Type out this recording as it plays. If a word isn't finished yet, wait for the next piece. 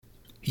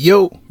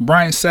Yo,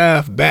 Brian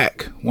Saff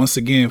back once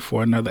again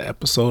for another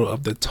episode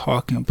of the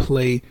Talk and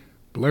Play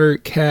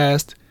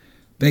Blerdcast.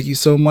 Thank you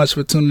so much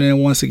for tuning in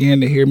once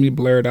again to hear me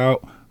blurt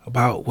out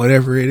about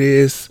whatever it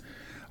is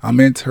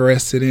I'm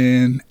interested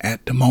in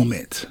at the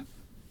moment.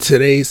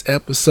 Today's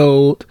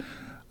episode,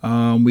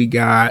 we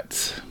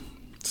got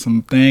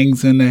some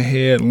things in the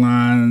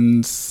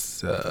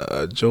headlines.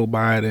 Joe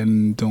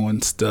Biden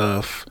doing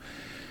stuff,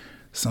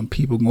 some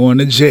people going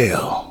to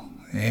jail,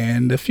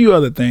 and a few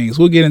other things.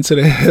 We'll get into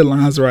the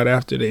headlines right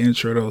after the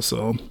intro though,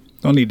 so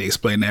don't need to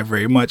explain that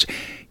very much.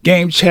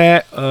 Game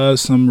chat,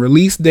 some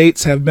release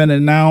dates have been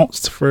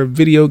announced for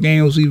video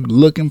games we've been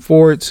looking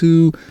forward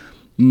to.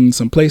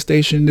 Some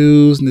PlayStation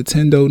news,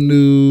 Nintendo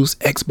news,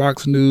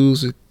 Xbox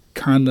news,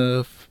 kind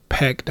of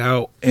packed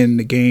out in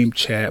the game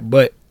chat,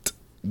 but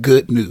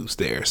good news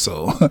there.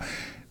 So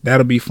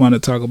that'll be fun to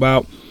talk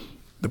about.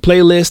 The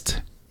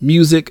playlist,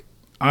 music,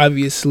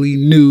 obviously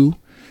new.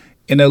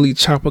 NLE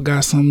Choppa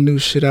got some new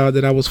shit out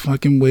that I was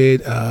fucking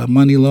with.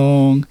 Money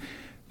Long,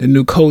 the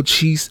new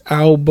Cochise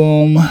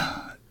album,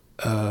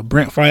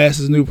 Brent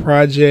Faiyaz's new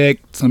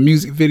project, some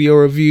music video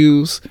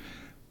reviews.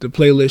 The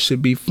playlist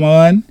should be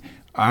fun.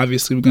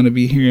 Obviously, we're going to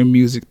be hearing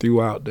music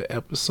throughout the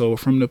episode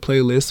from the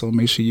playlist, so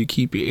make sure you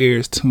keep your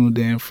ears tuned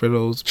in for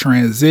those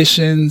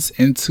transitions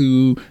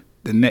into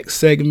the next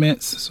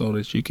segments so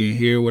that you can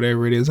hear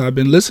whatever it is I've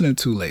been listening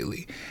to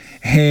lately.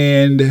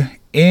 And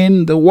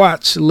in the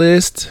watch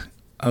list,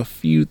 a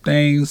few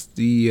things.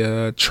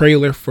 The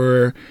trailer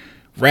for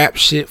Rap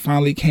Shit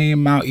finally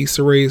came out.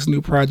 Issa Rae's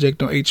new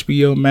project on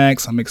HBO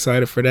Max. I'm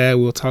excited for that.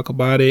 We'll talk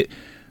about it.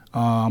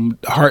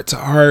 Heart to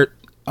Heart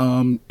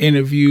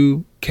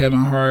interview. Kevin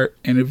Hart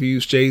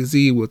interviews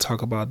Jay-Z. We'll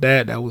talk about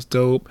that. That was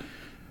dope.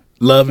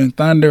 Love and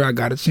Thunder. I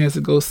got a chance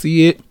to go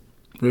see it.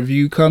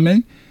 Review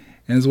coming.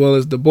 As well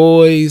as The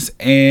Boys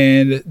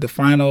and the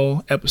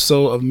final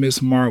episode of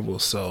Miss Marvel.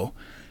 So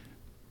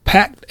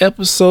packed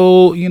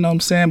episode, you know what I'm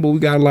saying? But we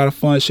got a lot of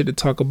fun shit to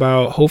talk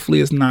about.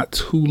 Hopefully it's not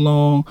too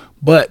long.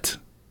 But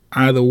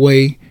either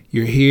way,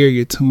 you're here,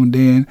 you're tuned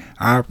in.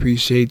 I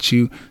appreciate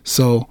you.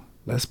 So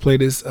let's play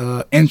this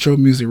intro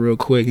music real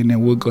quick, and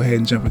then we'll go ahead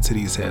and jump into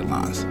these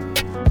headlines.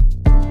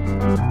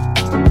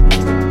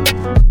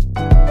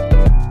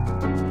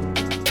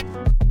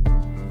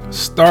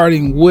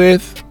 Starting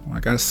with,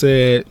 like I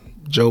said,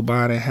 Joe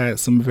Biden had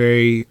some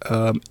very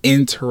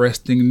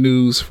interesting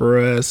news for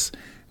us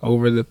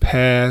over the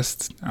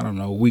past,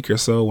 week or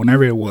so.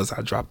 Whenever it was,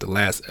 I dropped the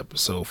last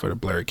episode for the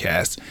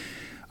Blerdcast.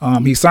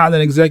 He signed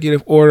an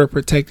executive order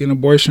protecting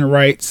abortion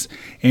rights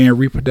and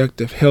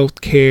reproductive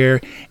health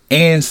care,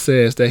 and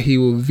says that he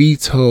will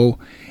veto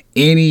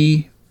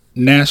any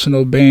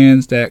national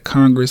bans that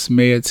Congress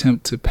may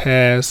attempt to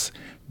pass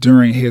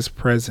during his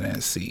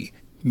presidency.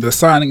 The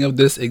signing of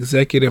this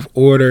executive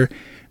order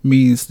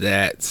means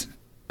that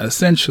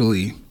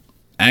essentially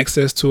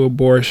access to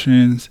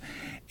abortions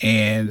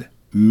and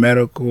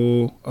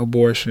medical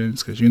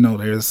abortions, because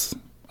there's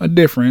a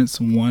difference.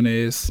 One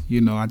is,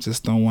 I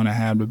just don't want to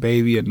have the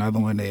baby. Another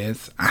one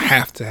is I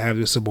have to have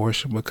this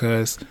abortion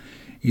because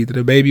either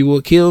the baby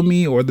will kill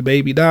me or the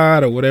baby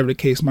died or whatever the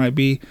case might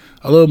be.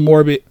 A little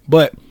morbid,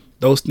 but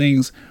those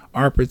things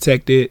are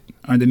protected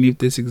underneath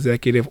this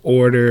executive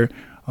order.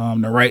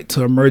 The right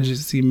to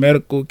emergency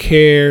medical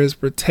care is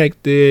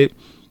protected.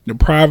 The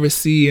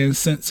privacy and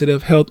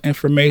sensitive health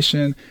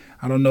information.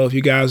 I don't know if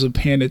you guys are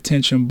paying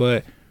attention,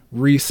 but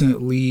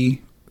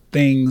recently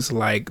things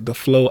like the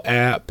Flow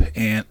app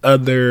and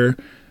other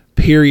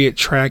period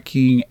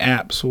tracking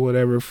apps or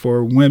whatever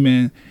for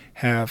women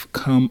have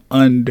come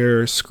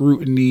under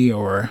scrutiny,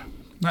 or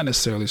not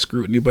necessarily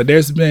scrutiny, but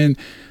there's been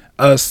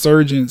a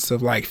surgence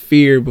of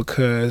fear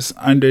because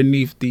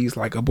underneath these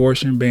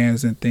abortion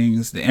bans and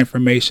things, the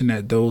information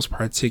that those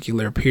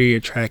particular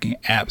period tracking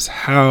apps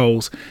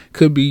house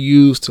could be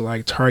used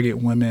to target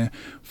women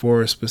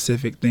for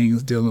specific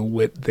things dealing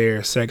with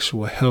their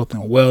sexual health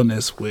and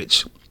wellness,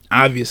 which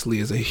obviously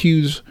is a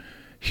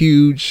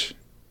huge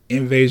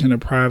invasion of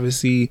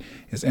privacy.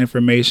 It's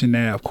information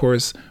that, of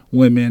course,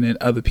 women and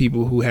other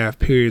people who have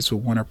periods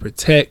would want to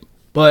protect,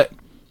 but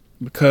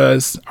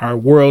because our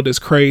world is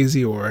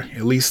crazy, or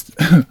at least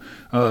the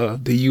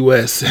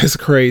U.S. is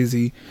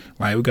crazy,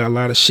 we got a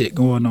lot of shit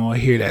going on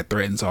here that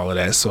threatens all of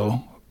that.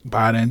 So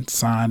Biden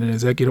signed an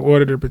executive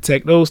order to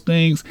protect those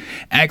things.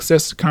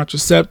 Access to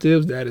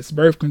contraceptives, that is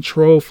birth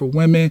control for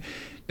women,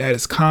 that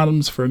is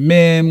condoms for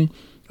men.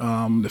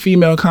 The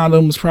female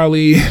condoms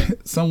probably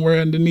somewhere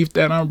underneath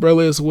that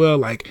umbrella as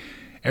well.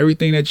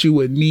 Everything that you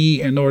would need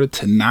in order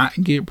to not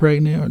get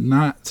pregnant or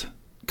not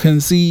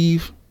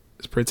conceive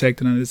is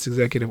protected under this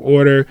executive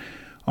order.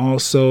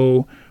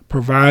 Also,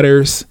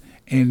 providers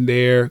and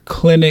their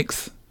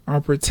clinics are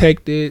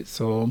protected.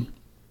 So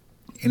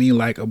any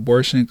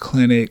abortion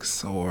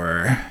clinics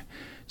or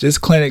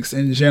just clinics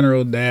in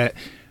general that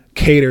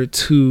cater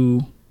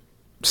to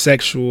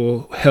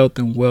sexual health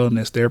and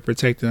wellness, they're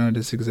protected under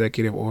this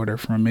executive order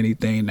from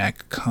anything that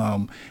could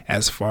come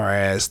as far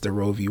as the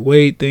Roe v.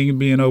 Wade thing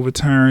being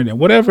overturned and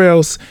whatever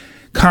else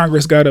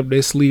Congress got up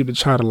their sleeve to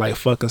try to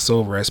fuck us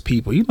over as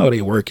people.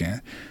 They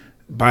working.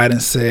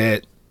 Biden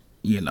said,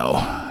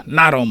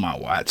 not on my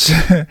watch.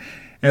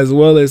 As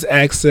well as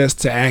access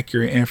to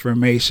accurate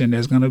information.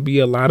 There's going to be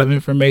a lot of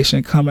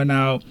information coming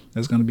out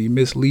that's going to be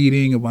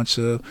misleading, a bunch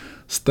of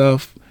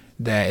stuff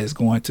that is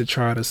going to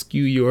try to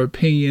skew your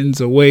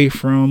opinions away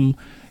from,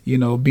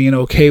 being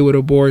okay with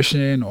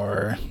abortion,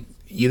 or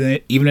even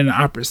in the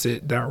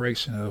opposite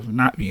direction of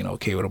not being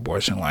okay with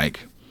abortion. Like,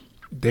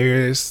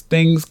 there's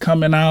things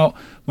coming out,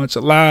 a bunch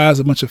of lies,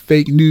 a bunch of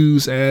fake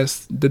news,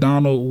 as the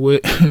Donald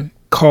would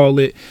call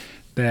it,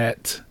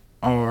 that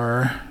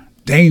are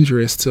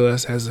dangerous to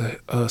us as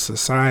a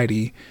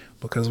society,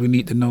 because we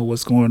need to know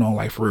what's going on,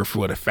 like for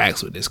real, the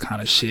facts with this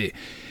kind of shit.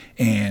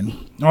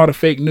 And all the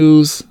fake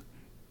news,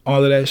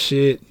 all of that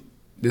shit,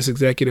 this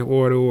executive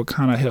order will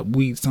kind of help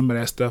weed some of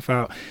that stuff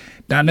out.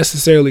 Not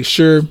necessarily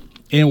sure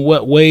in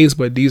what ways,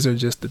 but these are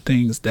just the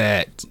things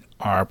that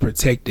are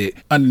protected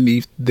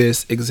underneath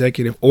this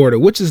executive order,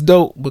 which is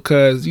dope,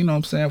 because,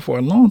 for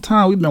a long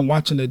time we've been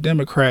watching the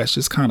Democrats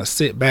just kind of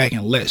sit back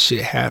and let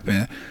shit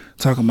happen,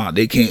 talking about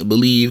they can't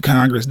believe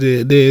Congress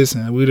did this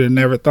and we'd have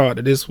never thought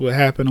that this would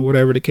happen, or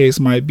whatever the case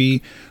might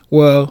be.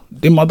 Well,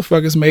 them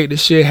motherfuckers made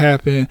this shit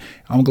happen.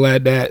 I'm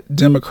glad that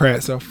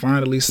Democrats are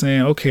finally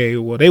saying, okay,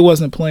 well, they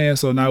wasn't playing,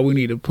 so now we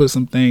need to put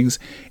some things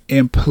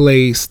in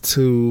place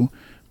to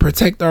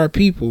protect our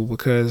people,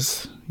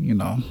 because,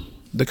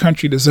 the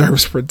country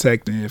deserves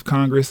protecting. If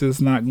Congress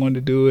is not going to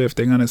do it, if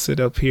they're going to sit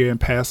up here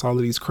and pass all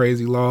of these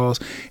crazy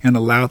laws and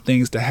allow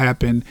things to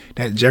happen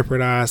that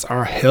jeopardize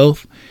our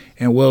health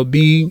and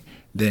well-being,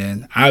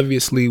 then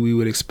obviously we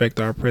would expect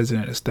our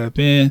president to step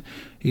in.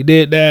 He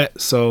did that,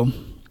 so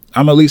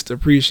I'm at least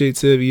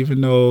appreciative,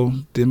 even though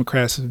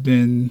Democrats have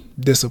been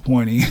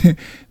disappointing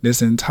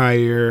this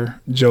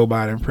entire Joe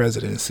Biden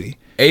presidency.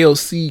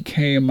 AOC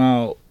came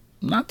out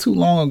not too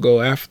long ago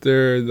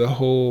after the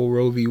whole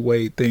Roe v.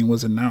 Wade thing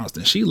was announced,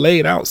 and she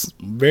laid out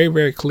very,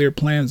 very clear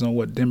plans on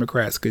what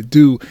Democrats could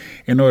do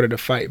in order to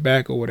fight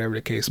back, or whatever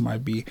the case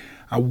might be.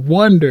 I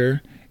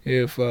wonder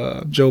if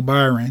Joe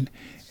Biden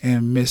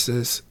and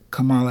Mrs.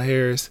 Kamala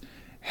Harris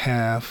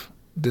have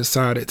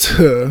decided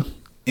to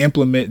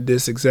implement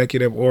this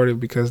executive order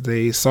because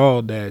they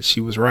saw that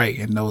she was right,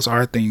 and those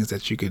are things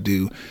that you could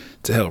do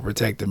to help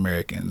protect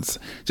Americans.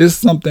 Just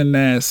something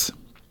that's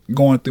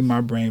going through my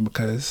brain,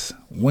 because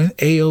when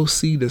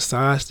AOC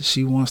decides that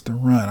she wants to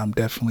run, I'm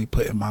definitely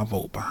putting my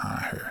vote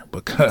behind her,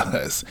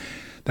 because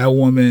that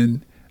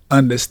woman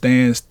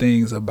understands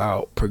things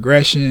about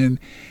progression,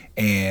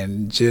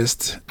 and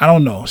just, I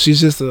don't know, she's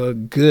just a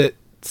good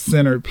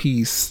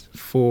centerpiece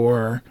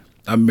for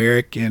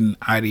American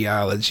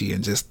ideology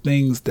and just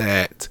things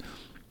that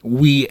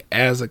we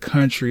as a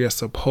country are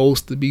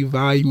supposed to be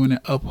valuing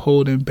and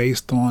upholding,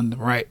 based on the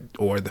right,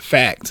 or the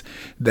fact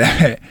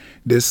that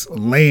this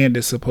land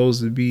is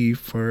supposed to be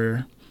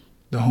for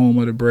the home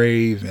of the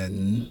brave,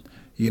 and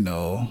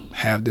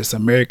have this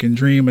American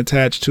dream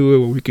attached to it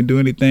where we can do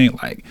anything.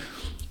 Like,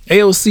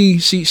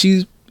 AOC,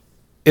 she's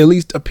at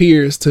least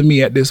appears to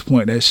me at this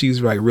point that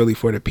she's like really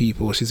for the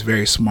people. She's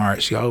very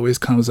smart. She always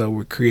comes up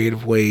with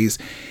creative ways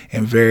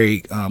and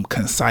very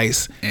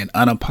concise and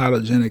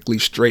unapologetically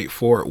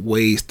straightforward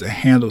ways to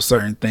handle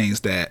certain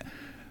things that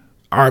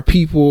our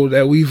people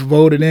that we've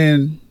voted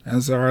in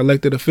as our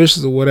elected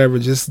officials or whatever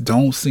just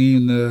don't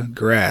seem to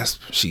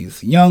grasp.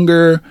 She's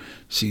younger.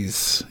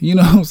 She's,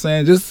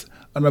 just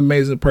an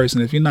amazing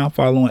person. If you're not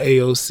following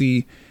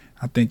AOC,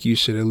 I think you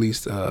should at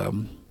least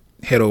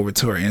head over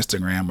to her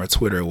Instagram or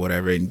Twitter or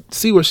whatever and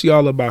see what she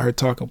all about, her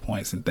talking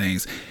points and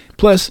things.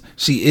 Plus,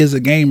 she is a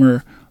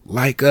gamer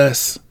like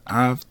us.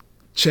 I've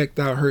checked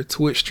out her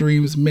Twitch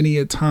streams many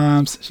a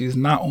times. She's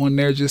not on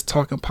there just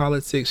talking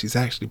politics. She's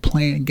actually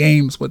playing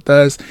games with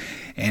us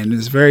and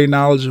is very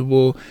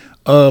knowledgeable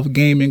of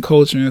gaming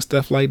culture and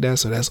stuff like that.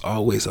 So that's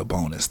always a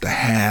bonus to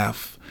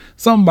have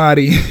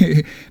somebody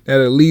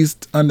that at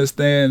least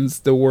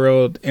understands the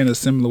world in a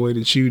similar way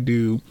that you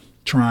do,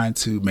 trying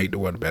to make the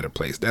world a better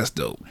place. That's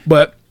dope.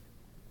 But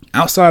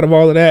outside of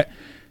all of that,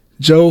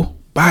 Joe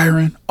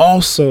Biden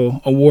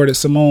also awarded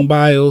Simone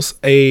Biles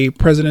a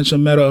Presidential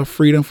Medal of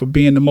Freedom for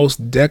being the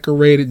most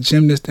decorated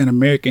gymnast in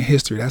American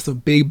history. That's a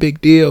big,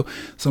 big deal.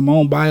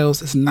 Simone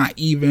Biles is not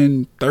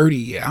even 30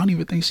 yet. I don't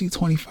even think she's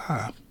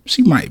 25.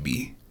 She might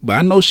be, but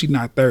I know she's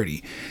not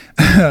 30.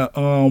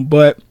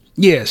 But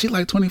yeah, she's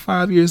like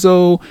 25 years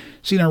old.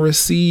 She done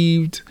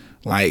received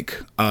like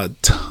a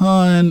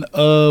ton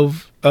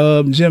of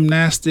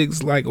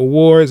gymnastics like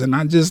awards, and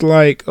not just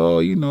like,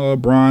 a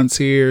bronze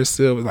here,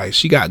 silver. Like,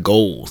 she got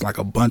golds, like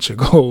a bunch of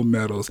gold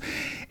medals.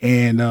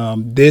 And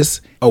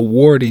this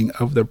awarding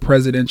of the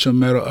Presidential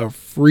Medal of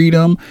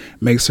Freedom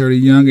makes her the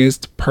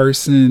youngest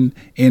person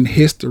in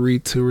history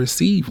to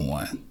receive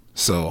one.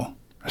 So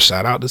a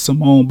shout out to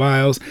Simone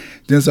Biles.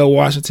 Denzel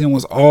Washington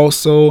was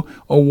also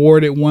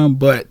awarded one,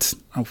 but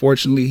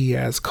unfortunately he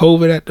has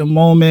COVID at the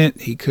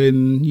moment. He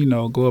couldn't,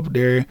 go up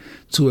there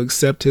to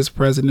accept his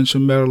Presidential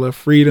Medal of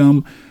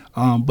Freedom.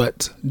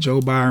 But Joe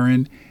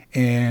Biden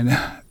and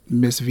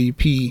Miss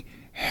VP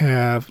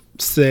have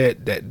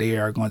said that they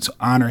are going to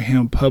honor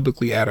him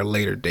publicly at a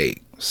later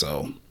date.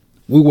 So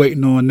we're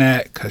waiting on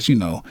that because, you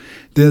know,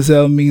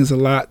 Denzel means a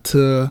lot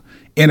to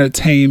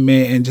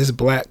entertainment and just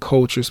black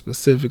culture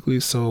specifically.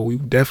 So we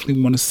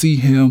definitely want to see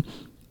him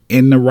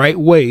in the right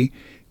way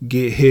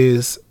get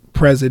his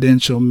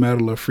Presidential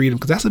Medal of Freedom,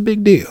 because that's a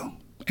big deal.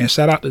 And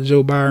shout out to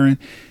Joe Biden.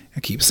 I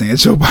keep saying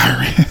Joe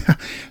Biden.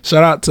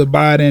 Shout out to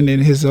Biden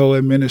and his whole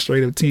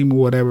administrative team or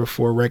whatever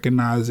for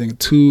recognizing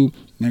two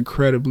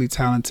incredibly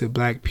talented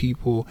black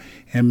people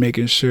and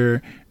making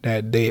sure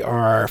that they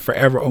are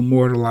forever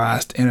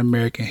immortalized in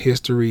American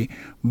history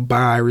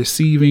by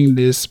receiving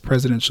this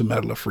Presidential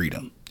Medal of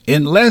Freedom.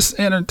 In less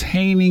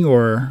entertaining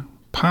or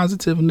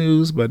positive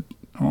news, but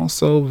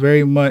also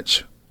very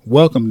much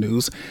welcome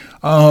news,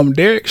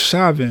 Derek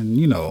Chauvin,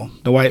 you know,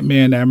 the white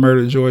man that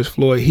murdered George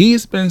Floyd,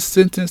 he's been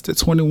sentenced to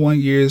 21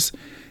 years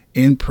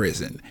in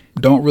prison.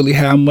 Don't really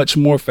have much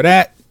more for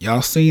that.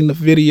 Y'all seen the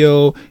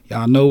video.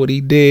 Y'all know what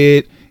he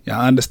did.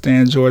 Y'all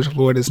understand George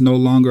Floyd is no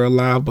longer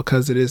alive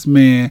because of this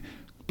man.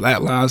 Black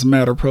Lives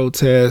Matter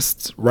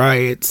protests,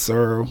 riots,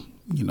 or,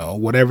 you know,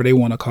 whatever they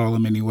want to call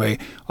them anyway.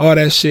 All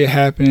that shit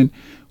happened.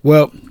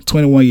 Well,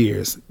 21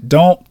 years.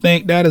 Don't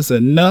think that is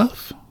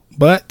enough,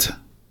 but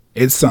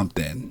it's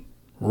something.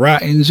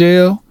 Rot in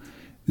jail.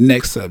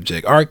 Next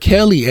subject. R.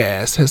 Kelly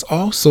ass has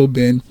also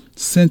been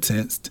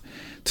sentenced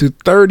to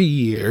 30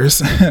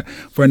 years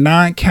for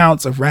 9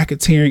 counts of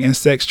racketeering and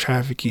sex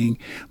trafficking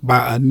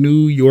by a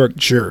New York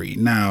jury.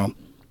 Now,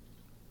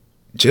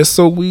 just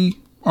so we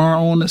are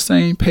on the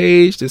same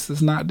page, this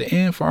is not the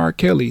end for R.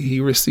 Kelly. He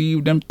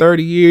received them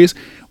 30 years,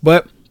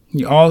 but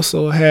he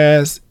also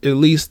has at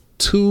least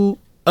 2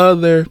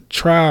 other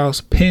trials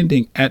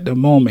pending at the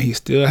moment. He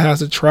still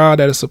has a trial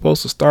that is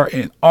supposed to start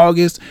in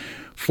August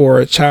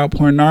for child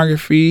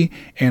pornography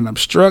and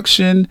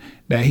obstruction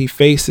that he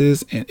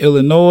faces in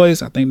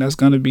Illinois. I think that's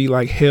going to be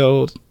like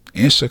held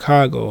in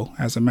Chicago,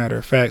 as a matter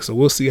of fact. So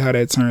we'll see how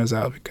that turns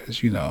out,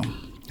 because, you know,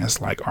 that's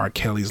like R.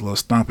 Kelly's little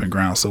stomping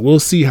ground. So we'll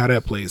see how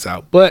that plays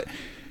out. But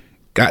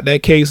got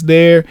that case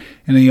there.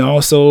 And he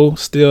also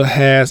still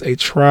has a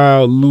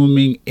trial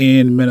looming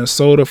in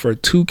Minnesota for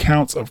 2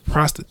 counts of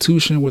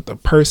prostitution with a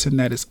person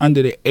that is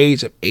under the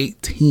age of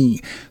 18.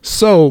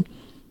 So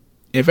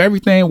if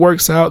everything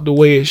works out the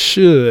way it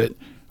should,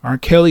 R.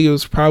 Kelly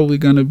is probably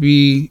going to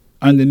be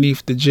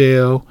underneath the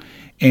jail,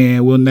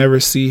 and we'll never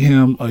see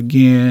him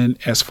again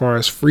as far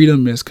as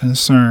freedom is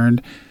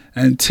concerned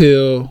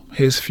until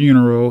his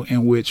funeral,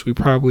 in which we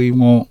probably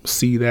won't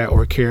see that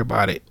or care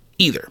about it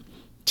either.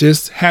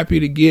 Just happy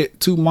to get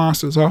 2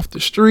 monsters off the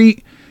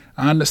street.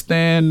 I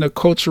understand the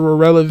cultural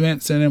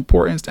relevance and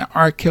importance that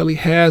R. Kelly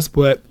has,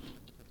 but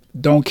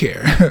don't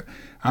care.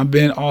 I've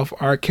been off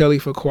R. Kelly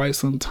for quite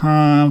some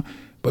time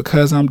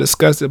because I'm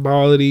disgusted by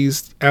all of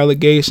these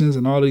allegations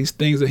and all these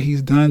things that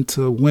he's done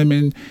to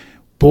women,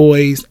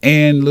 boys,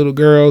 and little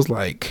girls.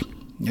 Like,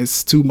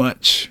 it's too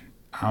much.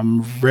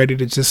 I'm ready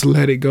to just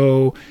let it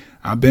go.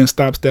 I've been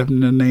stop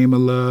stepping in the name of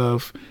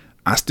love.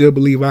 I still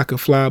believe I could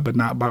fly, but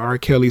not by R.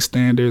 Kelly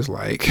standards.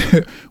 Like,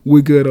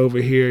 we're good over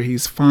here.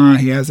 He's fine.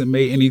 He hasn't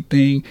made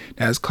anything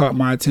that has caught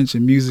my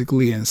attention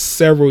musically in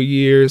several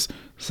years.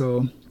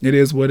 So it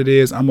is what it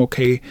is. I'm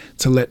okay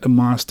to let the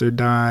monster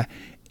die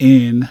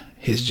in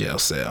his jail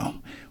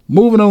cell.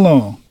 Moving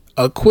along,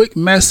 a quick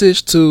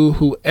message to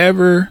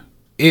whoever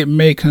it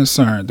may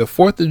concern. The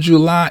 4th of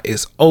July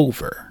is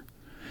over.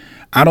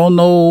 I don't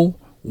know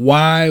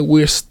why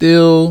we're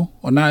still,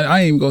 or not, I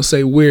ain't even gonna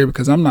say weird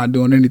because I'm not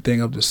doing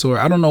anything of the sort.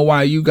 I don't know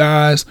why you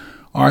guys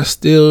are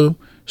still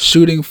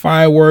shooting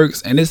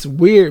fireworks, and it's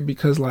weird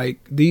because like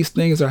these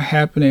things are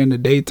happening in the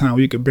daytime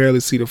where you can barely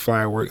see the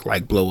fireworks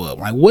like blow up.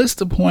 Like, what's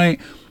the point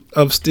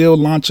of still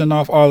launching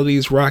off all of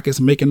these rockets,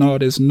 making all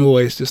this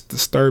noise, just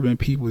disturbing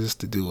people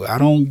just to do it? I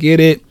don't get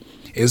it.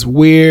 It's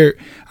weird.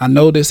 I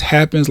know this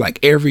happens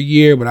like every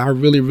year, but I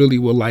really, really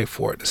would like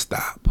for it to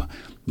stop.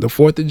 The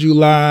 4th of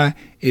July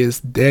is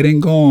dead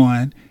and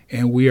gone,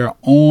 and we are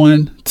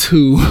on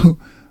to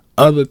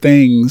other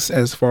things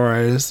as far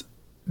as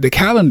the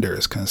calendar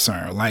is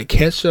concerned. Like,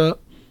 catch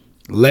up,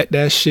 let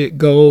that shit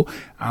go.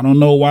 I don't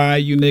know why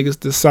you niggas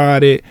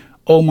decided,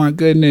 oh my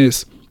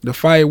goodness, the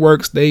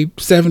fireworks, they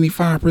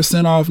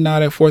 75% off now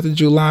that 4th of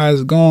July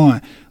is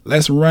gone.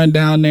 Let's run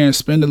down there and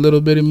spend a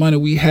little bit of money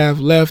we have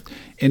left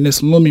in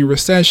this looming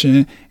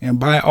recession and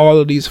buy all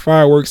of these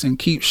fireworks and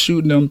keep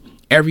shooting them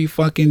every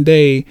fucking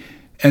day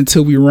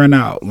until we run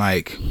out.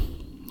 Like,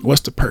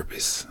 what's the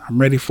purpose? I'm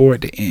ready for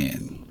it to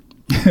end.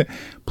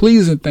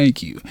 Please and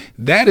thank you.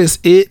 That is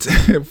it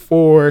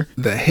for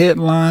the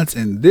headlines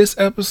in this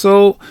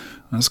episode.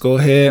 Let's go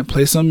ahead and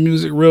play some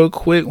music real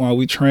quick while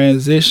we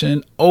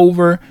transition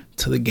over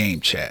to the game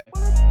chat.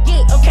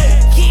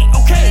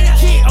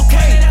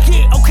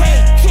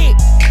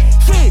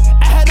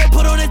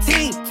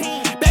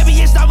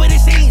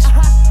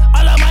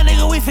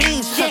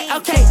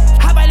 Okay,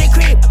 how about the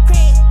crib?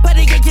 But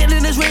they get killed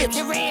in his ribs.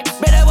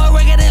 Better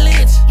work at the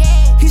lens.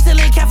 He still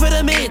ain't care for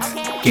the mids.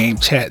 Game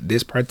chat,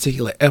 this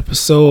particular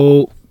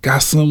episode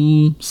got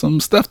some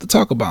stuff to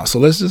talk about. So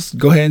let's just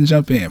go ahead and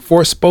jump in.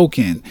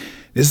 Forspoken.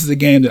 This is a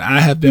game that I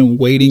have been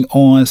waiting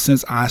on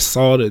since I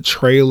saw the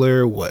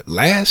trailer,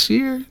 last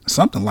year?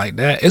 Something like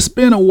that. It's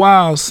been a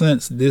while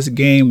since this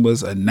game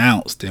was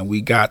announced and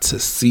we got to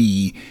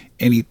see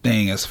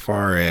anything as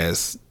far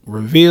as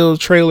revealed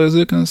trailers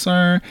are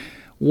concerned.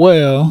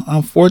 Well,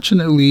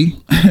 unfortunately,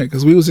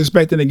 because we was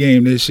expecting a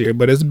game this year,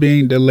 but it's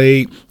being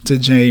delayed to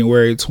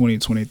January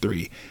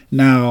 2023.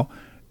 Now,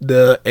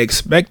 the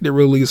expected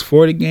release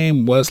for the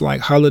game was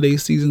like holiday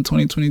season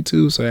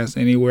 2022. So that's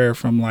anywhere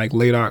from like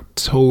late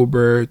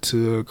October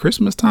to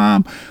Christmas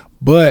time.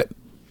 But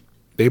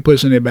they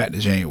pushing it back to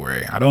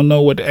January. I don't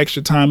know what the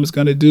extra time is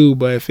going to do,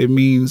 but if it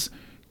means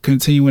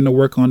continuing to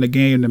work on the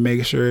game to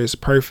make sure it's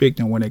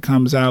perfect and when it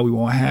comes out we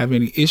won't have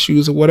any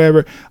issues or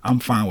whatever, I'm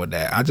fine with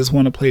that. I just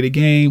want to play the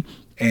game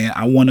and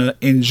I want to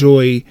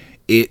enjoy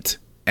it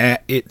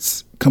at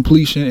its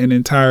completion in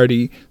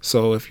entirety.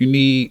 So if you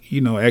need,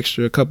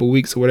 extra couple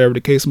weeks or whatever the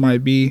case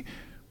might be,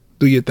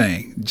 do your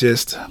thing.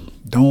 Just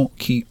don't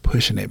keep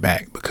pushing it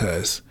back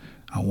because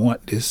I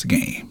want this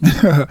game.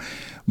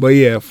 But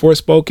yeah,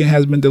 Forspoken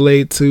has been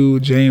delayed to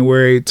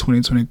January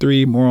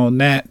 2023. More on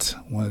that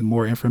when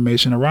more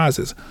information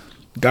arises.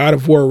 God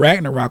of War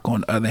Ragnarok,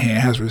 on the other hand,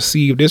 has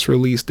received its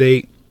release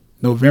date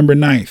November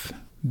 9th.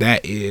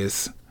 That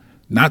is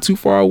not too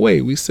far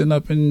away. We sitting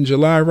up in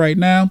July right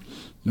now.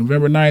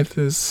 November 9th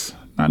is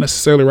not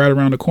necessarily right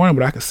around the corner,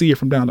 but I can see it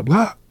from down the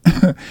block.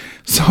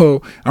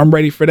 So I'm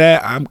ready for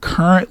that. I'm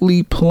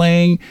currently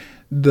playing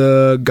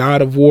the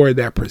God of War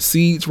that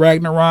precedes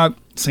Ragnarok.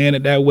 Saying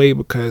it that way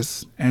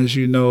because, as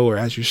you know, or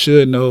as you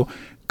should know,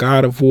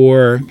 God of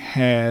War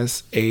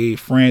has a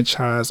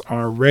franchise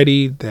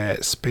already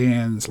that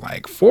spans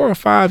like 4 or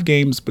 5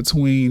 games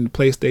between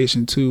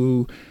PlayStation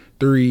 2,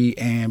 3,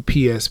 and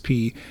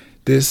PSP.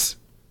 This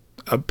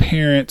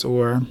apparent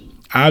or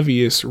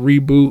obvious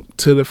reboot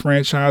to the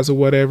franchise or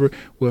whatever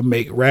will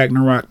make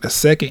Ragnarok the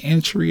second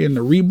entry in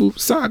the reboot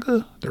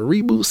saga, the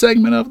reboot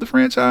segment of the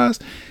franchise.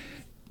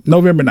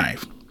 November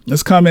 9th.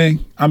 It's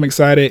coming. I'm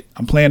excited.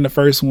 I'm playing the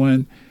first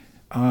one.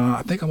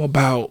 I think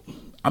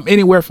I'm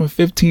anywhere from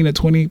 15 to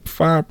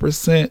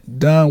 25%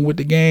 done with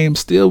the game.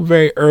 Still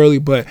very early,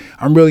 but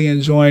I'm really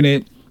enjoying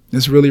it.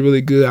 It's really,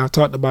 really good. I've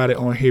talked about it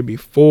on here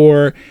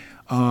before.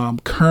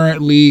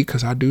 Currently,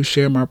 because I do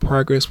share my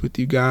progress with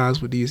you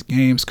guys with these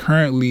games.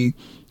 Currently,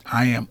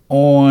 I am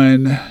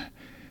on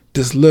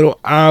this little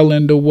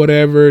island or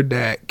whatever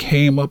that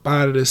came up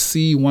out of the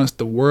sea once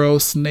the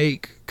world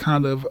snake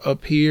kind of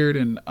appeared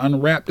and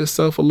unwrapped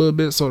itself a little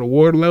bit so the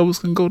water levels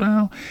can go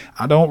down.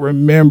 I don't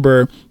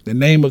remember the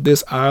name of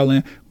this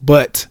island,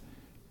 but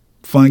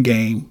fun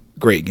game,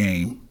 great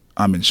game.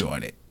 I'm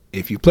enjoying it.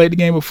 If you played the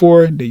game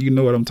before, then you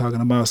know what I'm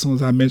talking about. As soon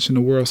as I mention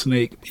the world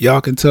snake,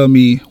 y'all can tell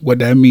me what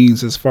that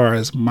means as far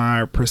as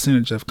my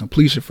percentage of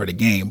completion for the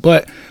game.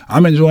 But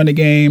I'm enjoying the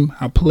game.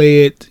 I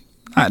play it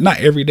not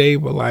every day,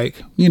 but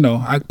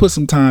I put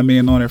some time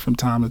in on it from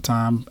time to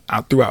time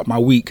out throughout my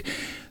week.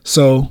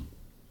 So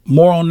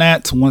more on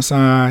that once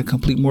I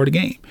complete more of the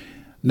game.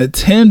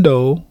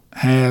 Nintendo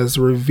has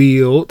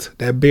revealed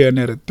that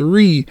Bayonetta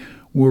 3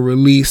 will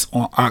release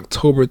on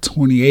October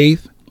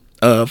 28th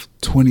of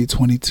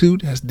 2022.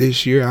 That's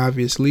this year,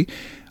 obviously.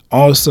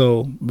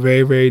 Also,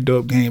 very, very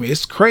dope game.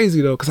 It's crazy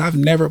though, because I've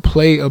never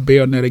played a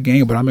Bayonetta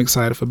game, but I'm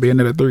excited for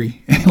Bayonetta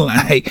 3.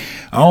 I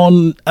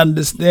don't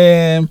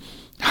understand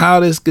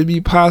how this could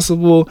be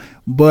possible,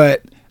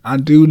 but I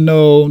do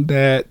know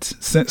that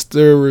since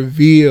the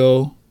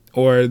reveal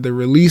or the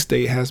release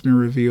date has been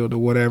revealed or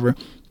whatever,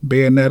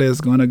 Bayonetta is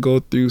going to go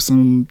through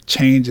some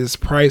changes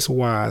price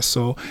wise.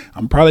 So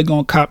I'm probably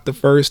going to cop the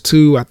first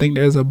 2. I think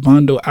there's a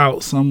bundle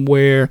out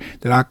somewhere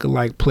that I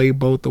could play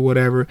both or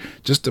whatever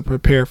just to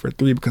prepare for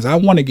 3 because I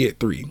want to get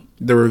 3.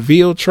 The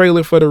reveal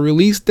trailer for the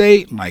release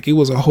date, it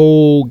was a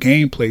whole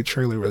gameplay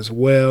trailer as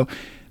well.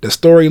 The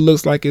story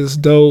looks like it's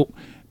dope.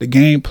 The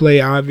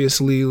gameplay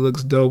obviously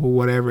looks dope or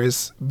whatever.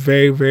 It's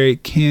very, very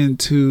akin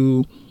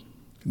to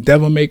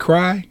Devil May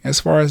Cry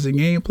as far as the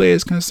gameplay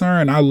is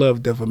concerned. I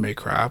love Devil May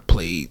Cry. I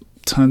played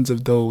tons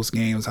of those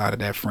games out of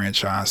that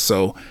franchise.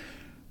 So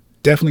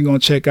definitely going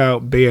to check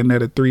out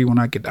Bayonetta 3 when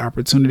I get the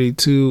opportunity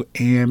to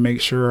and make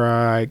sure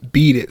I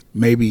beat it.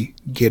 Maybe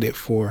get it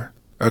for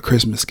a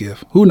Christmas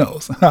gift. Who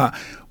knows?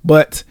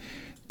 But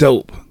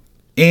dope.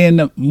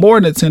 In more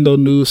Nintendo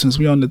news, since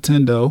we're on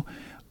Nintendo,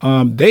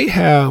 they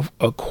have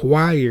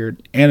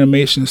acquired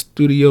animation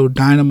studio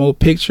Dynamo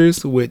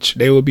Pictures, which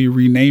they will be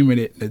renaming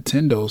it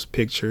Nintendo's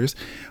Pictures.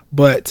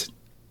 But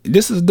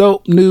this is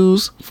dope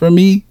news for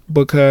me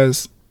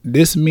because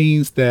this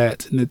means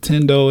that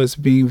Nintendo is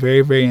being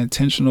very, very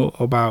intentional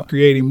about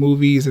creating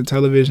movies and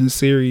television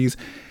series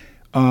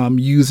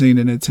using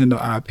the Nintendo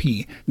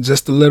IP.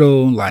 Just a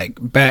little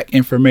back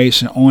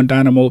information on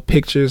Dynamo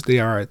Pictures. They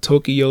are a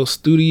Tokyo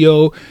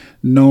studio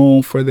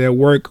known for their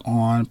work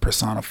on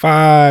Persona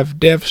 5,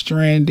 Death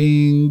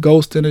Stranding,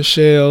 Ghost in the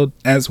Shell,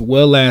 as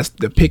well as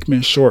the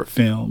Pikmin short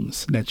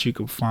films that you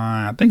can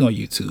find, I think, on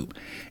YouTube.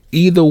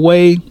 Either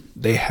way,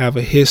 they have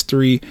a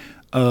history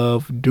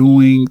of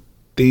doing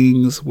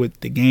things with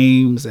the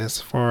games as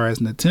far as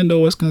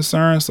Nintendo is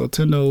concerned. So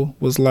Nintendo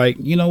was like,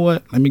 you know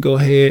what? Let me go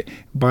ahead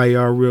and buy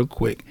y'all real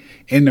quick.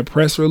 In the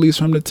press release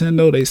from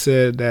Nintendo, they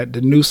said that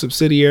the new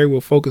subsidiary will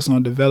focus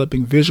on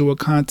developing visual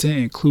content,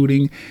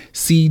 including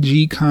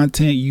CG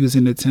content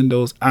using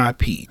Nintendo's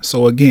IP.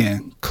 So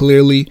again,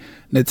 clearly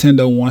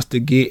Nintendo wants to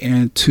get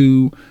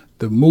into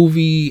the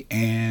movie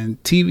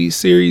and TV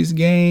series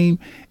game,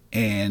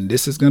 and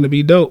this is going to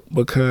be dope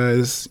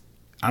because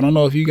I don't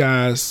know if you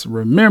guys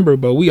remember,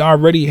 but we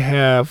already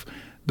have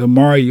the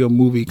Mario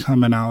movie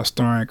coming out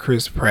starring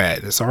Chris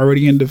Pratt. It's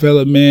already in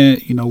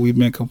development. You know, we've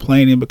been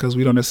complaining because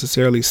we don't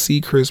necessarily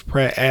see Chris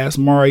Pratt as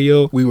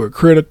Mario. We were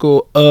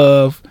critical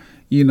of,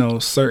 you know,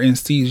 certain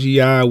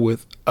CGI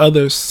with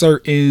other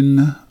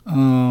certain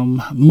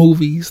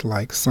movies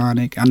like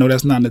Sonic. I know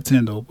that's not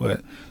Nintendo,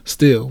 but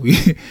still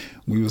we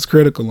was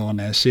critical on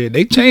that shit.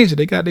 They changed it.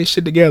 They got their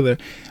shit together.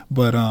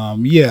 But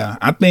yeah,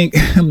 I think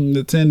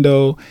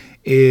Nintendo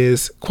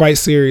is quite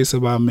serious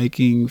about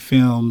making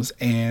films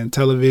and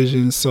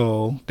television.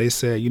 So they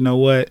said, you know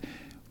what?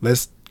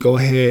 Let's go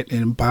ahead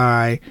and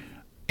buy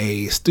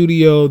a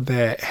studio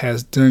that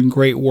has done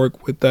great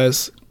work with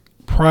us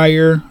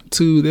prior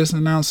to this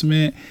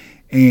announcement,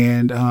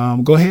 and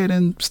go ahead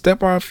and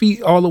step our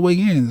feet all the way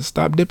in.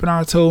 Stop dipping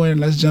our toe in.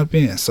 Let's jump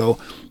in. So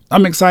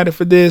I'm excited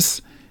for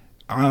this.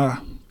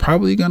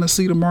 Probably gonna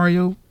see the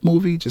Mario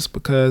movie just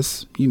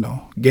because, you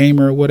know,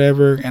 gamer or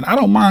whatever. And I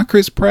don't mind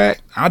Chris Pratt.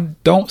 I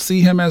don't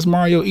see him as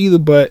Mario either,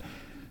 but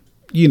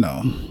you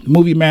know,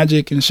 movie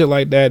magic and shit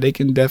like that, they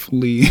can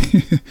definitely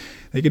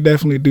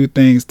do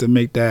things to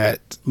make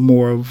that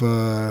more of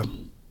a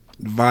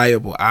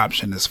viable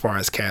option as far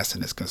as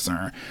casting is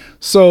concerned.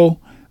 So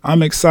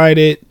I'm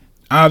excited.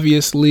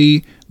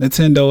 Obviously,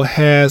 Nintendo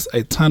has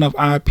a ton of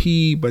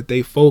IP, but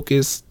they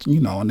focus,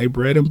 you know, on their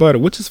bread and butter,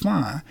 which is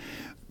fine.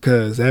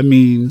 Because that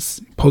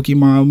means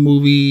Pokemon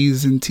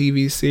movies and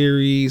TV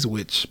series,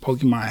 which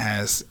Pokemon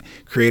has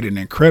created an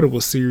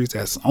incredible series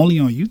that's only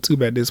on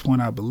YouTube at this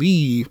point, I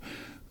believe.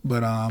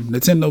 But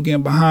Nintendo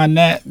getting behind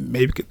that,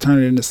 maybe could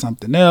turn it into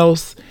something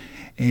else.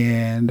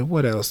 And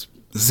what else?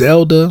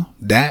 Zelda,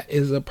 that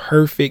is a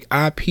perfect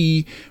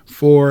IP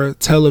for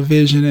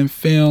television and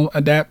film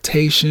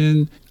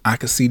adaptation. I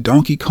could see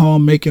Donkey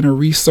Kong making a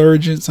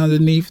resurgence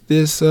underneath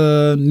this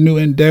new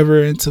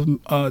endeavor into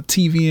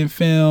TV and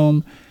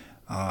film.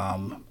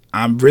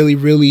 I'm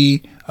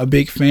really a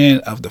big fan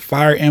of the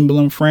Fire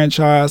Emblem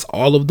franchise.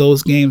 All of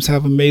those games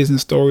have amazing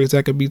stories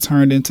that could be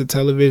turned into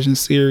television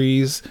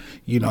series.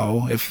 You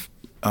know, if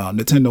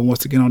Nintendo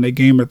wants to get on their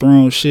Game of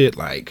Thrones shit,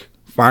 like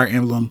Fire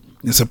Emblem,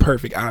 it's a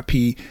perfect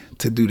IP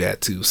to do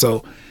that too.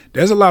 So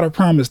there's a lot of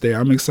promise there.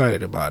 I'm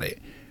excited about it.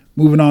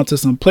 Moving on to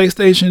some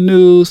PlayStation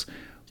news.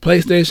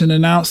 PlayStation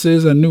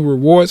announces a new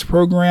rewards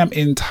program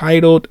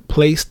entitled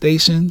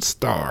PlayStation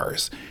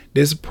Stars.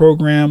 This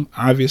program,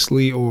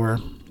 obviously, or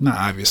not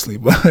obviously,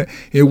 but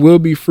it will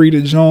be free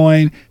to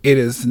join. It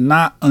is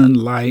not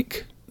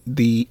unlike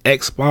the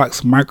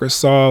Xbox,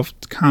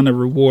 Microsoft kind of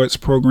rewards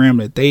program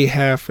that they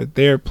have for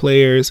their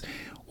players,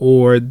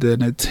 or the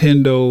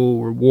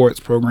Nintendo rewards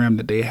program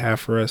that they have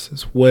for us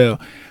as well.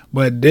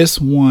 But this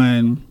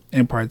one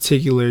in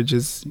particular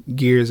just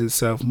gears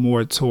itself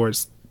more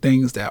towards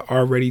things that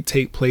already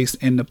take place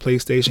in the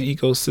PlayStation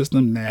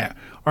ecosystem that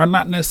are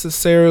not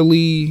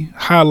necessarily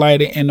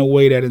highlighted in a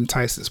way that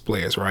entices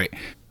players, right?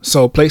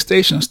 So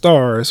PlayStation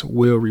Stars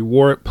will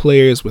reward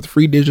players with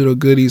free digital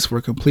goodies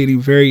for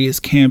completing various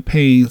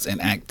campaigns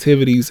and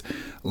activities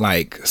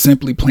like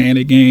simply playing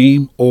a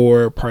game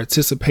or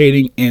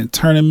participating in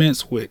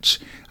tournaments, which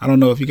I don't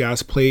know if you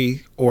guys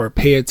play or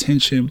pay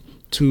attention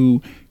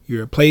to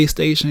your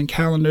PlayStation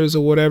calendars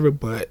or whatever,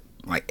 but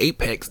like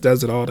Apex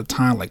does it all the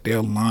time. Like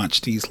they'll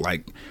launch these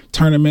like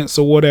tournaments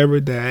or whatever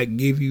that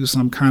give you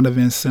some kind of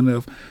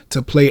incentive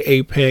to play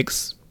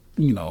Apex,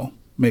 you know,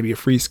 maybe a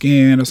free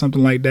skin or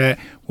something like that.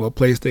 Well,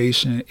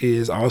 PlayStation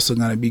is also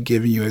going to be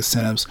giving you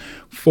incentives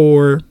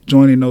for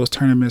joining those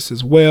tournaments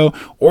as well,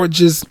 or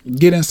just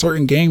getting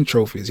certain game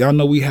trophies. Y'all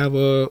know we have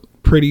a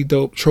pretty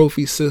dope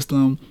trophy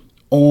system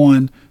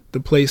on the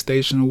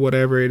PlayStation or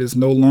whatever. It is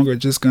no longer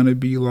just going to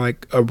be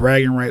like a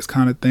bragging rights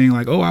kind of thing,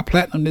 like, oh, I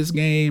platinum this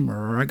game,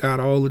 or I got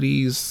all of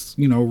these,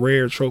 you know,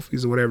 rare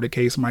trophies or whatever the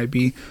case might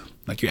be.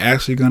 Like, you're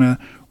actually going to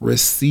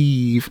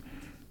receive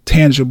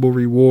tangible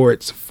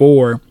rewards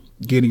for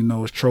getting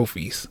those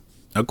trophies.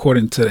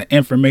 According to the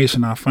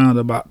information I found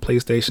about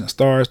PlayStation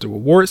Stars, the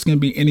rewards can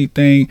be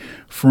anything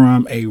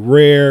from a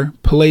rare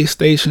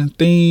PlayStation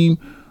theme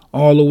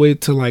all the way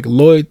to like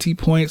loyalty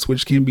points,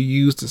 which can be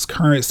used as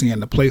currency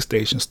in the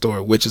PlayStation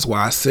Store, which is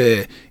why I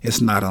said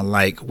it's not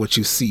unlike what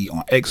you see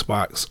on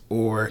Xbox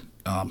or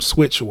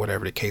Switch or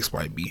whatever the case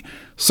might be.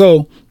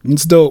 So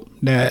it's dope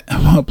that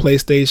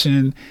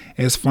PlayStation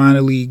is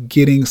finally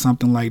getting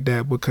something like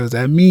that, because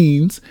that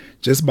means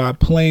just by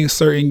playing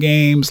certain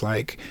games,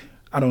 like,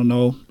 I don't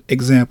know,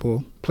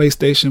 example,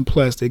 PlayStation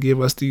Plus, they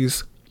give us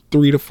these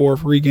 3 to 4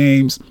 free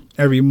games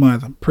every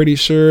month. I'm pretty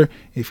sure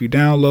if you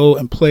download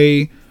and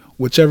play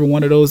whichever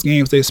one of those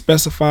games they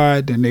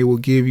specified, then they will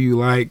give you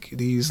like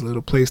these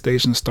little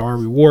PlayStation Star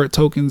reward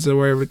tokens or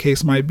whatever the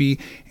case might be.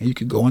 And you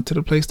can go into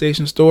the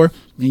PlayStation Store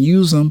and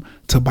use them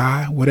to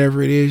buy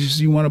whatever it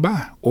is you want to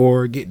buy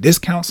or get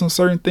discounts on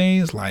certain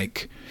things.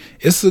 Like,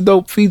 it's a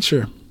dope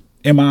feature,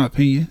 in my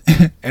opinion.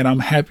 And I'm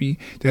happy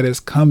that it's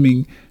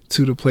coming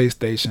to the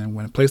PlayStation.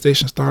 When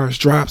PlayStation Stars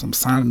drops, I'm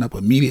signing up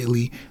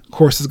immediately. Of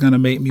course, it's going to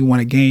make me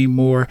want to game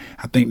more.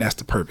 I think that's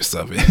the purpose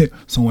of it.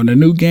 So when the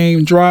new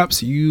game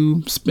drops,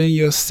 you spend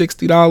your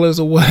 $60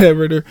 or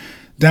whatever to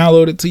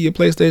download it to your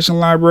PlayStation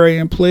library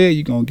and play it.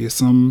 You're going to get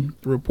some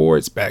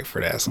rewards back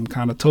for that, some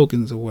kind of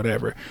tokens or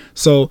whatever.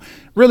 So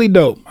really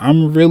dope.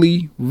 I'm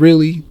really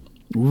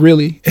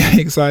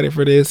excited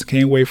for this.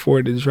 Can't wait for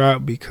it to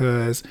drop,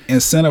 because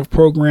incentive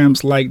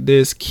programs like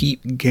this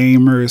keep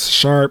gamers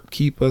sharp,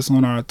 keep us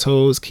on our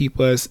toes, keep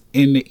us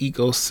in the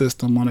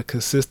ecosystem on a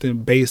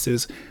consistent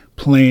basis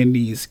playing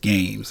these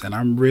games. And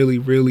I'm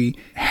really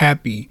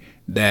happy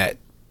that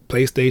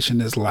PlayStation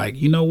is like,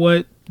 you know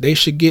what, they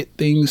should get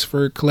things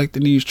for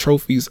collecting these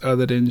trophies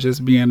other than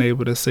just being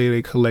able to say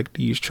they collect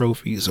these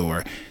trophies,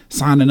 or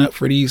signing up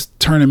for these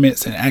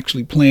tournaments and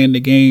actually playing the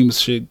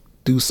games should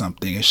do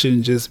something. It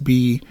shouldn't just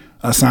be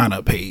a sign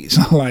up page.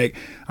 Like,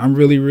 I'm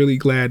really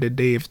glad that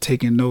they've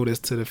taken notice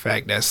to the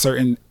fact that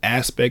certain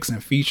aspects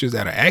and features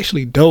that are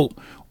actually dope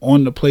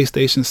on the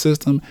PlayStation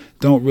system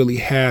don't really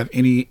have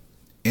any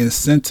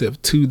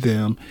incentive to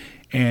them,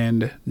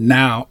 and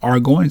now are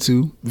going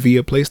to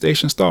via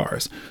PlayStation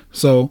Stars.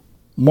 So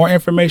more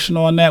information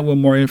on that when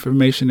more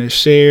information is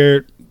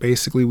shared.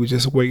 Basically, we're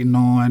just waiting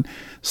on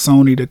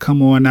Sony to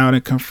come on out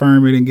and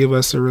confirm it and give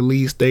us a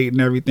release date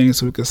and everything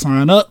so we can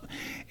sign up.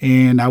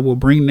 And I will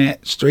bring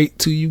that straight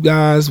to you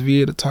guys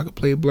via the Talk and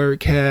Play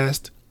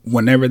Blurredcast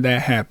whenever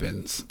that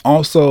happens.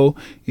 Also,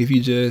 if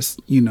you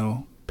just,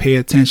 pay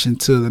attention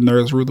to the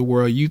Nerds Rule the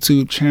World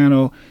YouTube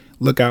channel,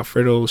 look out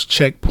for those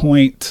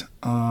checkpoint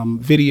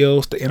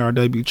videos, the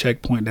NRW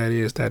checkpoint that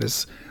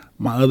is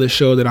my other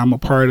show that I'm a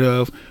part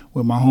of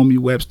with my homie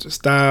Webster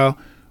Style.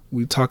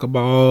 We talk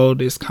about all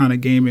this kind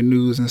of gaming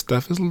news and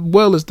stuff, as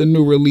well as the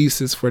new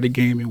releases for the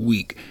gaming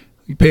week.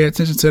 You pay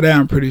attention to that,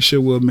 I'm pretty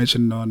sure we'll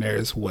mention it on there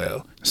as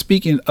well.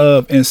 Speaking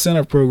of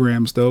incentive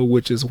programs, though,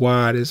 which is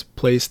why this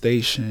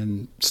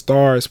PlayStation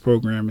Stars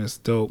program is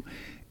dope,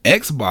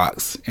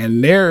 Xbox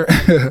and their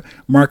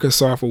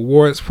Microsoft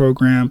Rewards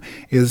program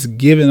is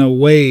giving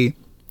away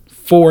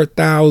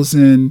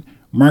 4,000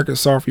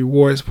 Microsoft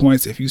Rewards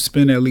points if you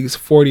spend at least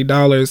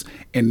 $40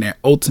 in their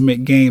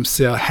Ultimate Game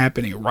Sale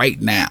happening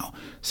right now.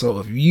 So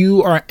if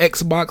you are an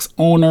Xbox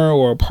owner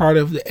or a part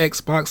of the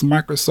Xbox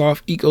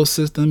Microsoft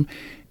ecosystem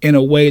in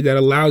a way that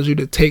allows you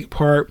to take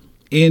part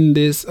in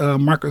this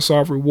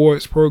Microsoft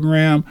Rewards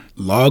program,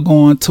 log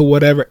on to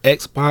whatever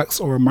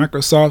Xbox or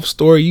Microsoft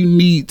store you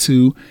need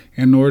to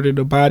in order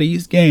to buy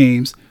these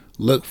games.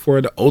 Look for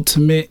the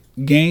Ultimate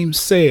Game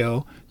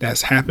Sale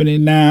that's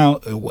happening now.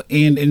 It will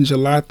end in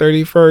July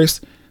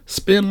 31st.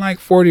 Spend like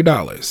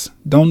 $40.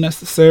 Don't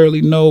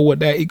necessarily know what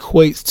that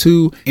equates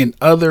to in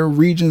other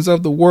regions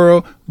of the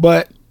world,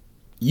 but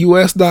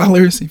US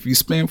dollars, if you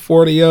spend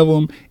 40 of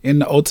them in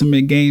the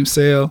Ultimate Game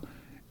Sale,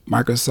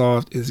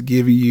 Microsoft is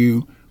giving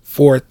you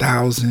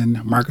 4,000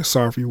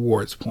 Microsoft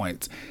Rewards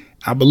points.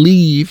 I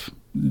believe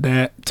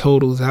that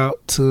totals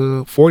out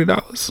to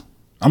 $40.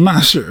 I'm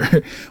not sure,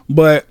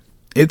 but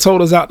it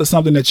totals out to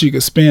something that you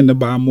could spend to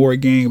buy more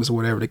games or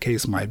whatever the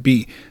case might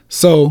be.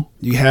 So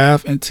you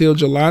have until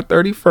July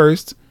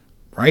 31st.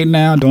 Right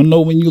now, don't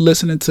know when you're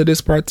listening to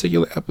this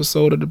particular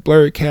episode of the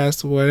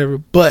Blurredcast or whatever,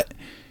 but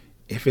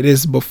if it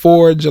is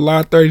before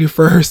July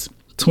 31st,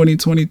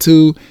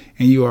 2022,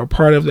 and you are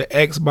part of the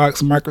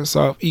Xbox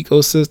Microsoft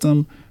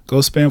ecosystem,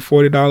 go spend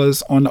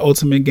 $40 on the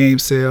Ultimate Game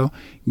Sale,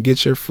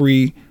 get your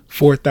free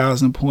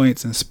 4,000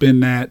 points and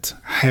spend that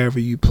however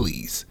you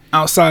please.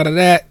 Outside of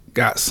that,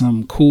 got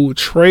some cool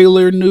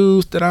trailer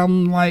news that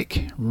I'm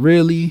like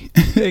really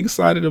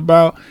excited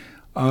about.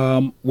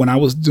 When I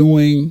was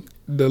doing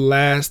the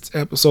last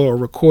episode or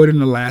recording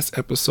the last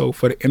episode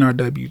for the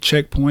NRW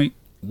Checkpoint,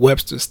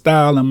 Webster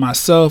Style and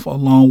myself,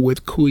 along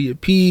with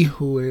Kuya P,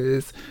 who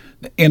is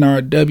the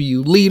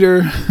NRW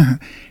leader,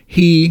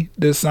 he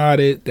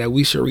decided that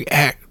we should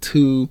react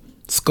to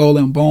Skull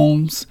and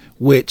Bones,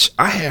 which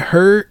I had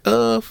heard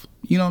of,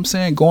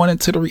 going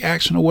into the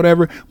reaction or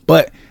whatever,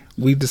 but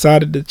we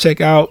decided to check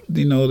out,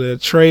 the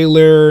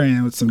trailer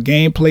and some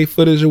gameplay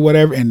footage or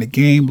whatever, and the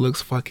game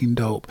looks fucking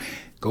dope.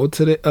 Go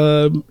to the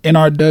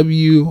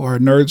NRW or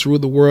Nerds Rule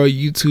the World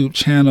YouTube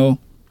channel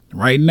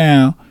right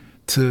now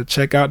to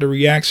check out the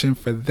reaction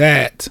for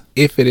that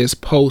if it is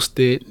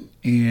posted,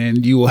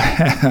 and you will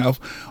have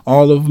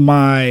all of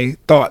my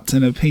thoughts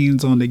and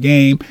opinions on the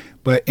game.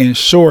 But in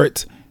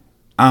short,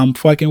 I'm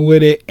fucking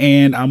with it,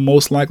 and I'm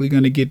most likely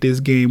going to get this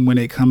game when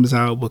it comes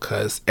out,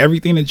 because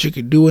everything that you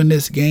could do in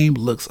this game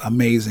looks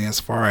amazing, as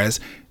far as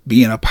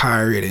being a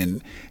pirate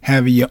and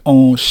having your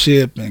own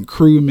ship and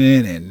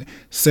crewmen and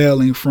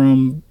sailing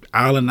from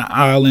island to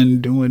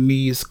island, doing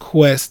these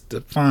quests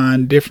to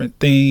find different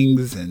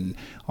things and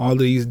all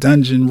these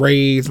dungeon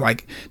raids.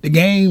 Like, the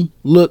game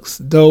looks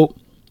dope.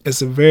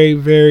 It's a very,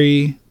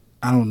 very,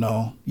 I don't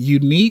know,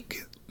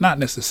 unique, not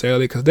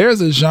necessarily, because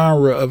there's a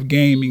genre of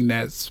gaming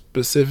that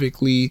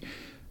specifically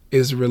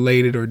is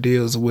related or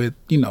deals with,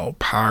 you know,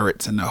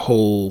 pirates and the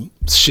whole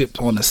ship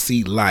on the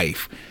sea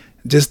life.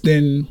 Just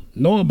didn't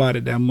know about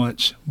it that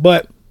much,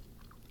 but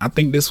I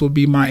think this will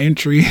be my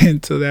entry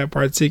into that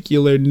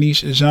particular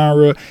niche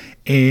genre,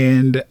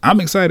 and I'm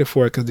excited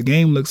for it because the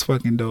game looks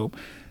fucking dope.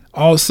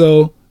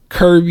 Also,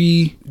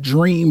 Kirby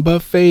Dream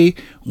Buffet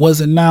was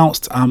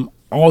announced. I'm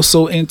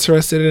also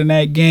interested in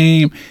that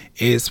game.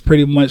 It's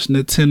pretty much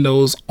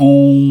Nintendo's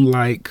own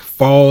like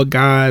Fall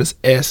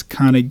Guys-esque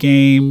kind of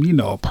game, you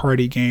know, a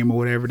party game or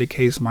whatever the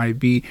case might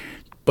be,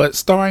 but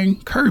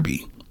starring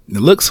Kirby. It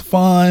looks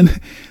fun.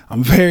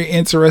 I'm very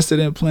interested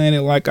in playing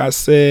it. Like I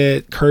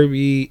said,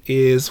 Kirby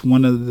is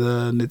one of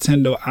the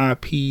Nintendo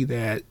IP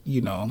that, you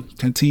know,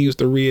 continues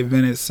to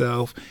reinvent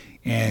itself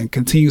and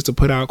continues to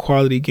put out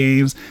quality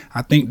games.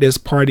 I think this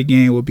party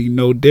game will be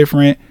no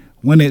different.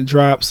 When it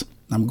drops,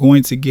 I'm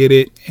going to get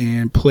it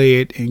and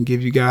play it and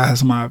give you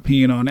guys my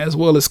opinion on it, as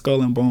well as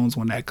Skull and Bones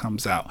when that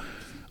comes out.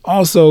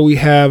 Also, we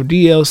have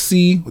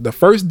DLC, the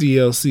first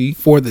DLC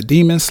for the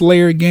Demon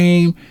Slayer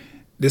game.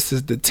 This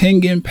is the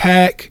Tengen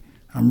pack.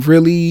 I'm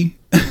really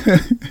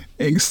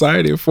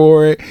excited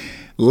for it.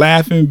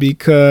 Laughing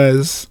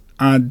because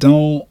I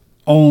don't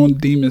own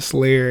Demon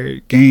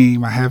Slayer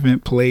game. I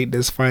haven't played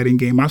this fighting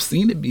game. I've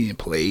seen it being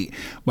played,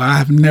 but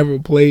I've never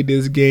played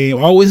this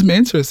game. Always been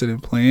interested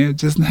in playing,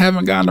 just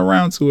haven't gotten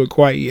around to it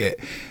quite yet.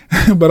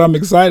 But I'm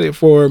excited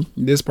for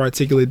this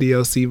particular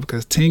DLC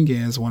because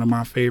Tengen is one of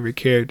my favorite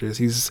characters.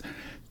 He's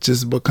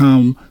just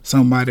become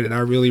somebody that I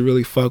really,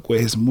 really fuck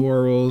with. His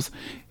morals,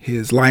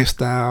 his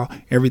lifestyle,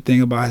 everything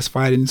about his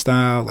fighting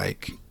style.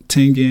 Like,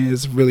 Tengen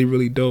is really,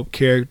 really dope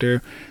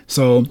character.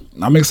 So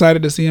I'm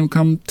excited to see him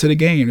come to the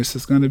game. This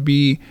is going to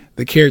be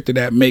the character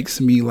that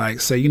makes me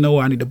like say, you know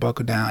what, I need to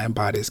buckle down and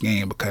buy this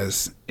game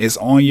because it's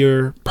on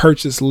your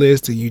purchase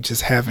list and you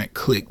just haven't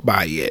clicked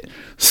buy yet.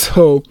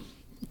 So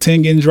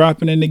Tengen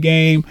dropping in the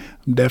game,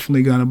 I'm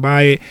definitely going to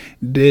buy it.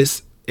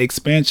 This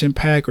expansion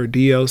pack or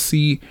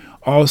DLC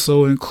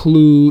also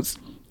includes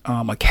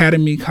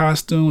academy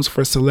costumes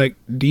for select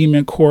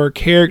Demon Core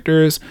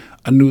characters,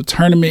 a new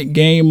tournament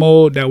game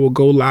mode that will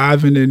go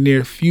live in the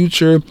near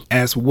future,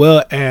 as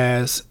well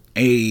as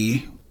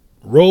a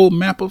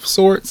roadmap of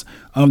sorts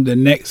of the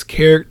next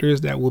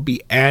characters that will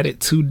be added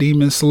to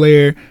Demon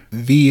Slayer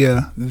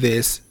via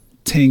this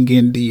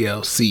Tengen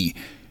DLC,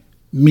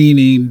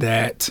 meaning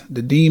that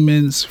the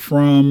demons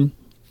from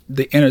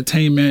the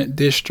Entertainment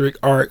District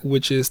arc,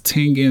 which is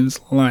Tengen's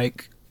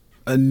like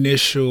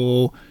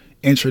initial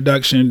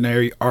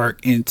introductionary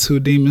arc into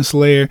Demon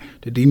Slayer,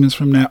 the demons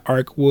from that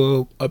arc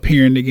will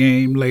appear in the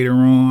game later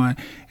on,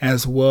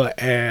 as well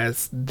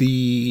as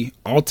the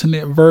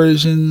alternate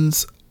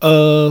versions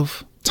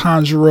of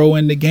Tanjiro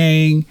and the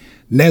gang.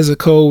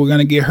 Nezuko, we're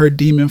gonna get her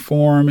demon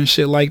form and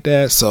shit like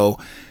that. So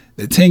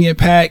the Tengen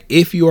pack,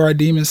 if you are a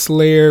Demon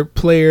Slayer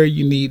player,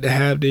 you need to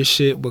have this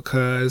shit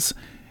because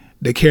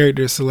the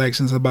character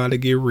selection is about to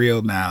get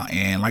real now.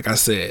 And like I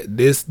said,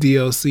 this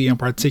DLC in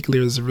particular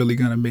is really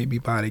going to make me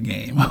buy the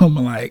game. I'm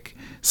like,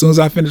 as soon as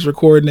I finish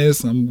recording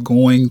this, I'm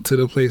going to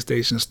the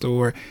PlayStation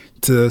Store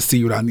to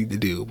see what I need to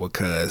do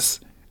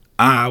because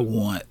I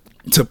want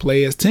to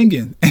play as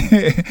Tengen.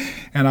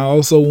 And I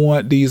also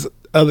want these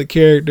other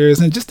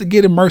characters and just to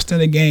get immersed in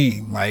the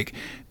game. Like,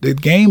 the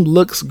game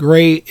looks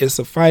great. It's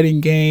a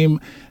fighting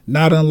game,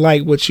 not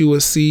unlike what you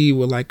would see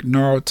with like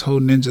Naruto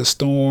Ninja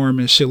Storm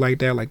and shit like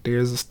that. Like,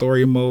 there's a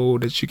story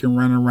mode that you can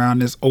run around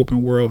this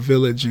open world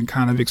village and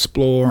kind of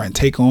explore and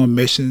take on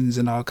missions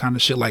and all kind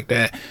of shit like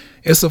that.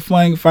 It's a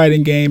fun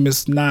fighting game.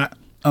 It's not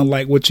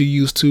unlike what you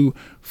used to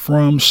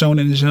from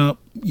Shonen Jump,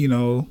 you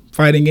know,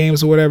 fighting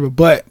games or whatever,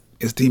 but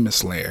it's Demon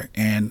Slayer.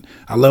 And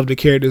I love the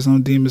characters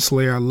on Demon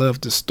Slayer. I love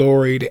the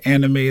story. The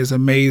anime is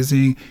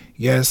amazing.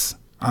 Yes,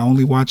 I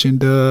only watch in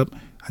dub.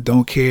 I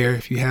don't care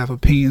if you have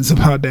opinions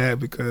about that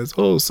because,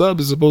 oh,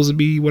 sub is supposed to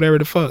be whatever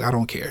the fuck. I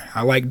don't care.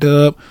 I like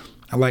dub.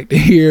 I like to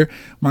hear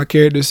my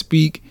characters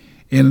speak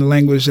in a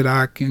language that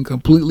I can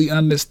completely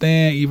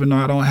understand, even though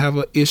I don't have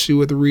an issue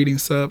with reading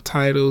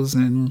subtitles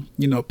and,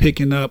 you know,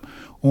 picking up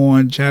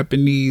on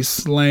Japanese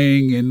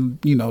slang and,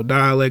 you know,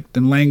 dialect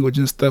and language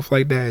and stuff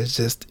like that. It's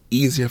just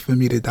easier for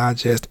me to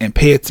digest and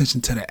pay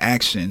attention to the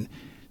action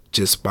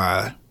just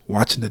by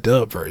watching the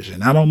dub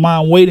version. I don't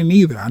mind waiting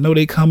either. I know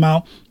they come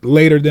out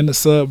later than the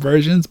sub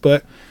versions,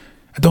 but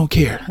I don't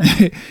care.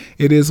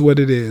 It is what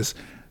it is.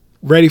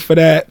 Ready for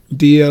that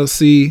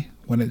DLC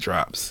when it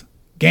drops.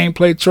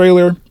 Gameplay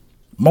trailer,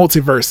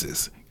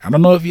 Multiverses. I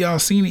don't know if y'all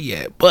seen it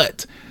yet,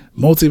 but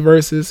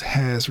Multiverses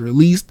has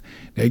released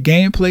their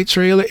gameplay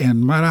trailer,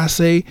 and might I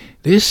say,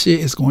 this shit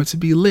is going to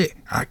be lit.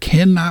 I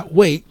cannot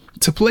wait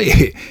to play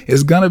it.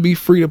 It's gonna be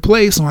free to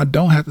play, so I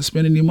don't have to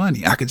spend any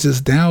money. I could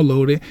just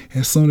download it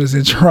as soon as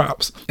it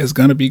drops. It's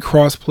gonna be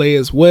cross-play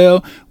as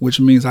well, which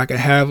means I could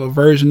have a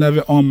version of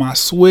it on my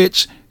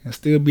Switch and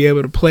still be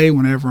able to play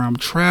whenever I'm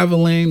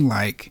traveling.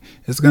 Like,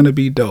 it's gonna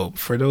be dope.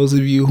 For those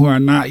of you who are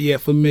not yet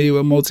familiar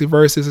with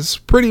Multiverses, it's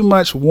pretty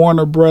much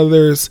Warner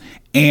Brothers'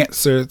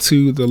 answer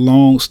to the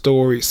long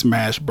story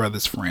Smash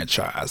Brothers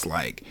franchise.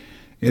 Like,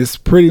 it's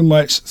pretty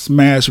much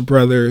Smash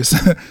Brothers,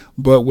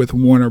 but with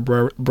Warner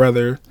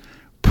Brother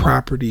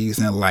properties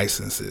and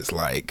licenses.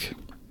 Like,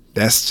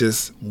 that's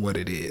just what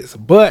it is.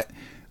 But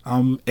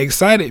I'm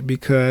excited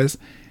because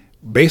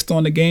based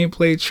on the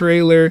gameplay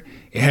trailer,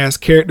 it has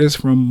characters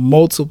from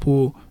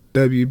multiple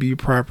WB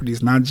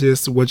properties, not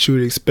just what you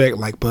would expect,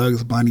 like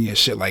Bugs Bunny and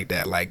shit like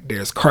that. Like,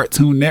 there's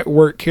Cartoon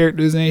Network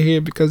characters in here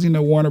because,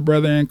 Warner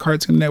Brother and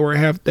Cartoon Network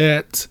have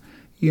that,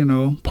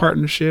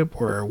 partnership,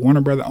 or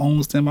Warner Brother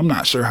owns them. I'm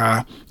not sure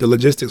how the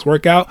logistics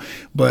work out,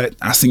 but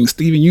I seen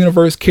Steven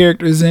Universe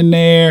characters in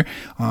there,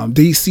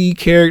 DC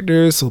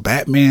characters, so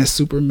Batman,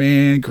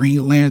 Superman,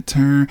 Green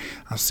Lantern.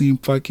 I've seen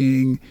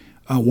fucking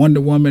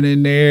Wonder Woman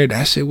in there.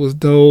 That shit was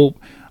dope.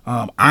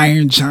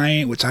 Iron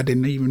Giant, which I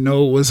didn't even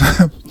know was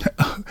a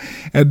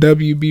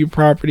WB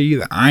property.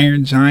 The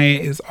Iron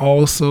Giant is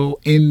also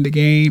in the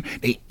game.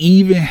 They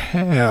even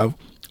have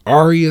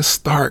Arya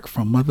Stark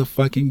from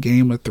motherfucking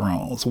Game of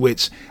Thrones,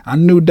 which I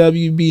knew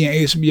WB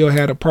and HBO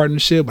had a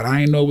partnership, but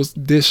I didn't know it was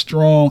this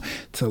strong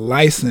to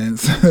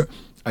license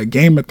a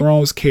Game of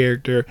Thrones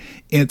character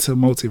into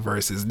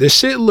Multiverses. This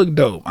shit look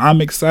dope.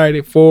 I'm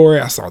excited for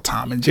it. I saw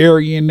Tom and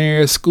Jerry in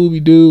there,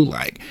 Scooby-Doo.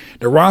 Like,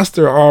 the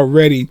roster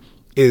already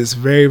is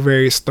very,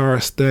 very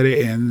star-studded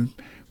and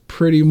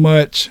pretty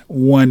much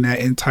one that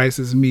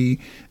entices me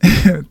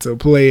to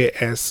play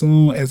it as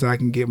soon as I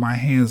can get my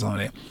hands on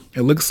it.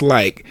 It looks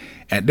like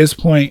at this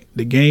point,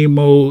 the game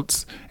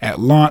modes at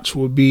launch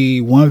will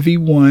be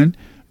 1v1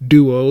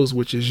 duos,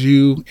 which is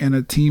you and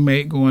a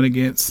teammate going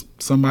against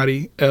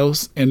somebody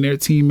else and their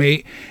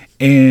teammate,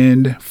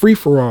 and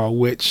free-for-all,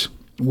 which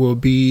will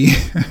be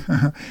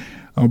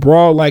a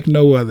brawl like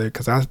no other,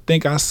 because I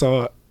think I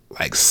saw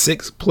like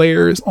 6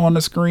 players on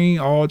the screen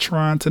all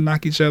trying to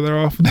knock each other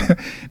off the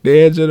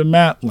edge of the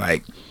map.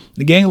 Like,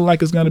 the game looks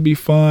like it's going to be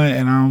fun,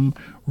 and I'm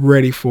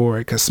ready for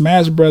it, because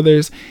Smash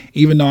Brothers,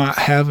 even though I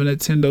have a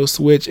Nintendo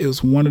Switch, it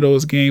was one of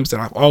those games that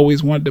I've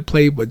always wanted to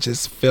play, but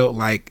just felt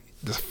like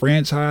the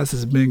franchise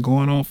has been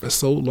going on for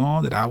so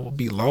long that I will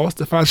be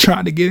lost if I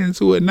try to get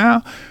into it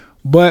now.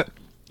 But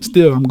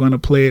still, I'm going to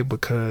play it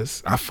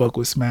because I fuck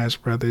with Smash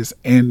Brothers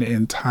and the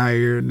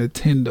entire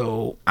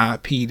Nintendo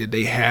IP that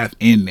they have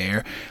in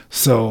there.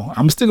 So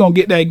I'm still going to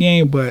get that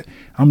game, but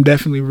I'm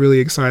definitely really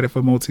excited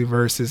for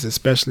Multiverses,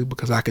 especially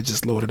because I could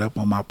just load it up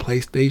on my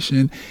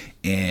PlayStation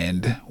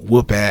and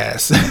whoop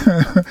ass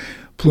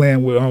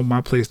playing with all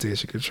my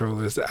PlayStation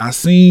controllers. I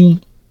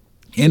seen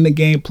in the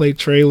gameplay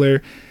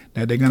trailer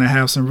that they're going to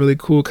have some really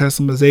cool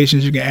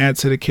customizations you can add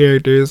to the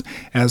characters,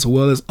 as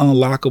well as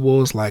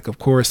unlockables like, of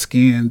course,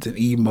 skins and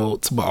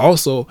emotes, but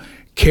also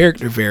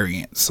character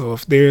variants. So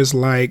if there's,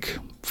 like,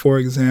 for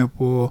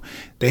example,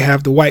 they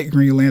have the white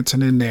Green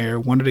Lantern in there.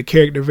 One of the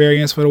character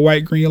variants for the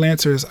white Green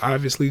Lantern is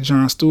obviously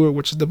John Stewart,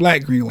 which is the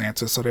black Green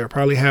Lantern. So they'll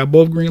probably have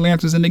both Green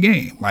Lanterns in the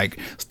game, like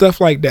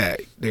stuff like that.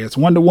 There's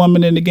Wonder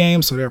Woman in the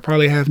game, so they'll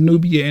probably have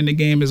Nubia in the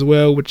game as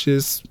well, which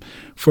is,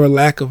 for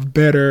lack of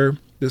better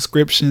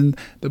description,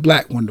 the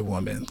black Wonder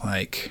Woman.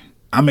 Like,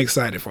 I'm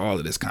excited for all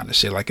of this kind of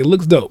shit. Like, it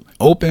looks dope.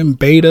 Open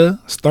beta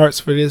starts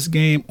for this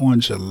game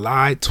on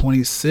July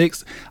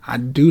 26th. I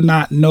do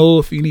not know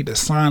if you need to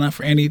sign up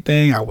for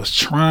anything. I was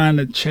trying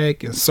to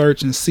check and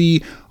search and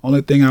see.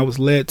 Only thing I was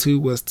led to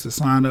was to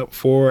sign up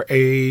for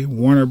a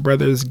Warner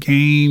Brothers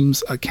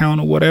Games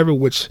account or whatever,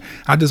 which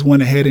I just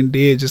went ahead and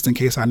did just in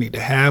case I need to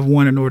have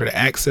one in order to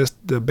access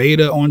the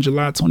beta on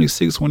July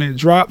 26th when it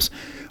drops.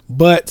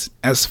 But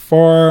as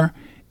far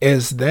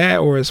as that,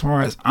 or as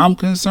far as I'm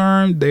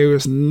concerned, there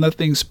is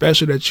nothing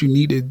special that you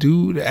need to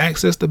do to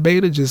access the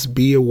beta. Just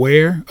be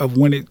aware of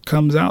when it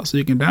comes out so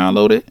you can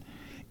download it.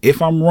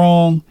 If I'm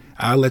wrong,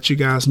 I'll let you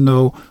guys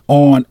know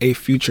on a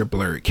future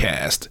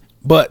Blurredcast.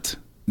 But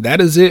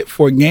that is it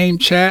for game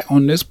chat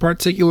on this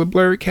particular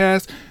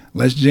Blurredcast.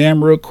 Let's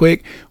jam real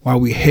quick while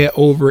we head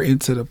over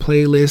into the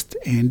playlist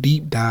and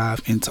deep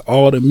dive into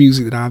all the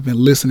music that I've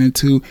been listening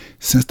to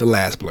since the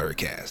last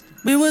Blurredcast.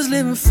 We was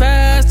living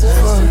fast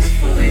as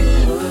fuck.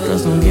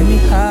 Girls don't get me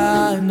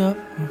high enough.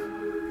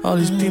 All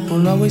these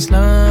people always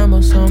lying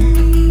about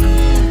something.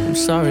 I'm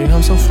sorry,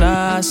 I'm so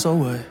fly, so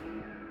what?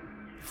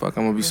 Fuck,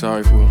 I'm gonna be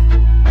sorry for.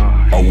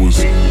 I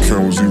was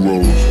counting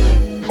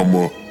zeros. I'm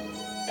a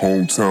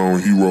hometown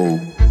hero,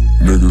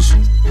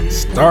 niggas.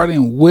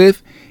 Starting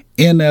with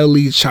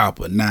NLE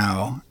Choppa.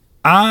 Now,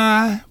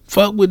 I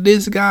fuck with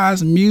this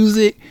guy's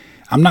music.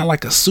 I'm not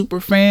like a super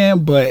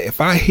fan, but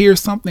if I hear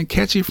something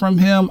catchy from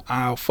him,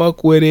 I'll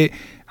fuck with it.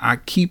 I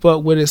keep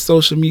up with his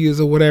social medias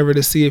or whatever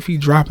to see if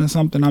he's dropping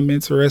something I'm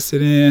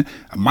interested in.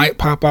 I might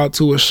pop out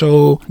to a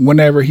show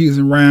whenever he's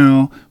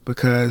around,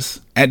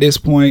 because at this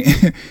point,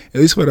 at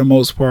least for the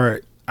most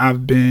part,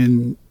 I've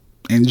been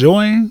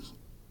enjoying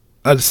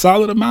a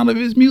solid amount of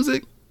his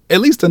music,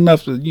 at least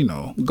enough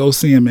to, go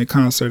see him in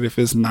concert if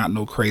it's not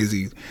no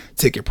crazy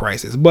ticket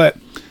prices. But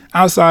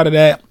outside of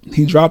that,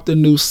 he dropped a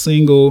new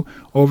single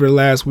over the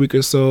last week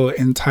or so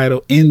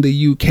entitled In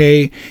the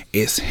UK.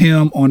 It's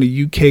him on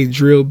a UK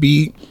drill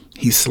beat.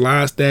 He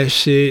sliced that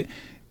shit.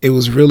 It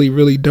was really,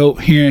 really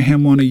dope hearing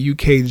him on a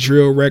UK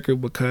drill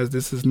record, because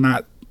this is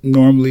not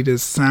normally the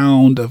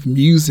sound of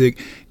music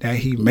that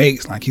he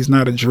makes. Like, he's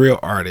not a drill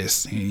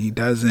artist. He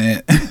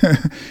doesn't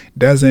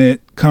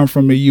come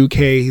from the UK.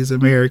 He's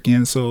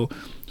American. So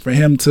for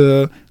him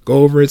to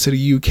go over to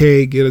the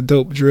UK, get a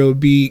dope drill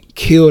beat,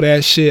 kill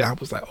that shit, I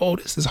was like, oh,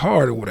 this is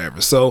hard or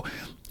whatever. So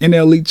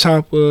NLE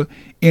Choppa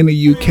in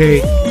the UK.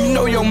 You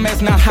know your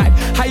man's not hot.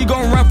 How you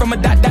gonna run from a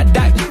dot?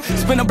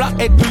 Spin a block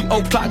at 3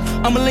 o'clock.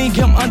 I'ma link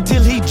him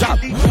until he drop.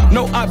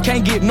 No op,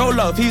 can't get no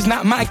love. He's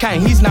not my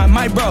kind, he's not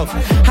my bro.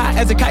 High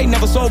as a kite,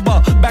 never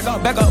sober. Back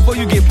up before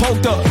you get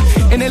poked up.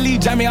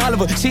 NLE Jamie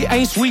Oliver, shit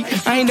ain't sweet.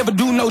 I ain't never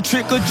do no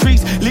trick or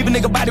treats. Leave a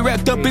nigga body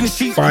wrapped up in the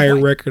sheets. Fire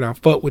record, I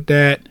fuck with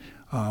that.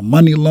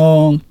 Money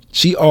Long,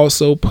 she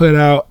also put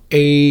out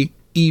a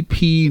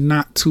EP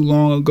not too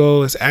long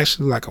ago. It's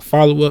actually like a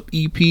follow-up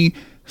EP.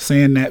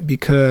 Saying that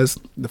because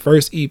the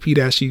first EP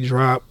that she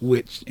dropped,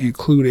 which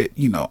included,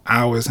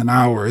 Hours and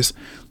Hours,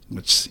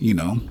 which,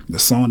 the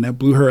song that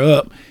blew her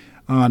up,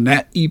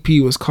 that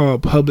EP was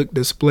called Public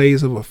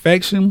Displays of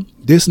Affection.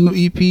 This new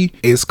EP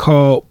is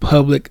called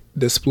Public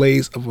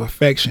Displays of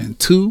Affection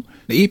 2.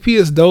 The EP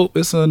is dope.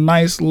 It's a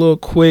nice little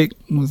quick,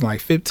 it was like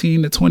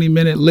 15 to 20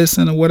 minute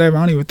listen or whatever.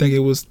 I don't even think it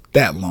was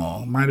that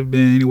long. Might have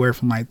been anywhere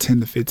from like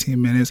 10 to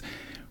 15 minutes.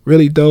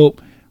 Really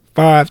dope.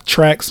 5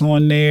 tracks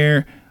on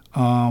there.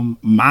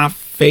 My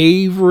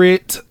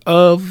favorite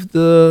of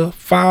the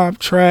 5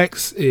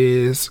 tracks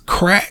is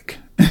Crack,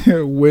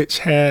 which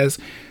has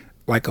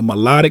like a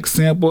melodic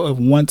sample of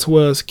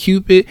 112's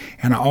Cupid,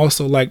 and I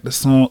also like the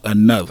song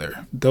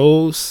Another.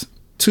 Those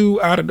 2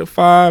 out of the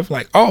 5,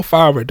 like all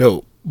 5 are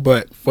dope,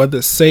 but for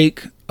the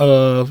sake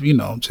of,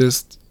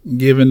 just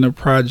giving the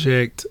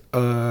project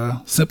a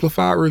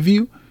simplified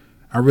review,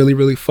 I really,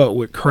 really fuck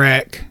with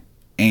Crack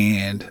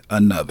and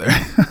Another.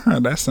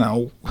 That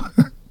sound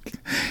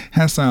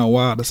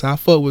wild. So I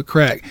fuck with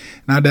Crack.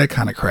 Not that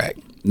kind of crack.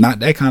 Not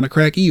that kind of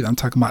crack either. I'm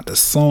talking about the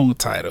song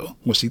title.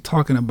 When she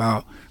talking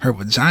about her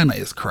vagina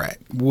is crack,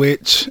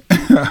 which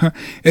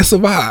it's a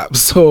vibe.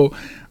 So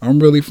I'm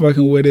really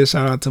fucking with it.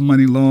 Shout out to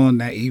Money Long.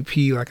 That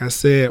EP, like I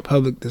said,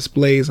 Public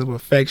Displays of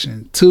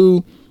Affection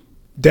 2.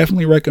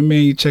 Definitely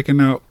recommend you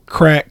checking out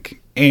Crack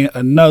and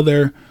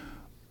Another,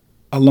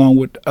 along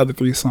with the other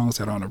 3 songs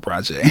that are on the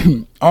project.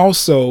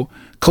 Also,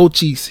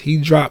 Cochise, he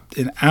dropped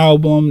an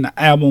album. The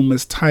album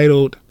is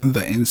titled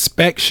The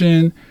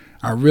Inspection.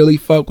 I really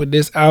fuck with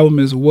this album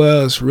as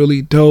well. It's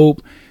really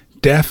dope.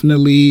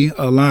 Definitely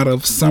a lot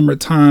of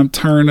summertime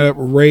turn up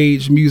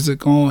rage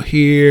music on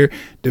here.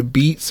 The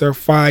beats are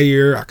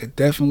fire. I could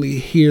definitely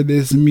hear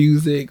this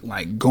music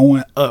like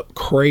going up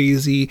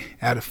crazy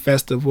at a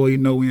festival. We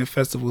in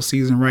festival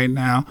season right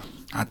now.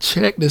 I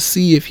checked to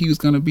see if he was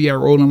going to be at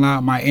Rolling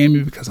Loud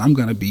Miami, because I'm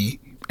going to be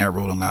at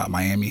Rolling Loud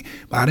Miami,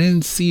 but I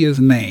didn't see his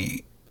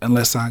name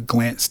unless I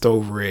glanced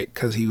over it,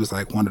 because he was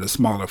like one of the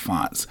smaller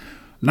fonts.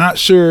 Not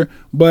sure,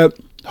 but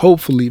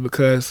hopefully,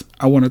 because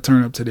I want to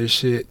turn up to this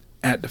shit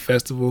at the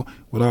festival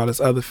with all his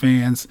other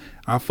fans.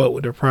 I fuck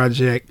with the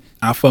project.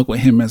 I fuck with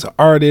him as an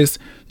artist.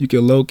 You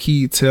can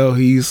low-key tell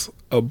he's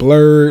a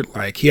Blurred.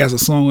 Like, he has a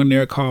song in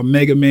there called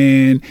Mega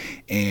Man,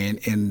 and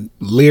in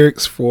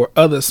lyrics for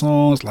other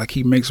songs, like,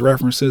 he makes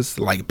references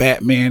to like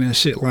Batman and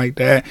shit like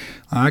that.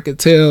 I could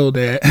tell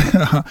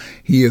that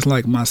he is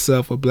like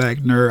myself, a black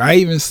nerd. I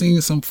even seen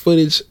some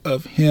footage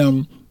of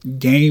him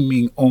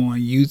gaming on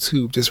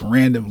YouTube just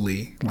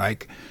randomly,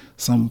 like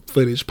some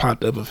footage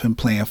popped up of him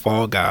playing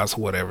Fall Guys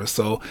or whatever.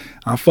 So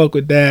I fuck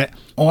with that.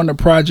 On the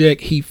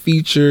project, he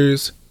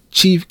features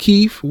Chief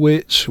Keef,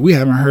 which we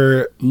haven't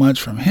heard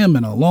much from him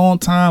in a long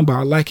time, but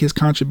I like his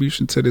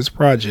contribution to this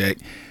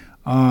project.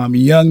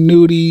 Young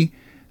Nudy,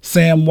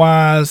 Sam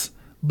Wise,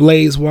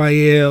 Blaze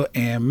YL,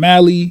 and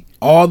Mally.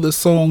 All the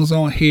songs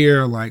on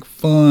here are like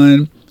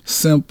fun,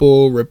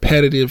 simple,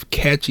 repetitive,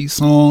 catchy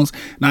songs.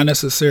 Not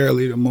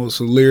necessarily the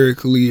most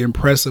lyrically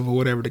impressive or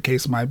whatever the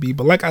case might be,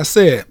 but like I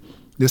said,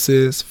 this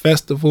is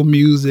festival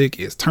music,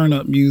 it's turn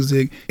up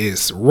music,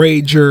 it's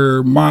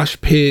rager, mosh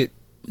pit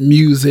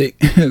music.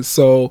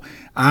 So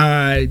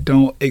I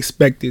don't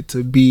expect it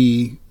to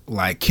be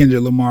like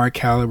Kendrick Lamar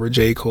caliber,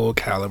 J. Cole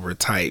caliber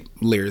type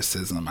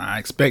lyricism. I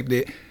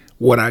expected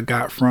what I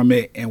got from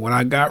it, and what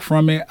I got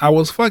from it, I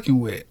was fucking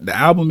with. The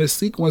album is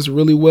sequenced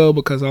really well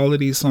because all of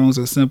these songs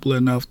are simple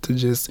enough to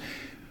just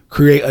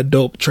create a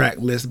dope track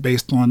list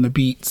based on the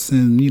beats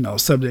and,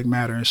 subject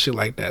matter and shit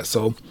like that.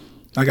 So,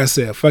 like I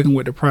said, fucking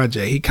with the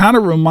project. He kind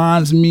of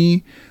reminds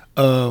me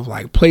of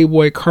like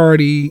Playboi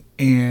Carti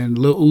and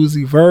Lil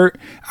Uzi Vert.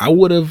 I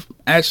would have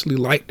actually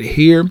liked to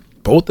hear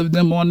both of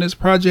them on this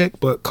project,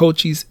 but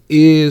Cochise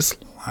is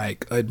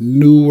like a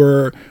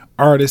newer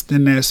artist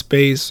in that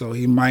space, so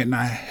he might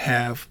not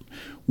have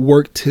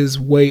worked his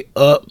way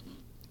up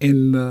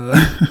in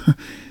the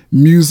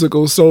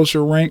musical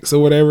social ranks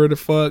or whatever the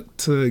fuck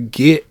to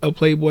get a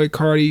Playboi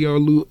Carti or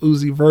Lil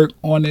Uzi Vert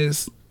on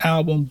this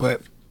album,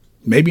 but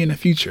maybe in the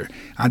future.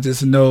 I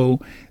just know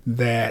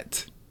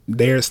that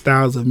their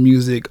styles of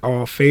music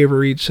all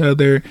favor each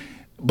other,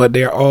 but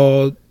they're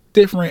all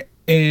different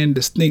and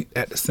distinct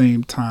at the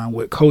same time,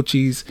 with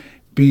Cochise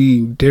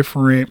being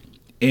different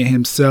in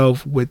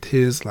himself with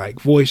his like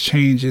voice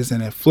changes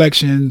and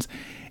inflections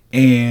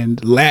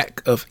and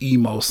lack of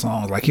emo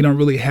songs. Like, he don't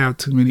really have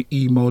too many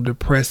emo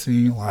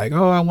depressing, like,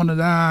 oh, I want to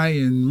die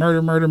and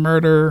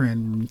murder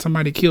and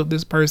somebody killed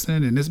this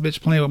person and this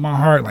bitch playing with my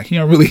heart. Like, he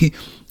don't really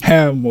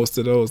have most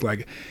of those.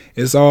 Like,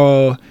 it's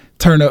all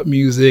turn up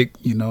music,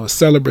 you know,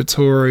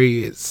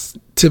 celebratory. It's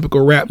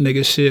typical rap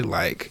nigga shit.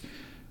 Like,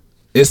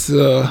 it's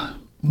a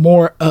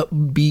more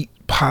upbeat,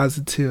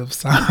 positive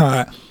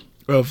side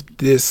of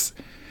this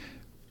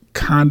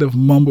kind of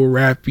mumble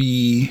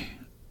rappy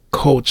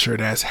culture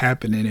that's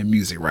happening in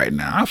music right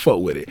now. I fuck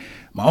with it.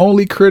 My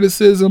only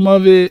criticism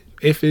of it,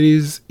 if it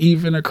is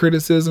even a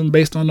criticism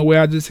based on the way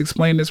I just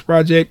explained this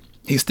project,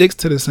 he sticks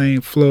to the same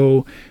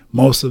flow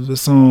most of the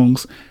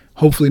songs.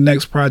 Hopefully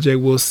next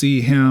project we'll see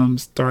him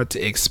start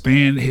to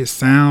expand his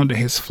sound and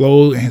his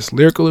flow and his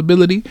lyrical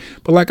ability.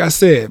 But like I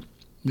said,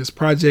 this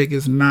project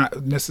is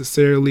not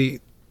necessarily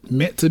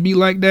meant to be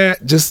like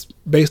that, just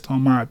based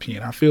on my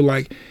opinion. I feel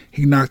like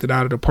he knocked it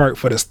out of the park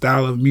for the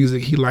style of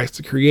music he likes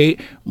to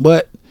create,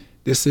 but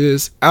this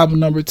is album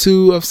number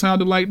 2 of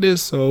Sounded Like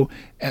This, so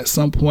at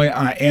some point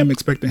I am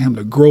expecting him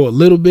to grow a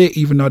little bit,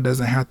 even though it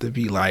doesn't have to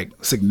be like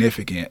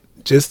significant.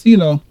 Just, you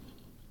know,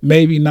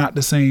 maybe not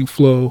the same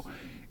flow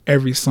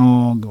every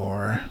song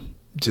or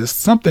just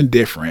something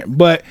different.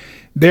 But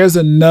there's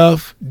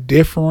enough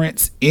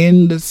difference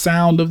in the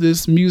sound of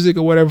this music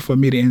or whatever for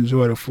me to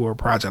enjoy the full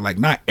project. Like,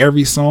 not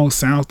every song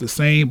sounds the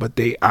same, but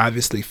they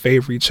obviously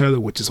favor each other,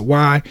 which is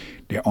why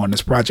they're on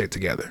this project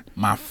together.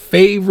 My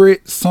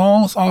favorite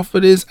songs off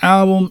of this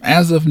album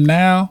as of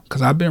now,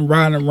 because I've been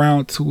riding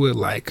around to it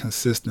like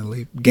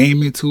consistently,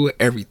 gaming to it,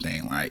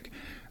 everything. Like,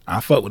 I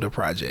fuck with the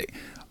project.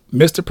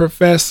 Mr.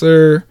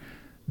 Professor,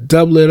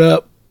 Double It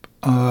Up.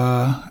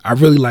 I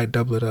really like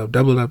Double It Up.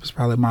 Double It Up is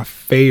probably my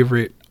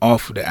favorite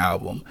off of the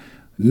album.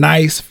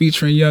 Nice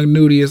featuring Young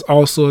Nudy is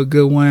also a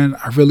good one.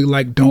 I really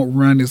like Don't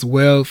Run as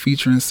well,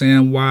 featuring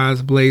Sam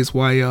Wise, Blaze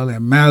YL,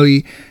 and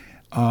Mally.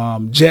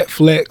 Jet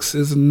Flex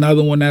is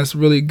another one that's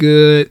really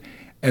good,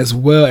 as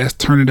well as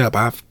Turn It Up.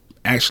 I've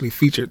actually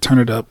featured Turn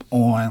It Up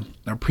on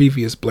a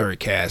previous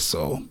Blurrycast,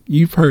 so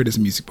you've heard his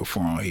music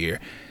before on here.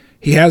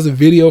 He has a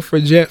video for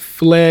Jet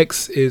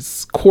Flex.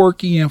 It's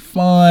quirky and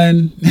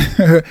fun,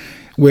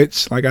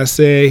 which, like I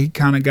said, he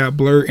kind of got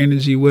Blur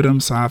energy with him,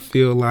 so I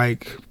feel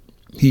like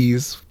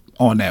he's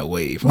on that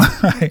wave.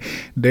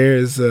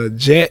 There's a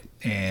jet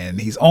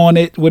and he's on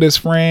it with his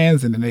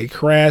friends, and then they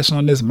crash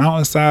on this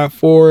mountainside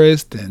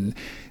forest, and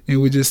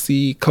we just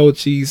see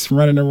Cochise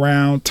running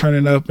around,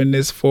 turning up in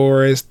this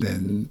forest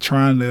and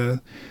trying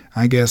to,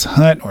 I guess,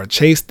 hunt or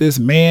chase this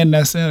man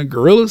that's in a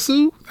gorilla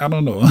suit. I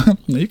don't know.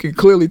 You can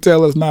clearly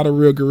tell it's not a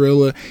real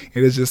gorilla.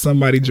 It is just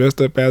somebody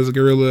dressed up as a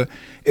gorilla.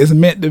 It's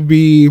meant to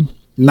be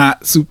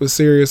not super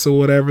serious or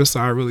whatever, so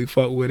I really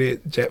fuck with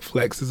it. Jet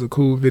Flex is a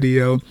cool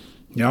video.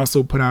 He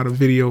also put out a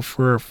video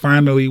for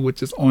Finally,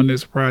 which is on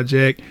this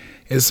project.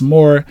 It's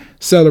more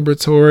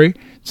celebratory,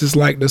 just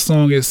like the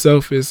song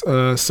itself is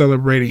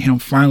celebrating him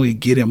finally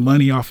getting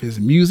money off his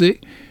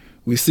music.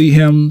 We see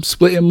him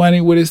splitting money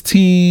with his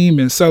team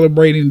and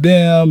celebrating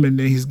them, and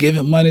then he's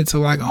giving money to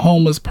like a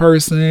homeless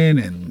person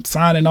and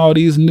signing all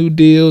these new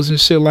deals and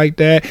shit like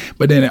that.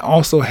 But then it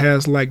also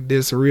has like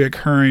this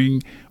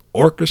reoccurring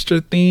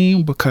orchestra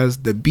theme, because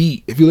the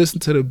beat, if you listen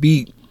to the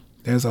beat,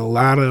 there's a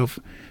lot of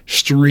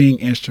string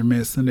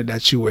instruments in it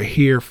that you will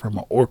hear from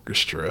an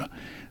orchestra.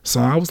 So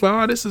I was like,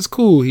 oh, this is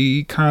cool.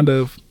 He kind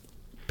of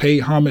paid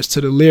homage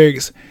to the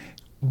lyrics,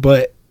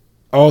 but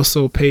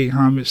also paid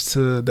homage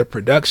to the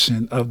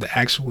production of the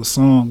actual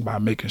song by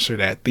making sure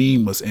that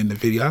theme was in the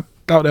video. I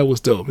thought that was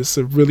dope. It's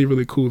a really,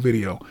 really cool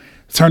video.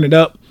 Turn It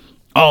Up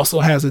also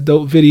has a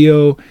dope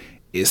video.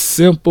 It's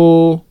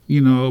simple,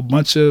 you know, a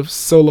bunch of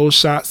solo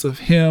shots of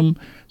him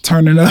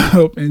turning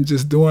up and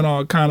just doing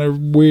all kind of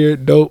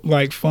weird, dope,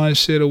 like fun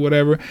shit or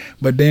whatever.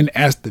 But then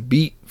as the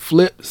beat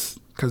flips,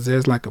 because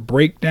there's like a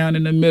breakdown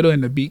in the middle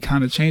and the beat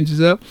kind of changes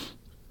up,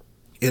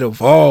 it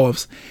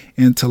evolves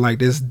into like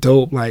this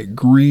dope, like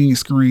green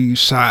screen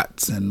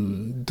shots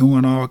and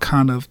doing all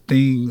kind of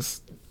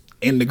things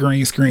in the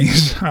green screen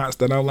shots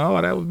that I'm like,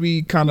 oh, that would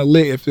be kind of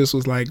lit if this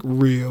was like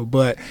real.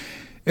 But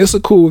it's a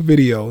cool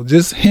video.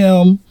 Just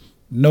him,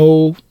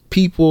 no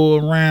people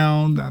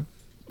around. I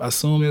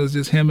assume it was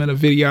just him and a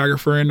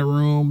videographer in the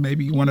room,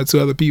 maybe one or two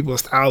other people, a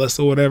stylist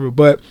or whatever,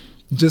 but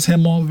just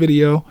him on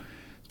video,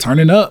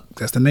 turning up.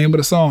 That's the name of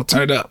the song,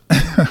 Turn It Up.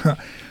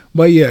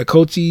 But yeah,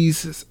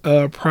 Cochise's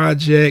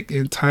project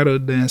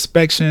entitled The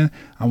Inspection,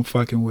 I'm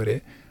fucking with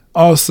it.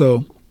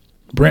 Also,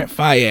 Brent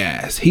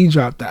Faiyaz, he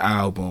dropped the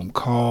album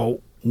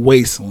called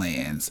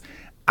Wastelands.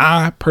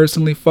 I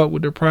personally fuck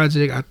with the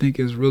project. I think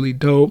it's really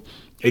dope.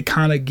 it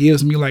kind of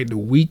gives me like the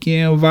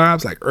Weeknd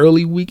vibes, like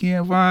early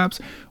Weeknd vibes,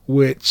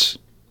 which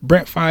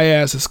Brent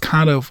Faiyaz is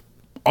kind of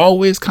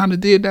always kind of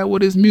did that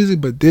with his music,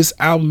 but this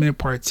album in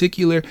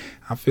particular,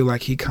 I feel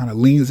like he kind of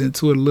leans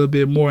into it a little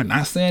bit more.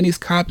 Not saying he's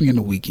copying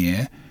the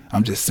Weeknd,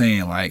 I'm just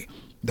saying like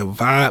the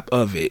vibe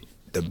of it,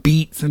 the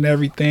beats and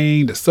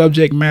everything, the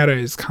subject matter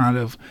is kind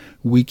of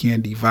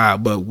Weeknd-y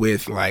vibe, but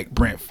with like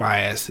Brent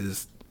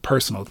Faiyaz's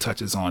personal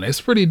touches on it.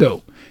 It's pretty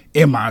dope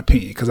in my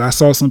opinion, because I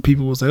saw some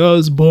people was like, oh,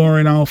 it's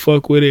boring, I don't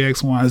fuck with it,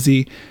 X, Y,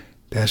 Z.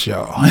 That's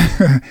y'all.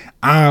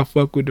 I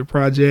fuck with the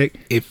project.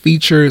 It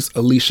features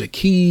Alicia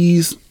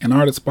Keys, an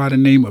artist by the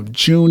name of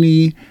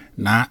Junie,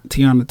 not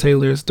Tiana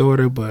Taylor's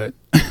daughter, but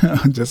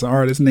just an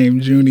artist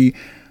named Junie,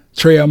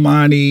 Trey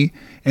Amani,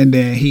 and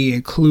then he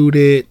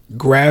included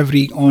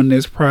Gravity on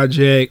this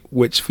project,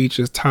 which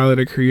features Tyler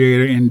the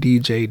Creator and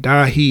DJ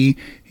Dahi.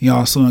 He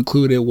also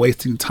included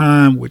Wasting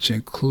Time, which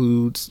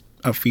includes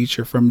a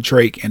feature from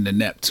Drake and the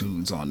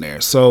Neptunes on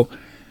there. So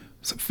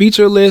it's a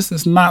feature list.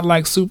 It's not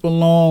like super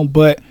long,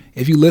 but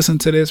if you listen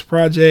to this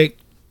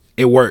project,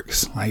 it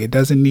works. Like, it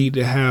doesn't need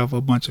to have a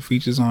bunch of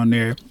features on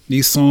there.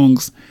 These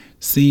songs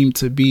seem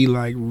to be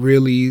like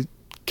really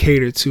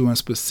catered to and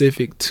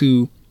specific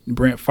to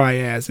Brent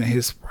Faiyaz and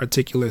his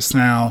particular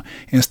sound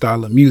and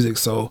style of music.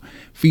 So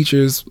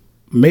features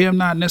may have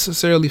not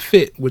necessarily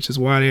fit, which is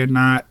why they're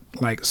not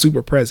like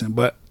super present,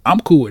 but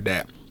I'm cool with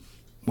that.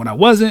 When I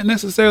wasn't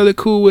necessarily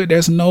cool with,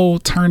 there's no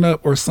Turn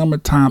Up or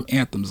Summertime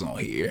anthems on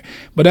here,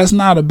 but that's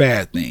not a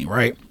bad thing,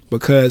 right?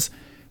 Because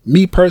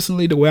me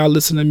personally, the way I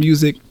listen to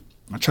music,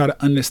 I try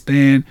to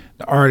understand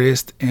the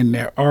artist and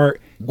their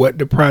art, what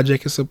the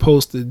project is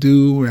supposed to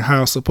do and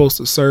how it's supposed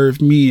to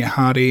serve me and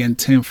how they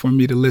intend for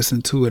me to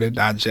listen to it and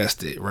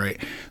digest it, right?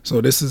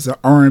 So this is an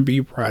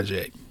R&B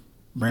project.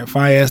 Brent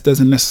Faiyaz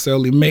doesn't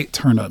necessarily make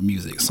turn up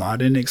music, so I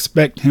didn't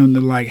expect him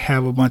to like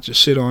have a bunch of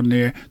shit on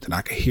there that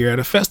I could hear at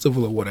a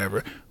festival or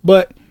whatever.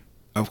 But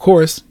of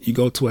course, you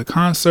go to a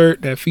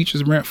concert that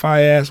features Brent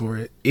Faiyaz, or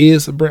it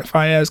is a Brent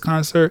Faiyaz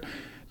concert,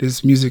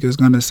 this music is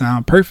going to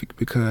sound perfect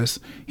because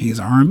he's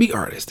an R&B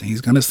artist and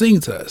he's going to sing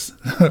to us.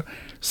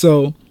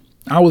 So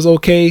I was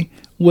okay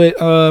with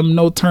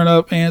no turn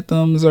up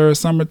anthems or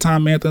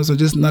summertime anthems, or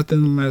just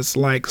nothing that's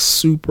like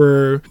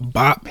super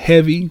bop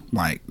heavy.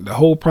 Like, the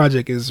whole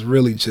project is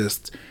really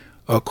just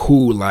a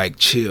cool like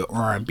chill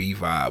R&B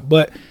vibe,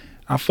 but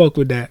I fuck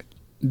with that.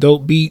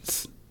 Dope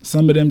beats.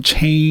 Some of them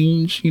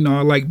change, you know,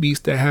 I like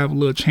beats that have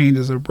little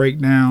changes or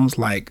breakdowns,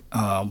 like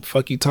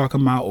Fuck You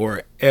Talking About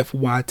or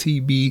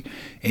FYTB.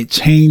 It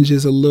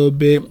changes a little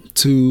bit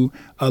to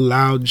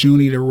allow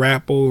Junie to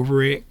rap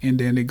over it, and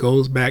then it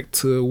goes back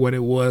to what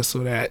it was so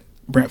that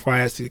Brent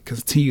Faiyaz to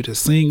continue to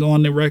sing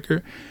on the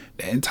record.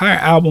 The entire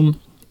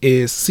album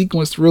is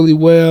sequenced really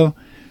well,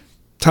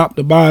 top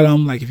to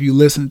bottom. Like, if you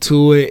listen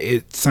to it,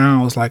 it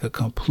sounds like a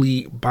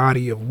complete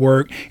body of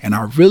work. And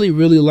I really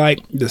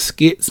like the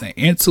skits and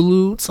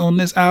interludes on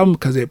this album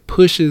because it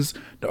pushes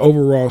the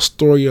overall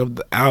story of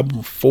the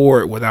album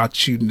forward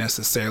without you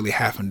necessarily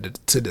having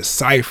to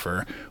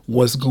decipher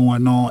what's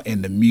going on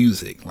in the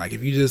music. Like,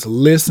 if you just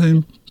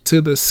listen to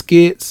the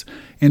skits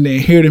and then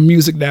hear the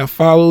music that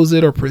follows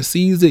it or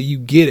precedes it, you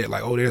get it.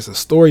 Like, oh, there's a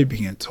story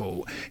being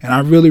told. And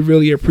I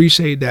really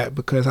appreciate that,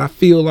 because I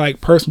feel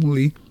like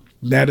personally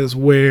that is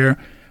where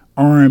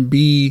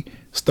R&B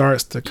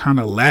starts to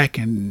kind of lack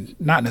and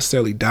not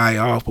necessarily die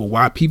off, but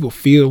why people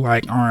feel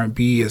like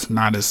R&B is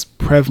not as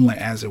prevalent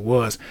as it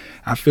was.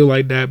 I feel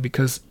like that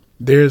because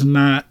there's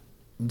not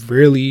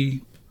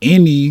really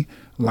any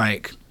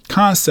like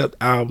concept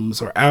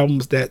albums or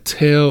albums that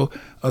tell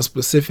a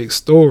specific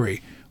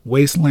story.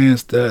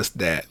 Wastelands does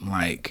that,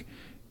 like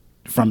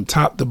from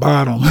top to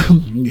bottom.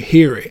 You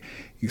hear it.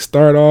 You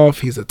start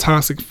off, he's a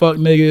toxic fuck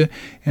nigga,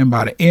 and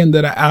by the end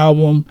of the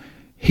album,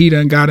 he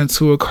done got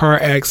into a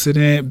car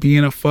accident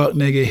being a fuck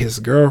nigga. His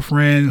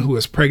girlfriend, who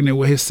is pregnant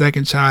with his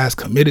second child, has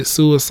committed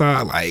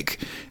suicide. Like,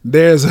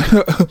 there's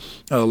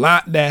a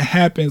lot that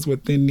happens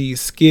within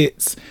these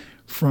skits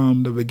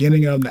from the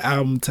beginning of the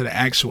album to the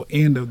actual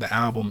end of the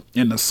album,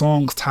 and the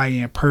songs tie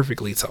in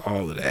perfectly to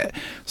all of that.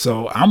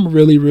 So I'm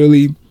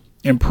really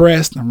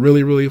impressed. I'm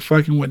really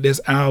fucking with this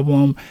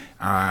album.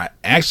 I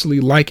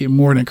actually like it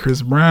more than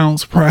Chris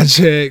Brown's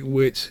project,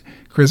 which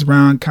Chris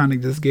Brown kind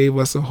of just gave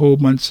us a whole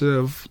bunch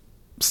of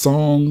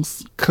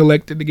songs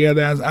collected together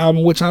as an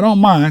album, which I don't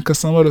mind because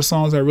some of the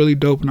songs are really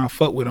dope and I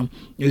fuck with them.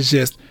 It's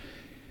just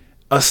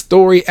a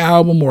story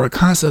album or a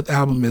concept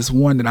album is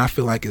one that I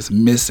feel like is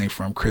missing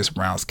from Chris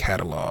Brown's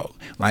catalog.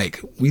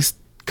 Like, we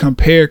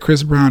compare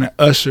Chris Brown and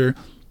Usher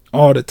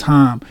all the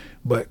time,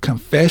 but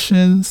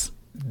Confessions,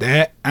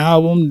 that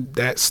album,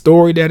 that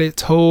story that it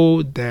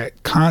told,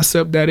 that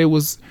concept that it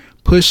was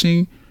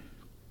pushing,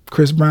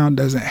 Chris Brown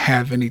doesn't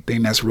have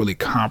anything that's really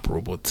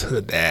comparable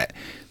to that.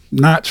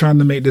 Not trying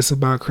to make this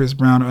about Chris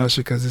Brown or Usher,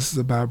 because this is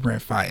about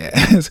Brent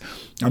Faiyaz.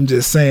 I'm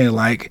just saying,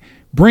 like,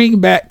 bring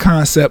back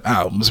concept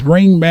albums,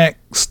 bring back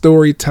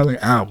storytelling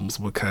albums,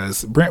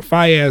 because Brent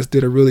Faiyaz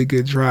did a really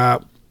good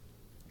job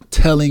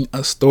telling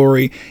a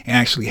story and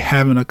actually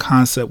having a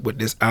concept with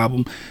this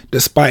album,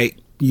 despite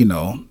you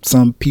know,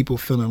 some people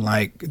feeling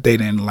like they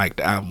didn't like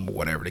the album or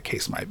whatever the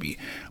case might be.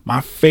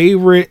 My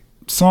favorite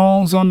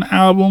songs on the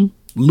album: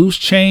 Loose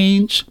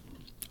Change,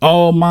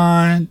 All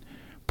Mine,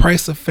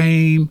 Price of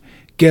Fame,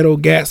 Ghetto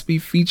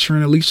Gatsby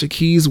featuring Alicia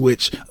Keys,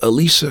 which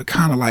Alicia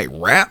kind of like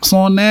raps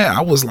on that.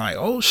 I was like,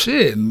 oh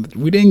shit. And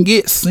we didn't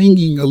get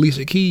singing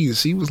Alicia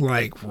Keys. She was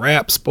like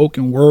rap,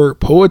 spoken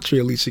word, poetry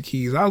Alicia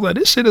Keys. I was like,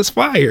 this shit is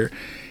fire.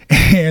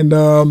 And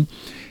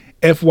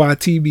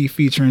FYTB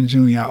featuring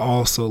Junior, I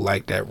also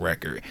like that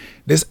record.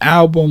 This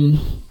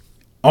album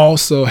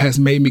also has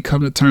made me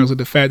come to terms with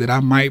the fact that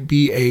I might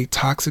be a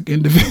toxic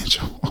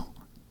individual.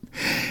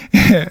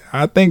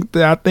 I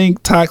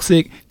think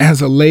toxic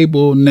as a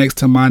label next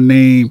to my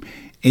name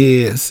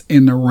is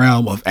in the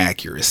realm of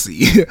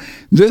accuracy.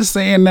 Just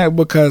saying that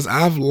because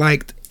I've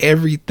liked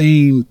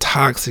everything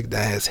toxic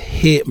that has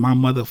hit my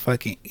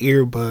motherfucking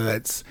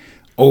earbuds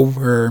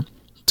over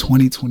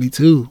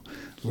 2022.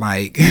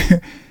 Like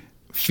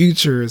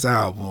Future's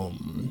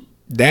album,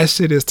 that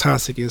shit is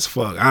toxic as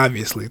fuck.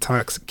 Obviously,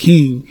 Toxic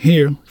King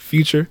here,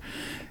 Future.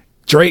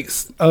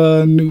 Drake's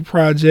new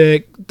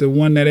project, the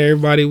one that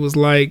everybody was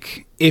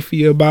like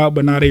iffy about,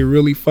 but now they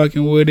really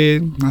fucking with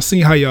it. I see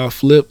how y'all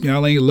flip.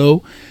 Y'all ain't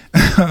low.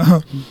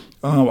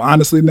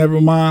 Honestly, never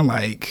mind.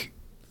 Like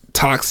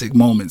toxic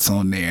moments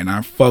on there, and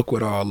I fuck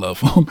with all of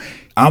them.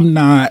 I'm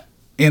not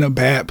in a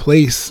bad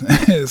place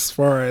as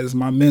far as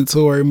my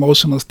mental or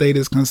emotional state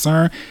is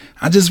concerned.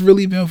 I just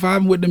really been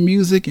vibing with the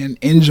music and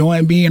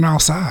enjoying being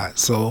outside.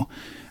 So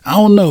I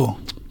don't know,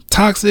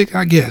 toxic,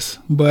 I guess,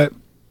 but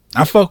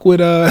I fuck with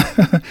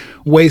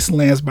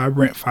Wastelands by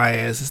Brent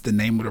Faiyaz is the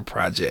name of the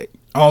project.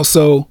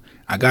 Also,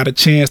 I got a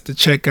chance to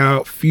check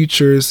out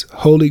Future's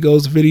Holy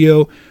Ghost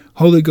video.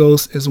 Holy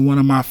Ghost is one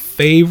of my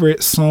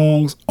favorite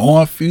songs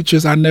on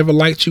Future's I Never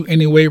Liked You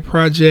Anyway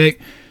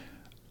project.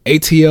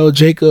 ATL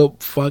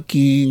Jacob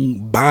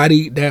fucking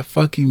bodied that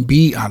fucking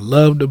beat. I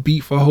love the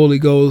beat for Holy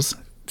Ghost.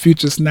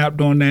 Future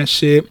snapped on that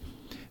shit.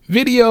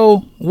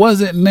 Video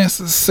wasn't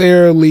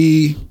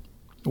necessarily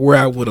where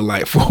I would have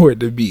liked for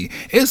it to be.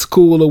 It's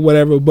cool or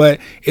whatever,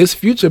 but it's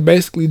Future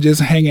basically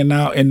just hanging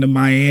out in the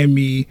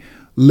Miami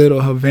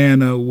Little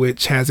Havana,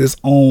 which has its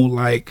own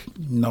like,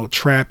 you know,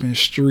 trap and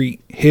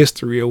street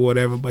history or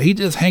whatever, but he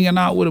just hanging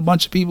out with a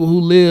bunch of people who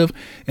live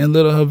in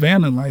Little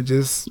Havana, like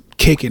just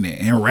kicking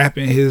it and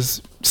rapping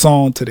his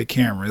song to the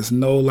cameras.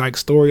 No like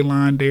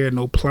storyline there,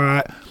 no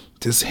plot,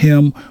 just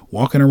him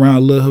walking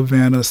around Little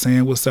Havana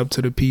saying what's up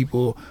to the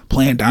people,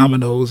 playing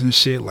dominoes and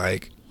shit.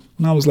 Like,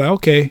 and I was like,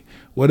 okay,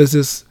 what is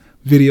this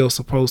video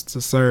supposed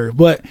to serve?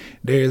 But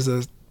there's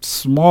a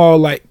small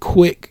like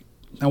quick,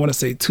 I want to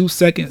say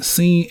 2-second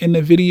scene in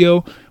the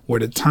video where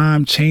the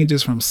time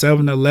changes from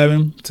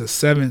 7:11 to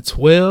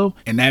 7:12,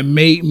 and that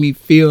made me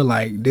feel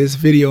like this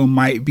video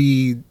might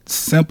be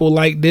simple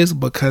like this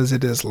because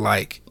it is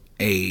like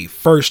a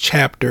first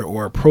chapter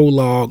or a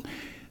prologue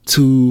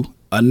to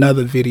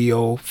another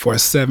video for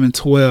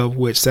 7:12,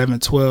 which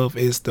 7:12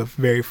 is the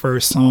very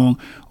first song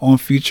on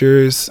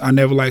Future's I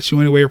Never Liked You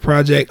Anyway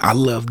project. I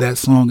love that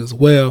song as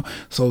well,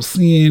 so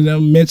seeing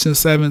them mention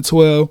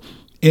 7:12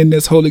 in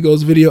this Holy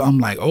Ghost video, I'm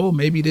like, oh,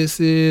 maybe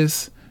this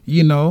is,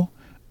 you know,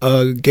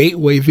 a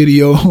gateway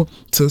video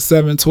to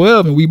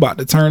 7:12 and we about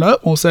to turn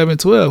up on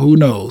 7:12. Who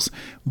knows?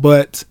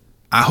 But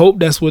I hope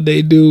that's what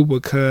they do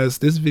because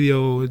this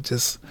video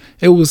just,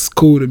 it was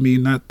cool to me,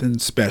 nothing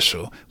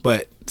special.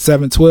 But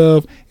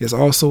 7:12 is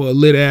also a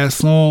lit ass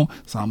song,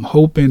 so I'm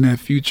hoping that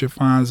Future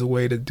finds a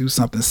way to do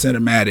something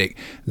cinematic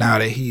now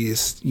that he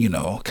is, you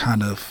know,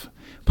 kind of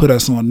put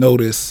us on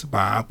notice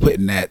by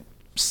putting that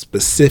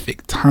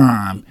specific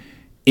time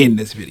in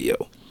this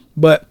video.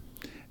 But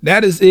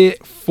that is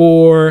it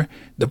for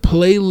the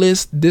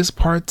playlist this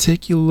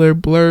particular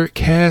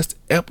Blerdcast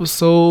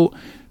episode.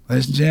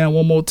 Let's jam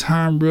one more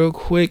time real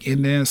quick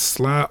and then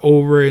slide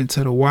over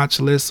into the watch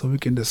list so we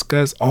can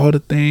discuss all the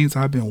things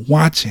I've been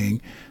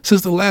watching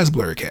since the last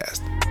Blerdcast.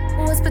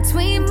 What's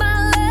between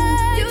my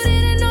legs? You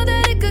didn't know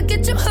that it could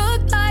get you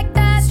hooked like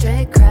that.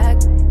 Straight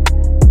crack.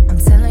 I'm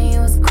telling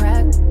you it's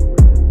crack.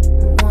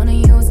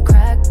 Wanting you is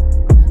crack.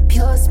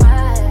 Pure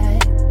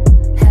spite.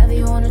 Have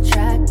you on a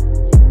track.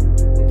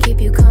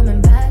 Keep you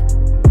coming back.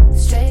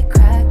 Straight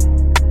crack.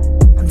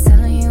 I'm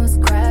telling you it's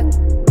crack.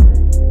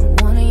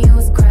 Wanting you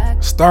is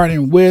crack.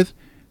 Starting with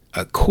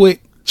a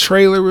quick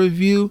trailer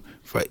review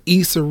for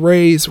Issa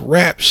Rae's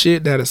rap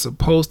shit that is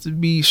supposed to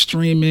be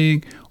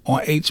streaming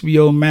on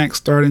HBO Max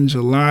starting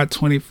July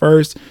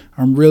 21st.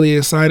 I'm really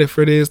excited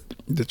for this.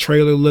 The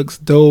trailer looks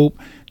dope.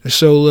 The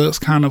show looks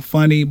kind of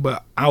funny,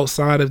 but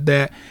outside of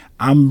that,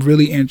 I'm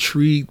really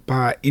intrigued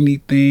by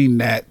anything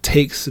that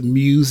takes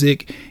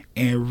music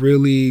and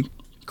really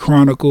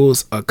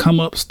chronicles a come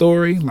up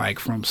story, like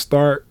from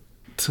start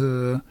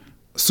to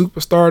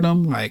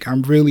superstardom. Like,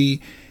 I'm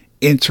really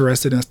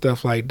interested in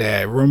stuff like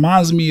that.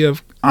 Reminds me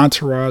of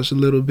Entourage a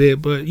little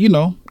bit, but you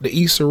know,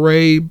 the Issa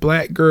Rae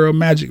Black Girl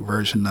Magic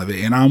version of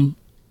it, and I'm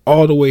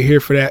all the way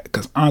here for that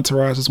because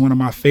Entourage is one of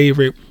my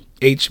favorite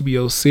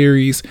HBO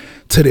series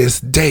to this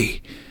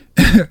day.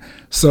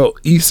 So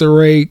Issa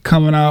Rae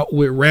coming out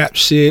with rap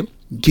shit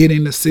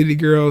getting the City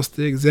Girls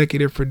to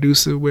executive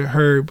producer with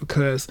her,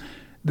 because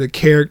the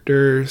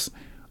characters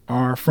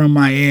are from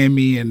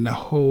Miami and the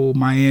whole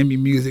Miami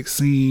music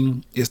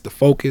scene is the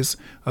focus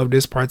of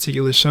this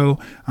particular show.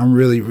 I'm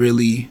really,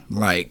 really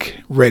like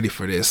ready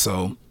for this.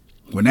 So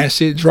when that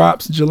shit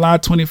drops July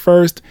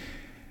 21st,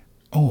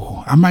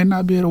 I might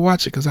not be able to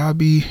watch it because I'll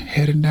be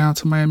heading down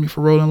to Miami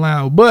for Rolling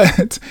Loud,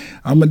 but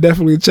I'm going to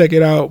definitely check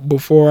it out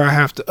before I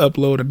have to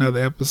upload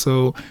another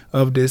episode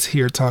of this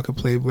here Talk and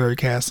Play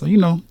Blurrycast.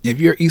 So, if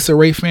you're an Issa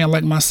Rae fan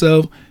like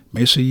myself,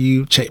 make sure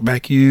you check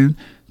back in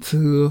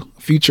to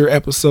future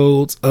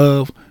episodes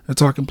of the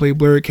Talk and Play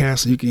Blurrycast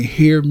so you can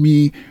hear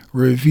me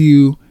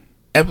review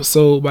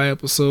episode by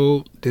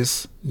episode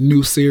this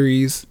new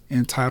series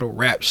entitled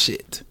Rap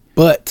Shit.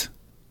 But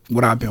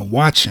what I've been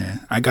watching,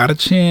 I got a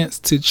chance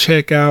to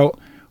check out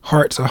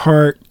Heart to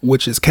Heart,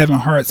 which is Kevin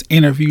Hart's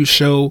interview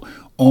show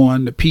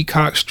on the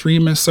Peacock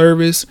streaming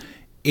service.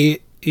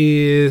 It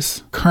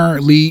is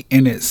currently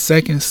in its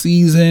second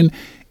season,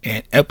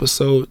 and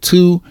episode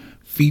 2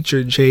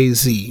 featured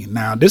Jay-Z.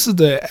 Now, this is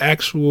the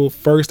actual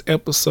first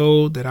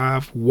episode that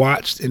I've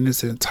watched in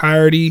its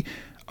entirety.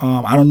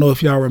 I don't know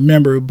if y'all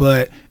remember,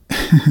 but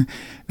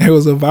there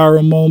was a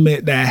viral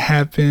moment that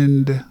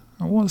happened,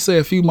 I want to say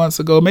a few months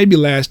ago, maybe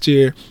last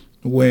year,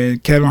 when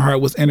Kevin Hart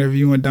was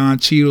interviewing Don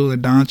Cheadle,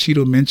 and Don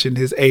Cheadle mentioned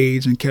his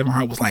age, and Kevin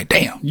Hart was like,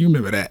 damn, you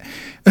remember that.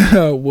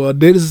 Well,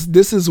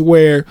 this is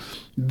where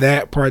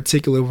that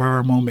particular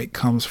viral moment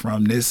comes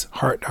from, this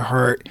Heart to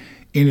Heart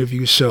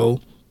interview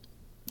show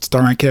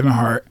starring Kevin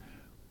Hart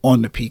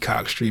on the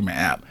Peacock streaming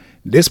app.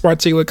 This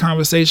particular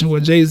conversation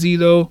with Jay-Z,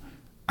 though,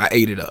 I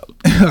ate it up.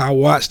 I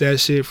watched that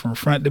shit from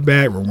front to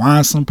back,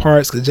 rewind some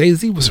parts, because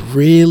Jay-Z was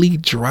really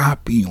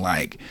dropping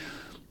like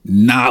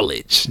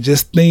knowledge,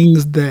 just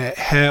things that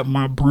had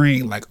my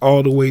brain like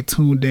all the way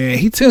tuned in.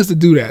 He tends to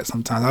do that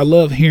sometimes. I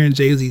love hearing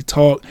Jay-Z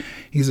talk.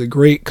 He's a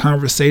great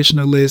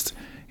conversationalist.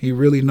 He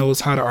really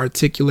knows how to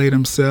articulate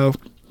himself.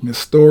 His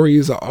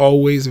stories are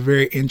always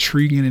very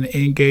intriguing and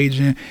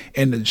engaging,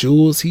 and the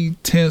jewels he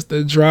tends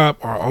to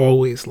drop are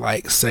always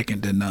like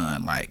second to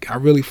none. Like, I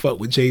really fuck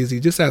with Jay-Z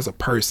just as a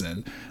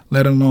person,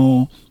 let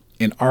alone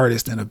an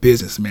artist and a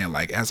businessman.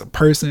 Like, as a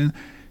person,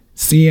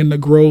 seeing the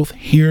growth,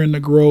 hearing the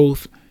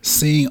growth,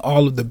 seeing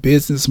all of the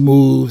business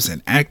moves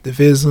and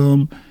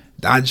activism,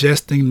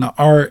 digesting the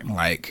art,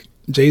 like,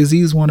 Jay-Z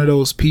is one of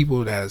those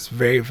people that's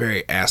very,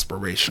 very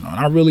aspirational, and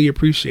I really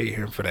appreciate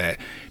him for that.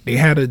 They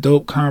had a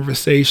dope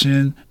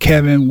conversation.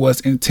 Kevin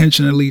was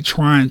intentionally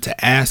trying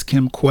to ask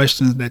him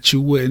questions that you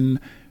wouldn't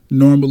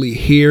normally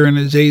hear in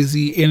a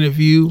Jay-Z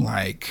interview,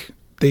 like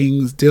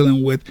things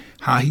dealing with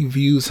how he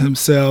views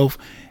himself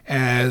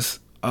as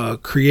a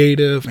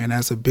creative and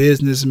as a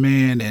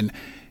businessman, and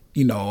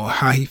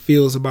how he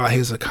feels about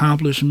his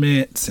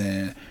accomplishments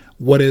and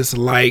what it's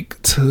like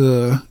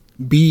to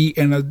be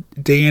in a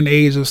day and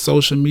age of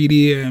social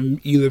media and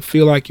either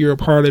feel like you're a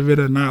part of it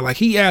or not. Like,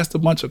 he asked a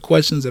bunch of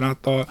questions that I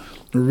thought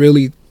were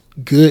really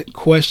good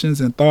questions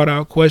and thought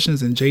out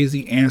questions, and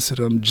Jay-Z answered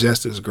them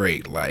just as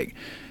great. Like,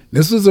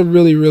 this was a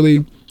really,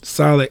 really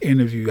solid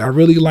interview. I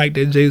really like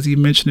that Jay-Z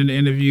mentioned in the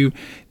interview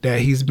that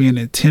he's being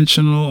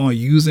intentional on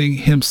using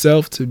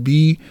himself to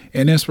be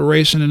an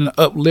inspiration and an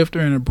uplifter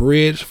and a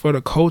bridge for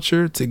the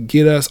culture to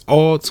get us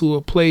all to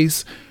a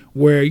place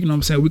where,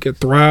 we could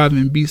thrive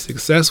and be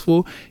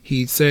successful.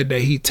 He said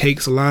that he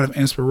takes a lot of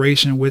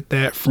inspiration with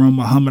that from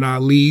Muhammad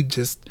Ali.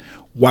 Just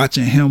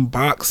watching him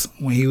box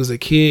when he was a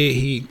kid,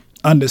 he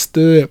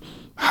understood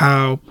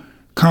how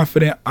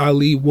confident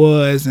Ali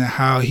was and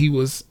how he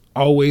was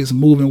always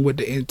moving with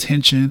the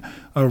intention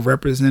of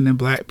representing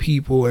black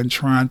people and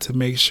trying to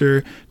make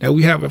sure that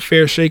we have a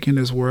fair shake in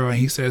this world. And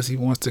he says he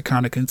wants to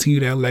kind of continue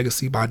that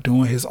legacy by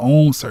doing his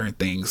own certain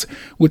things,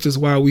 which is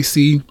why we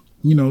see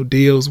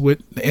deals with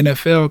the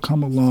NFL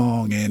come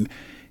along and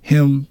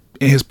him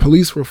and his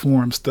police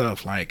reform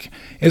stuff. Like,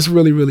 it's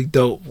really, really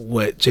dope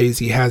what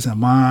Jay-Z has in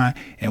mind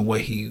and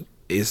what he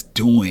is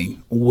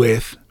doing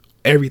with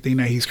everything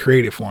that he's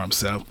created for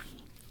himself.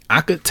 I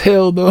could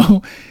tell,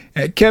 though,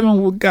 that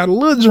Kevin got a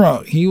little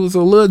drunk. He was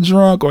a little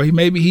drunk, or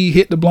maybe he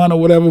hit the blunt or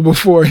whatever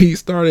before he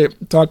started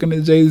talking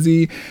to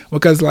Jay-Z,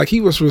 because like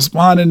he was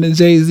responding to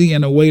Jay-Z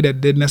in a way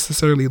that didn't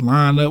necessarily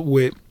line up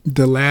with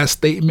the last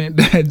statement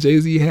that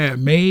Jay-Z had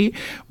made,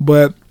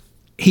 but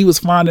he was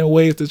finding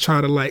ways to try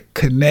to like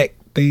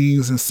connect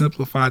things and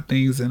simplify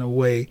things in a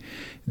way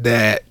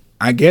that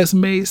I guess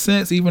made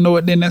sense, even though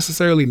it didn't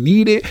necessarily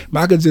need it. But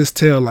I could just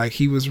tell like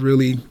he was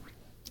really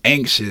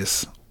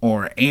anxious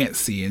or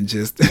antsy and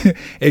just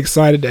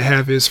excited to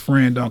have his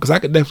friend on, because I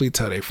could definitely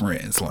tell they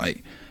friends.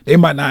 Like, they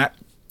might not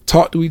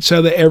talk to each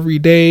other every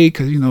day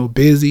because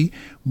busy,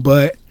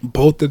 but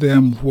both of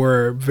them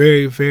were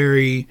very,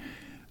 very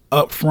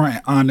upfront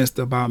and honest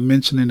about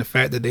mentioning the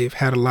fact that they've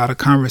had a lot of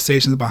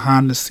conversations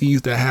behind the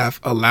scenes that have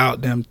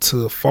allowed them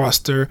to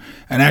foster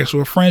an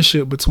actual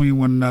friendship between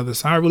one another.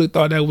 So I really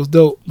thought that was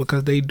dope,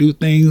 because they do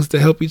things to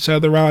help each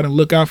other out and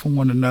look out for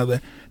one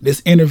another.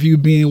 This interview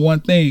being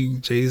one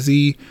thing,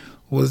 Jay-Z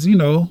was,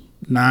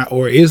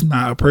 is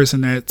not a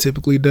person that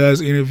typically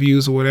does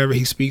interviews or whatever.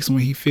 He speaks when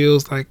he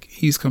feels like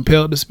he's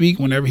compelled to speak.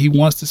 Whenever he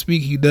wants to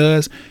speak, he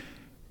does.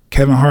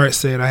 Kevin Hart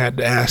said, I had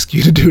to ask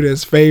you to do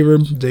this favor.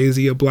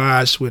 Jay-Z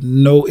obliged with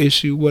no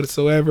issue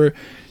whatsoever.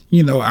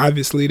 You know,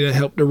 obviously to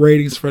help the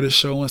ratings for the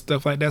show and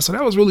stuff like that. So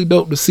that was really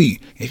dope to see.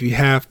 If you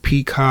have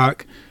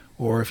Peacock,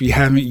 or if you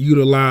haven't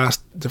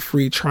utilized the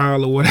free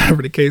trial or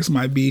whatever the case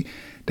might be,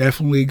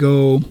 definitely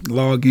go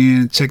log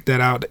in, check that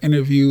out. The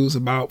interview's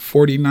about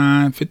 50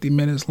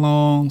 minutes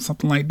long,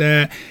 something like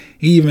that.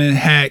 He even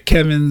had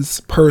Kevin's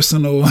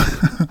personal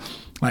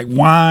like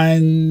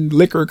wine,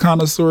 liquor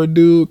connoisseur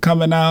dude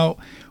coming out,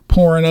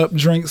 pouring up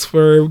drinks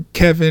for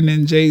Kevin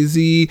and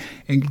Jay-Z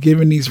and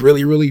giving these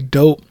really, really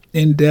dope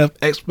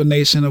in-depth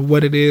explanation of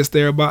what it is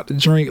they're about to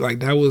drink. Like,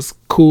 that was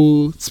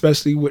cool,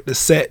 especially with the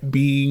set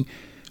being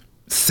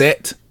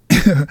set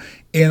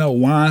in a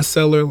wine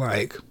cellar.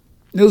 Like,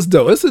 it was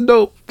dope. It's a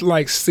dope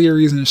like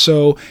series and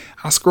show.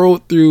 I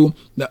scrolled through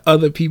the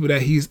other people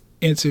that he's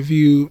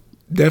interviewed.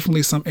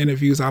 Definitely some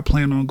interviews I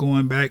plan on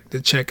going back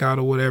to check out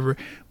or whatever,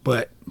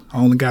 but I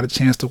only got a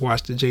chance to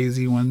watch the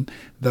Jay-Z one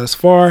thus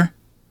far.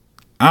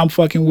 I'm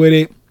fucking with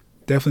it.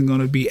 Definitely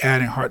going to be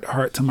adding Heart to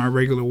Heart to my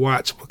regular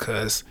watch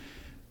because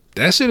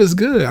that shit is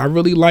good. I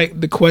really like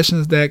the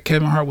questions that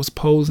Kevin Hart was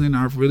posing.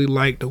 I really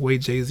like the way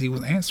Jay-Z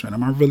was answering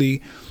them. I'm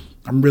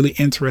really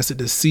interested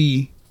to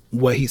see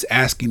what he's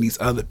asking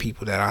these other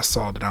people that I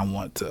saw that I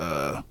want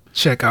to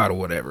check out or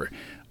whatever.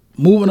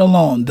 Moving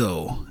along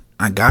though,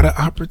 I got an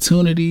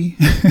opportunity.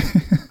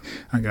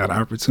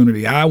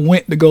 I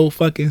went to go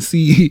fucking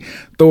see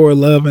Thor: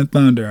 Love and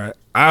Thunder.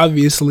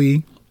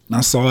 Obviously,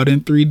 I saw it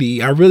in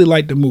 3D. I really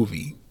liked the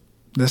movie.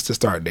 Let's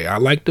just start there. I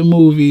liked the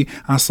movie.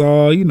 I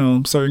saw,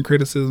 certain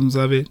criticisms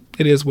of it.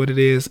 It is what it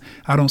is.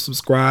 I don't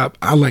subscribe.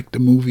 I like the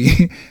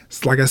movie.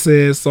 It's like I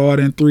said, saw it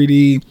in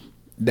 3D.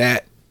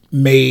 That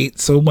made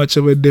so much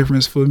of a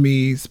difference for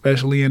me,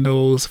 especially in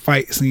those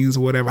fight scenes or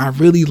whatever. I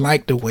really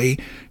like the way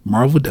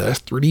Marvel does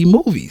 3D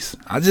movies.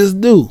 I just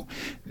do.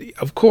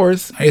 Of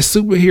course, it's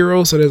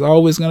superheroes, so there's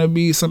always going to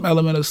be some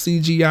element of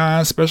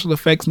CGI, special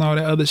effects, and all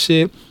that other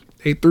shit.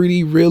 A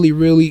 3D really,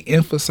 really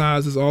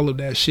emphasizes all of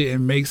that shit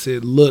and makes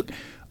it look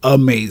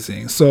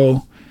amazing.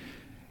 So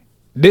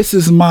this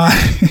is my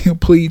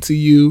plea to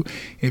you.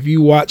 If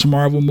you watch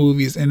Marvel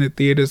movies in the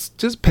theaters,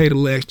 just pay the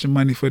little extra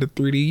money for the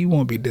 3D. You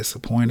won't be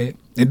disappointed.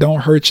 It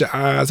don't hurt your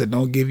eyes. It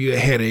don't give you a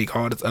headache,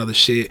 all this other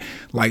shit.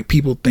 Like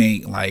people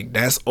think, like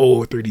that's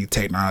old 3D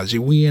technology.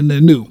 We in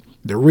the new.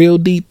 The real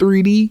deep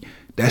 3D,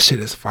 that shit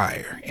is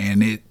fire.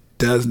 And it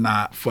does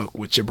not fuck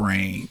with your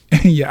brain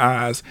and your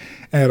eyes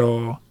at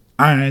all.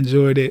 I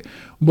enjoyed it,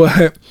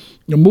 but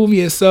the movie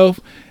itself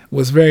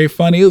was very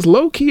funny. It was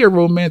low-key a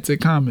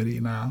romantic comedy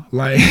now.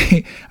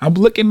 Like, I'm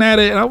looking at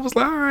it and I was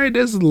like, all right,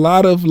 there's a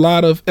lot of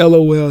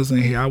LOLs in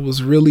here. I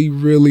was really,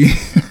 really,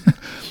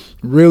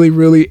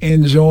 really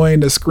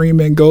enjoying the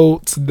screaming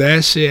goats.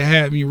 That shit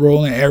had me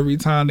rolling every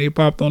time they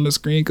popped on the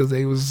screen because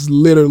they was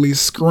literally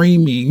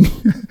screaming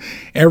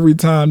every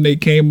time they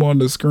came on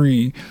the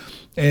screen.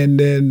 And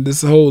then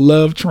this whole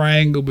love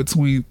triangle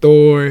between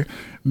Thor,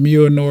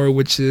 Mjolnir,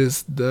 which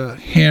is the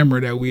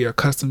hammer that we are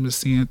accustomed to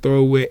seeing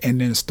Thor with,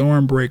 and then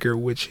Stormbreaker,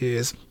 which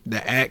is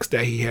the axe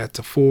that he had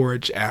to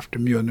forge after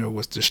Mjolnir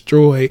was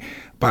destroyed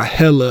by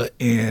Hela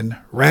in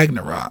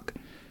Ragnarok.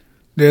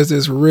 There's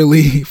this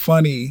really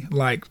funny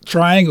like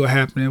triangle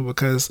happening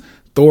because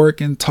Thor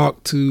can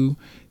talk to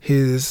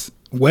his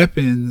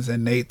weapons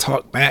and they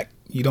talk back.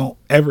 You don't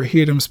ever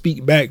hear them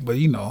speak back, but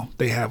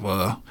they have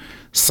a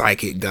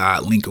psychic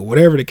god link or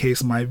whatever the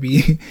case might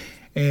be.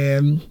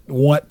 And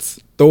once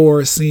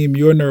Thor seen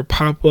Mjolnir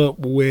pop up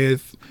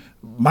with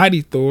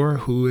Mighty Thor,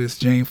 who is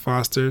Jane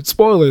Foster.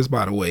 Spoilers,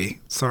 by the way.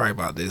 Sorry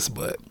about this,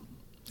 but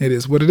it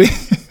is what it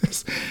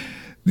is.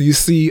 You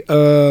see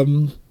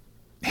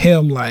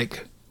him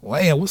like,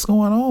 wow, what's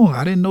going on?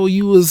 I didn't know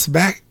you was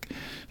back,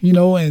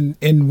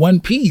 in one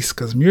piece,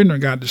 because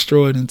Mjolnir got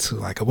destroyed into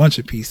like a bunch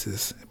of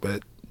pieces.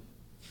 But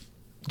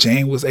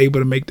Jane was able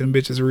to make them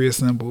bitches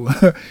reassemble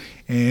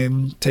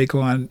and take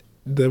on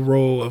the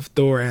role of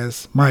Thor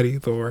as Mighty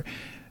Thor.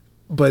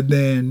 But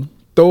then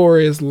Thor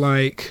is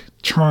like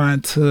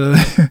trying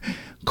to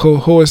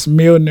coerce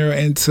Mjolnir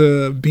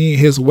into being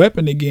his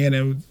weapon again,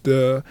 and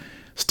the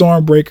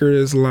Stormbreaker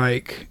is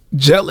like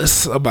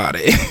jealous about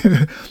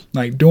it.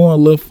 Like doing a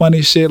little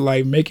funny shit,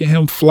 like making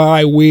him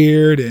fly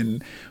weird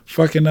and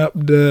fucking up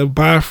the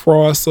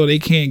Bifrost so they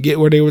can't get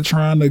where they were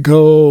trying to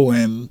go,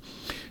 and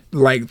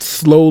like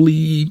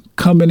slowly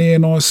coming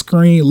in on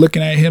screen,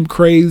 looking at him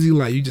crazy,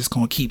 like, you just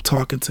gonna keep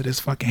talking to this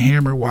fucking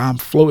hammer while I'm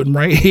floating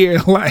right here.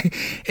 Like,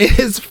 it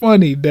is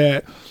funny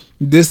that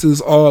this is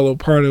all a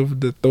part of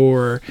the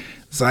Thor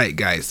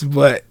zeitgeist,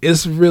 but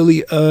it's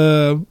really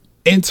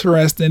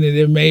interesting, and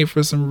it made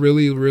for some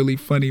really, really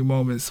funny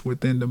moments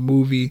within the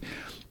movie.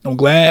 I'm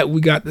glad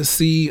we got to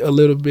see a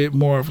little bit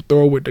more of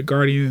Thor with the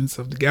Guardians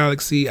of the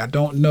Galaxy. I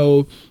don't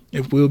know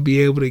if we'll be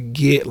able to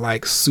get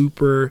like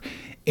super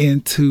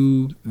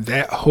into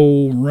that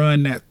whole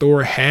run that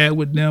Thor had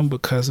with them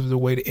because of the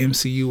way the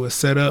MCU was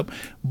set up.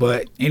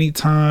 But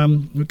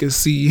anytime you can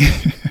see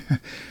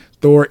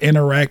Thor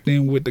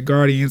interacting with the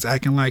Guardians,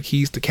 acting like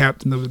he's the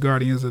captain of the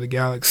Guardians of the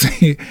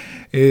Galaxy,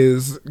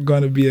 is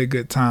going to be a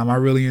good time. I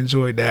really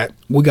enjoyed that.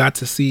 We got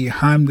to see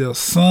Heimdall's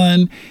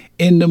son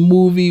in the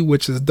movie,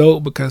 which is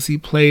dope because he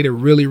played a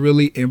really,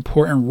 really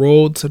important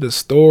role to the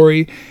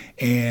story.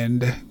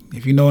 And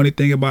if you know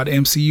anything about the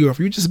MCU, or if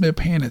you've just been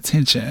paying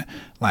attention,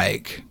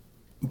 like,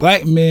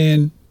 black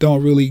men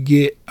don't really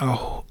get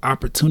a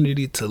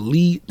opportunity to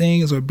lead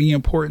things or be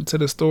important to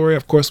the story.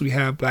 Of course, we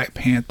have Black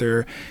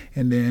Panther,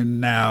 and then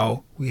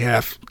now we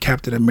have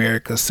Captain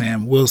America,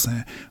 Sam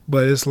Wilson.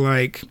 But it's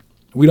like,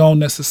 we don't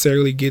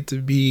necessarily get to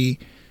be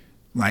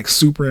like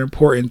super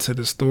important to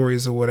the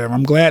stories or whatever.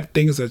 I'm glad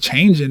things are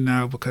changing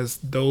now, because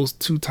those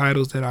two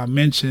titles that I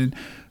mentioned,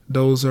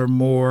 those are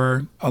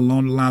more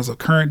along the lines of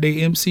current day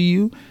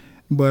MCU.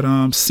 But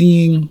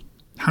seeing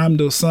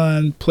Heimdall's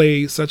son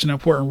play such an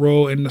important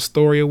role in the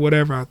story or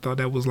whatever, I thought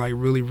that was like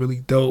really, really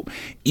dope.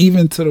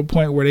 Even to the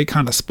point where they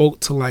kind of spoke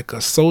to like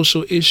a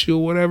social issue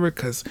or whatever,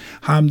 because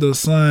Heimdall's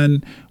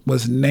son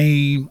was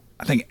named,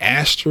 I think,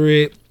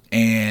 Astrid.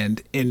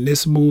 And in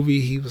this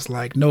movie, he was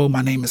like, no,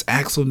 my name is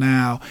Axel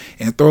now.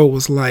 And Thor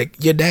was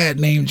like, your dad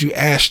named you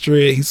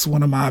Astrid. He's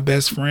one of my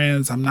best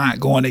friends. I'm not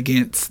going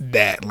against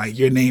that. Like,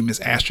 your name is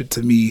Astrid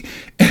to me.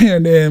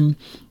 And then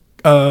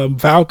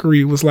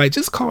Valkyrie was like,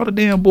 just call the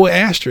damn boy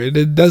Astrid.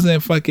 It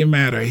doesn't fucking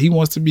matter. He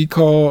wants to be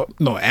called,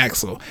 no,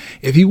 Axel.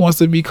 If he wants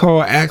to be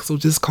called Axel,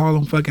 just call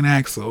him fucking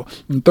Axel.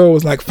 And Thor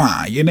was like,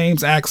 fine, your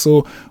name's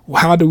Axel.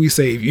 How do we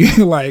save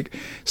you? Like,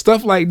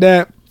 stuff like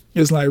that.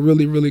 It's like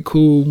really, really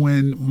cool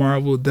when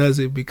Marvel does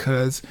it,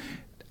 because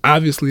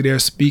obviously they're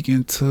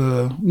speaking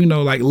to, you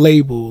know, like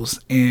labels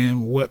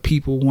and what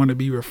people want to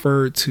be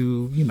referred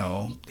to, you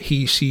know,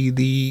 he, she,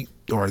 the,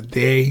 or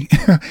they,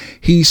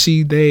 he,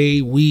 she,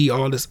 they, we,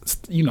 all this,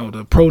 you know,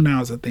 the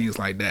pronouns and things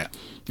like that.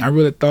 I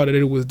really thought that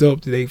it was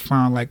dope that they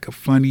found like a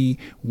funny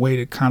way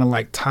to kind of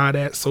like tie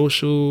that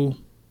social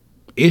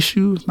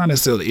issue, not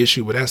necessarily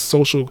issue, but that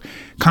social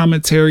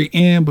commentary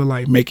in, but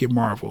like make it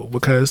Marvel,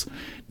 because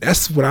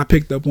that's what I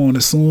picked up on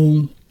as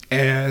soon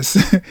as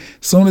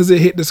it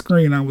hit the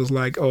screen. I was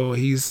like, oh,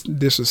 he's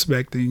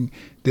disrespecting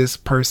this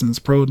person's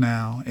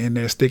pronoun and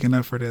they're sticking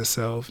up for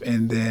themselves.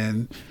 And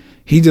then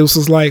he just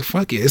was like,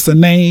 fuck it, it's a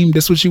name,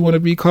 this is what you want to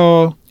be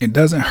called. It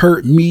doesn't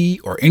hurt me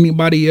or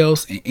anybody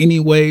else in any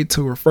way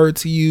to refer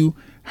to you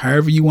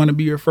however you want to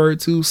be referred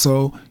to.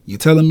 So you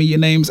telling me your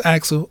name's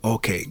Axel?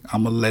 Okay,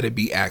 I'm gonna let it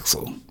be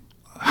Axel.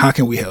 How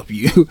can we help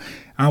you?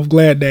 I'm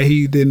glad that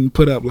he didn't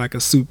put up like a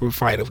super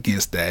fight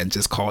against that and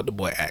just called the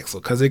boy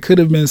Axel, because it could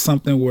have been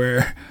something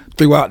where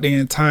throughout the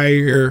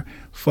entire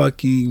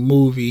fucking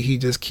movie he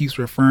just keeps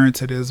referring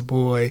to this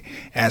boy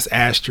as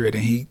Astrid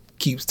and he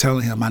keeps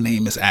telling him, my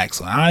name is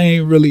Axel. I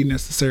ain't really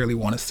necessarily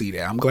want to see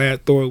that. I'm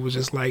glad Thor was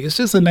just like, it's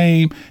just a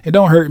name. It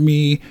don't hurt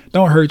me.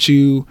 Don't hurt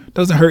you.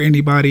 Doesn't hurt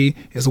anybody.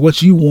 It's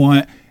what you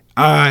want.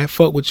 I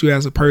fuck with you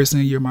as a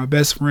person. You're my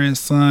best friend's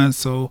son.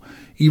 So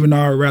even though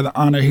I'd rather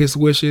honor his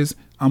wishes,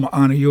 I'm gonna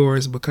honor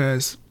yours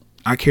because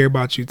I care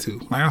about you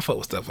too. Like, I fuck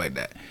with stuff like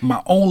that.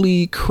 My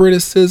only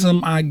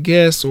criticism, I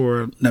guess,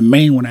 or the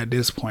main one at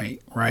this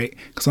point, right?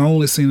 Because I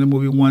only seen the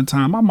movie one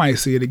time. I might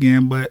see it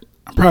again, but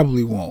I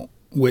probably won't.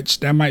 Which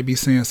that might be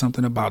saying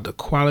something about the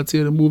quality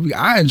of the movie.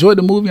 I enjoyed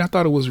the movie. I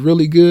thought it was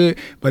really good,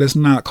 but it's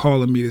not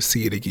calling me to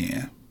see it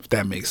again, if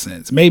that makes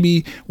sense.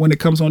 Maybe when it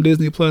comes on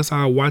Disney Plus,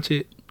 I'll watch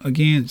it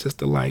again just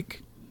to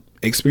like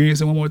experience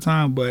it one more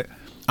time. But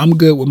I'm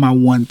good with my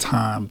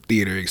one-time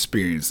theater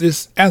experience.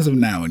 This, as of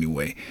now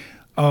anyway.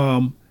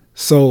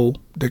 So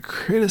the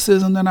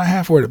criticism that I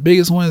have for it, the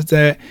biggest one, is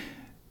that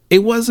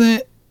it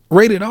wasn't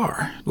rated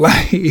R.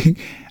 Like,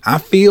 I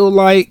feel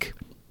like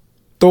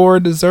Thor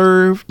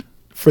deserved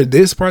for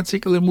this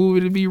particular movie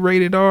to be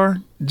rated R,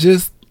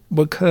 just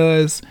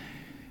because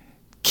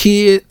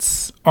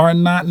kids are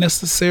not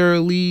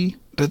necessarily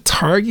the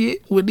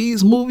target with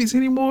these movies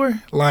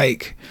anymore.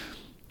 Like,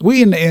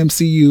 we in the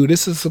MCU,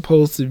 this is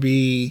supposed to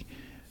be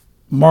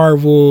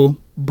Marvel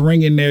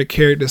bringing their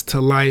characters to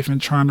life and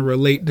trying to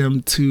relate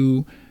them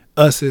to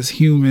us as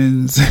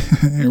humans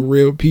and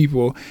real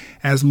people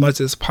as much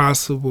as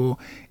possible.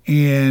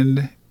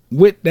 And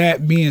with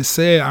that being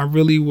said, I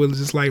really would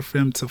just like for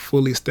them to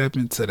fully step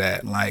into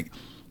that. Like,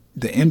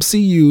 the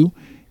MCU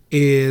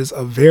is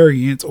a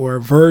variant or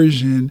a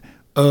version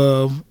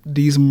of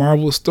these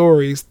Marvel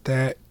stories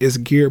that is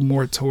geared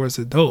more towards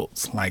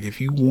adults. Like, if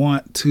you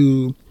want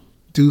to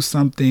do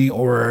something,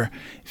 or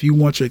if you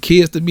want your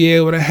kids to be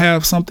able to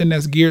have something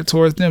that's geared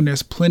towards them,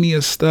 there's plenty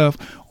of stuff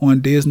on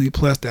Disney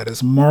Plus that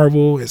is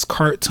Marvel, it's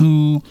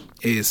cartoon,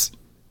 it's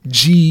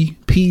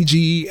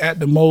PG at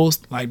the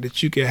most, like,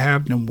 that you can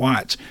have them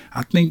watch.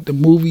 I think the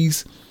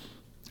movies,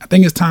 I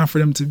think it's time for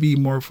them to be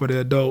more for the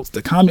adults.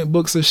 The comic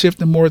books are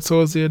shifting more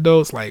towards the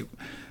adults. Like,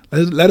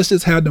 let us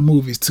just have the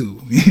movies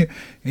too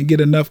and get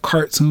enough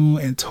cartoon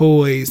and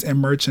toys and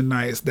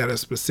merchandise that are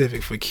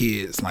specific for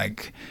kids.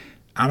 Like,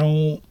 I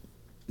don't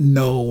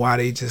know why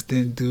they just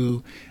didn't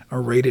do a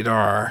rated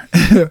R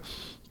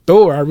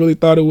Thor. I really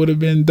thought it would have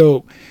been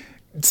dope,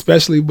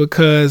 especially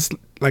because,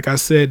 like I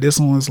said, this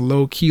one was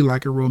low key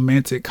like a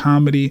romantic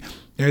comedy.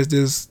 There's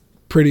this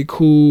pretty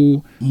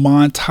cool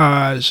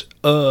montage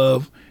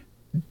of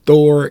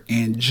Thor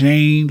and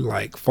Jane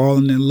like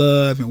falling in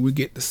love, and we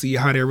get to see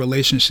how their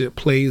relationship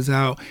plays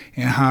out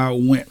and how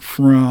it went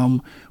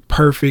from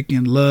perfect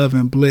and love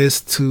and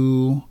bliss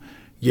to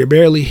you're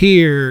barely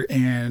here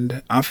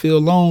and I feel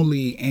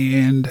lonely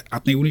and I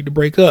think we need to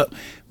break up.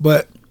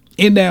 But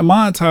in that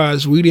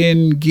montage, we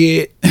didn't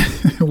get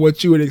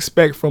what you would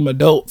expect from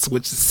adults,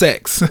 which is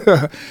sex.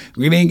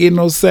 We didn't get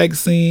no sex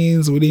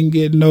scenes. We didn't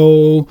get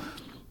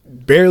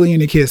barely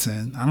any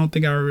kissing. I don't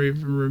think I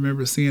even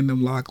remember seeing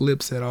them lock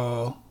lips at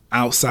all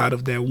outside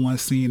of that one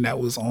scene that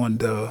was on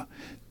the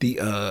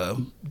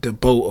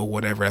boat or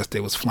whatever as they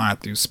was flying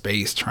through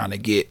space trying to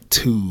get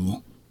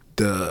to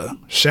the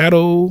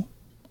shadow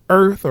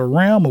earth or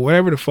realm or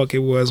whatever the fuck it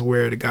was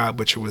where the God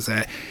Butcher was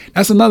at.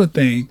 That's another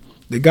thing.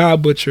 The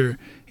God Butcher,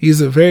 he's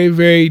a very,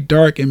 very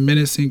dark and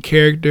menacing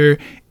character.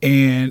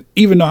 And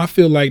even though I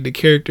feel like the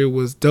character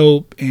was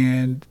dope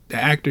and the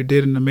actor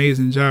did an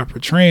amazing job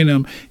portraying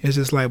him, it's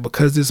just like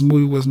because this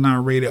movie was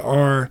not rated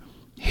R,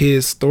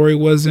 his story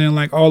wasn't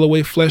like all the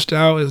way fleshed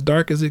out as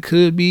dark as it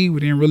could be. We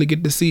didn't really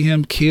get to see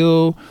him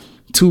kill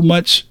too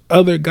much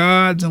other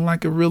gods in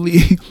like a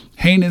really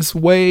heinous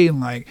way.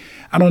 And like,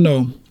 I don't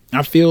know.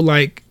 I feel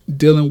like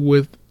dealing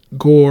with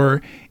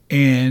Gorr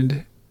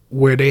and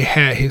where they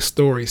had his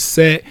story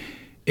set,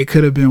 it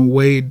could have been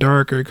way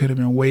darker. It could have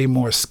been way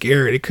more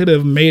scary. It could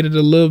have made it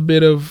a little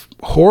bit of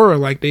horror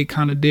like they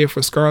kind of did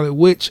for Scarlet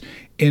Witch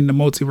in the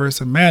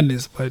Multiverse of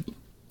Madness, but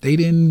they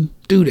didn't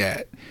do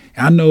that.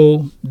 I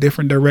know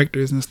different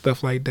directors and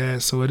stuff like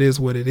that, so it is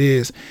what it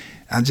is.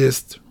 I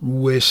just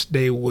wish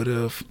they would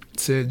have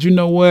said, you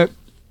know what?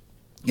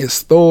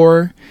 It's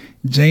Thor.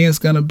 Jane's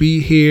going to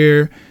be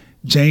here.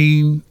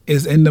 Jane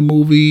is in the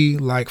movie,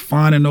 like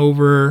fawning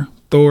over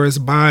Thor's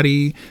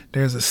body.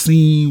 There's a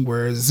scene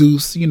where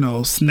Zeus,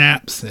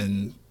 snaps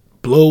and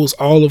blows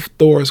all of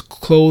Thor's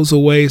clothes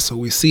away. So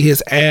we see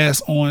his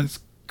ass on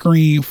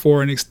screen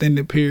for an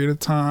extended period of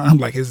time,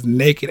 like his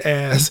naked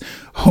ass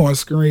on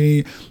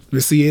screen. We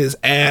see his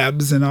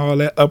abs and all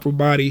that upper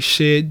body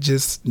shit,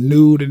 just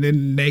nude and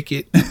then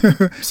naked.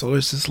 So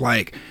it's just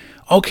like,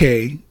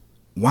 okay,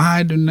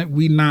 why do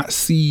we not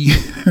see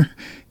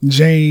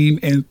Jane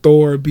and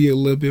Thor be a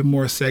little bit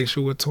more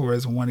sexual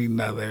towards one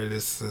another?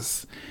 This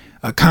is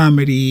a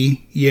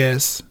comedy,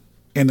 yes,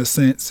 in a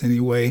sense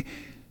anyway,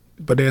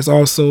 but there's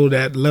also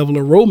that level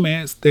of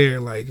romance there.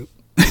 Like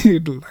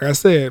I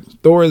said,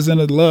 Thor is in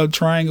a love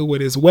triangle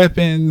with his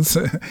weapons.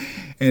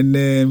 And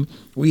then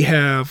we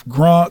have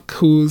Gronk,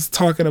 who's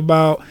talking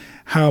about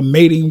how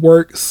mating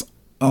works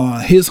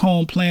on his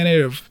home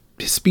planet of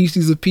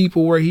species of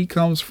people where he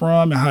comes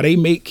from and how they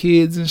make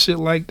kids and shit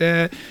like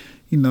that.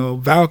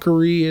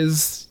 Valkyrie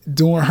is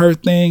doing her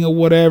thing or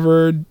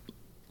whatever.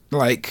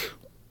 Like,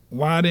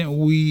 why didn't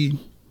we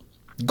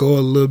go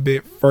a little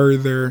bit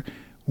further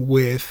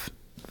with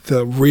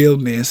the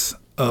realness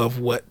of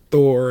what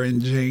Thor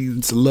and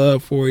Jane's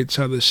love for each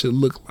other should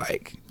look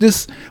like?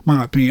 Just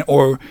my opinion.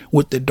 Or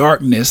with the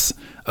darkness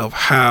of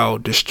how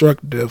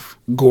destructive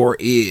Gorr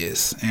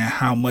is and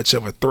how much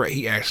of a threat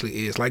he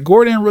actually is. Like,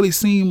 Gorr didn't really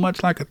seem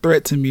much like a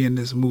threat to me in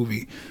this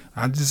movie.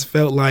 I just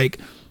felt like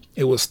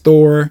it was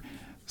Thor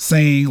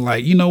saying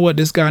like, you know what,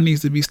 this guy needs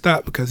to be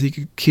stopped because he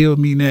could kill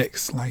me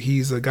next. Like,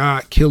 he's a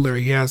god killer.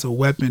 He has a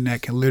weapon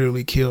that can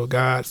literally kill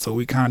God. So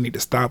we kind of need to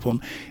stop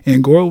him.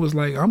 And Gorr was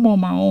like, I'm on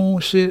my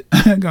own shit.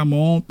 I got my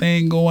own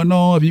thing going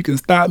on. If you can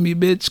stop me,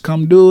 bitch,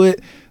 come do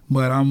it.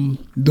 But I'm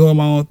doing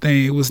my own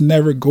thing. It was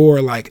never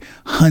Gorr like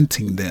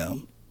hunting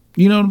them.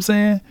 You know what I'm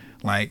saying?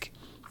 Like,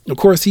 of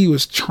course he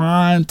was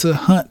trying to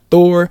hunt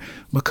Thor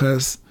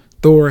because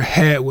Thor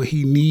had what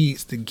he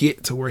needs to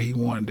get to where he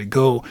wanted to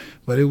go.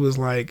 But it was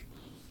like,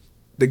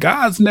 the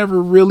gods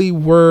never really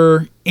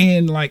were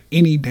in like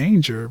any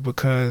danger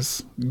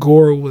because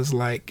Gorr was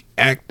like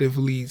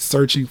actively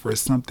searching for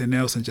something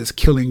else and just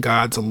killing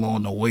gods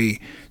along the way,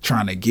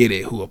 trying to get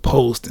it who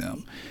opposed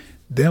him.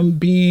 Them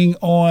being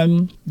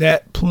on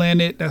that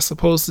planet that's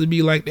supposed to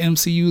be like the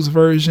MCU's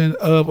version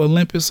of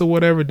Olympus or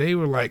whatever, they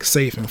were like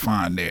safe and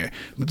fine there.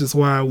 Which is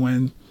why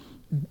when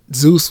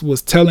Zeus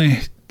was telling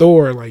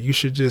Thor like, you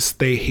should just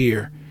stay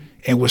here,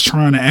 and was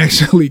trying to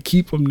actually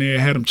keep him there,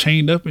 had him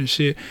chained up and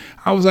shit,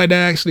 I was like,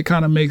 that actually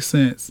kind of makes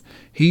sense.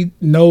 He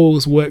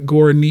knows what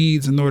Gorr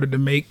needs in order to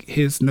make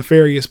his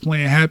nefarious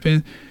plan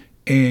happen,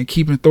 and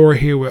keeping Thor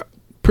here would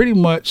pretty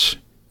much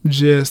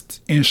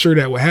just ensure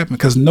that would happen,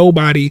 because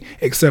nobody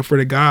except for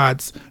the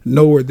gods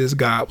know where this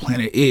god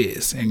planet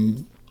is,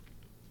 and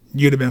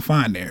you'd have been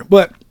fine there.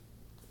 But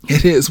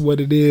it is what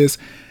it is.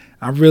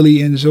 I really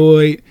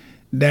enjoyed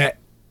that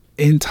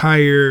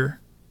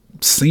entire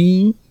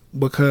scene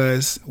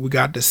because we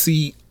got to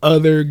see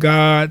other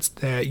gods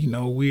that,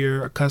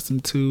 we're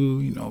accustomed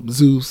to,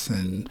 Zeus,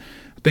 and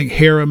I think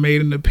Hera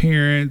made an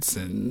appearance,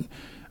 and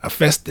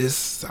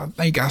Hephaestus. I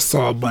think I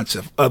saw a bunch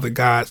of other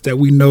gods that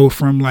we know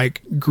from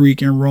like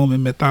Greek and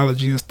Roman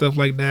mythology and stuff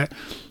like that.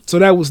 So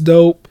that was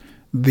dope.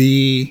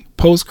 The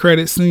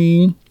post-credit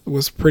scene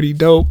was pretty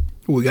dope.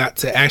 We got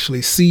to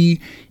actually see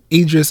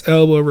Idris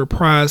Elba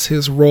reprise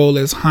his role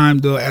as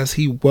Heimdall as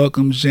he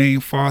welcomes Jane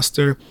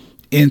Foster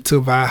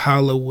into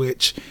Valhalla,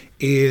 which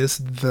is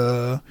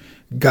the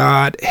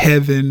god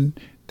heaven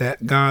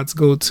that gods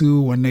go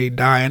to when they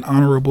die an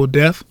honorable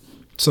death.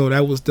 So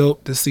that was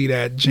dope to see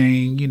that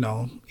Jane, you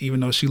know,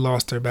 even though she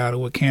lost her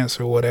battle with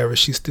cancer or whatever,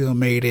 she still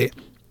made it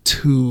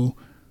to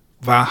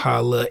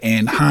Valhalla,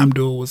 and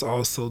Heimdall was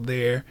also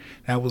there.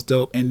 That was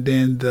dope. And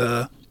then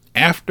the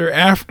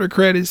after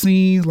credit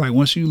scenes, like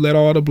once you let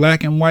all the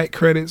black and white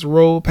credits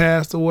roll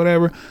past or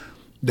whatever,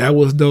 that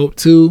was dope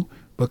too,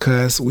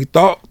 because we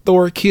thought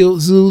Thor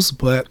killed Zeus,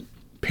 but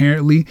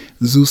apparently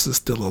Zeus is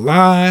still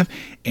alive,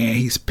 and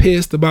he's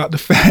pissed about the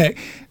fact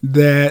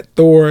that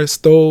Thor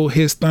stole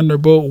his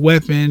thunderbolt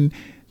weapon,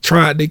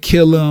 tried to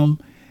kill him,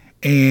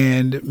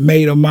 and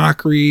made a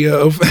mockery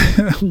of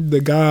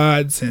the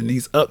gods, and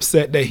he's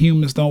upset that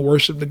humans don't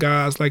worship the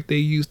gods like they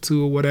used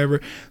to or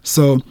whatever.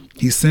 So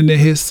he's sending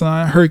his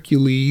son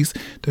Hercules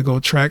to go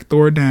track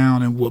Thor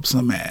down and whoop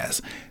some ass.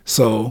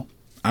 So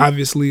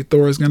obviously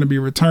Thor is going to be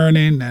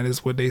returning. That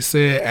is what they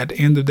said at the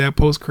end of that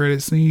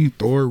post-credit scene.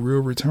 Thor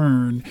will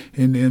return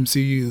in the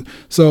MCU.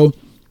 So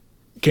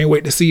can't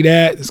wait to see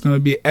that. It's going to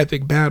be an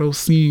epic battle,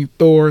 seeing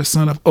Thor,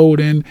 son of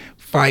Odin,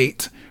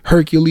 fight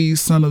Hercules,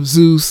 son of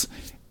Zeus.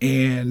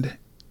 And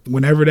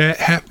whenever that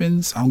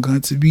happens, I'm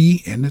going to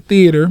be in the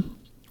theater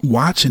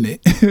watching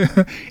it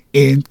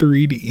in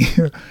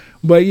 3D.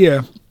 But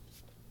yeah,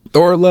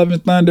 Thor Love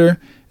and Thunder,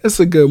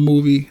 it's a good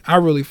movie. I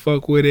really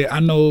fuck with it.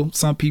 I know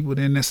some people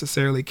didn't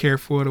necessarily care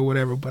for it or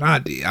whatever, but I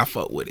did. I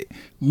fuck with it.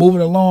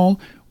 Moving along,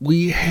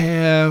 we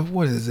have,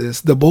 what is this?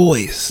 The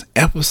Boys,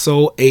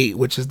 episode 8,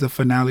 which is the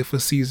finale for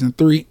season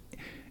 3.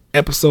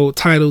 Episode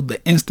titled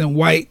The Instant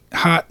White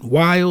Hot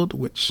Wild,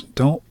 which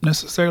don't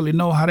necessarily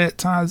know how that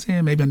ties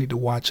in. Maybe I need to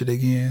watch it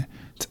again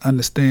to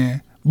understand.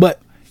 But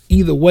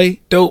either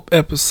way, dope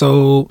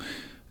episode,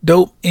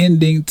 dope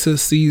ending to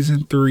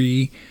season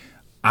 3.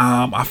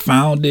 I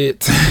found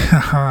it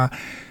a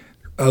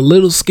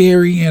little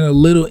scary and a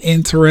little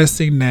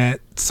interesting that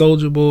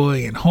Soulja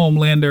Boy and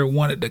Homelander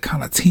wanted to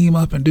kind of team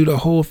up and do the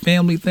whole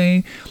family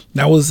thing.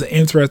 That was an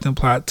interesting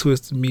plot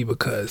twist to me,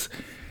 because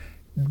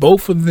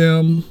both of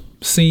them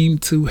seem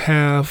to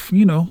have,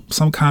 you know,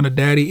 some kind of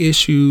daddy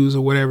issues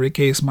or whatever the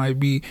case might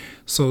be.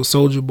 So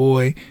Soulja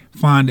Boy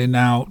finding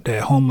out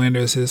that Homelander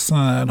is his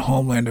son,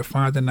 Homelander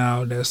finding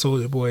out that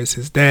Soulja Boy is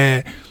his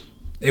dad.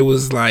 It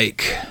was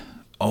like,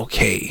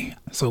 okay,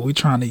 so we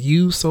trying to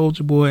use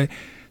Soulja Boy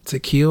to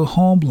kill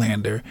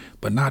Homelander,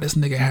 but now this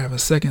nigga having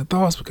second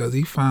thoughts because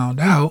he found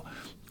out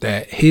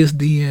that his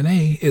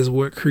DNA is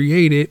what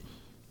created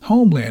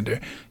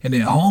Homelander. And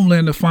then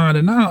Homelander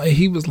finding out, and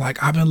he was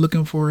like, I've been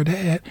looking for a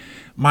dad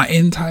my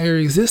entire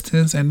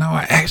existence, and now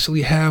I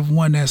actually have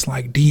one that's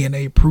like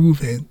DNA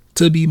proven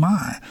to be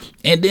mine.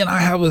 And then I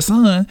have a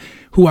son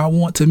who I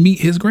want to meet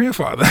his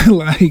grandfather.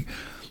 Like,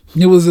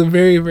 it was a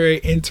very, very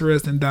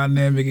interesting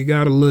dynamic. It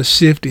got a little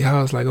shifty.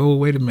 I was like, oh,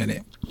 wait a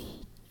minute.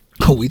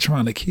 Oh, we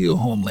trying to kill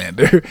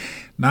Homelander,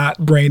 not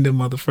bring them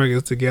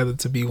motherfuckers together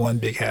to be one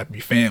big happy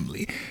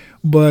family.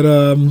 But,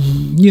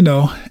 you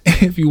know,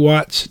 if you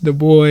watch The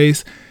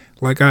Boys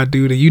like I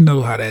do, then you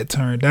know how that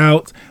turned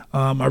out.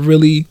 I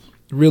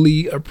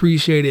really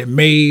appreciated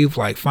Maeve,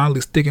 like,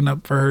 finally sticking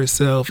up for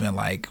herself and,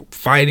 like,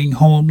 fighting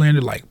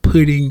Homelander, like,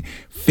 putting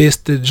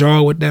fist to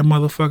jaw with that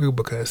motherfucker,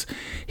 because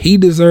he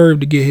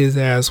deserved to get his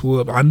ass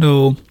whooped. I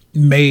know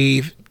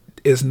Maeve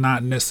is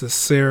not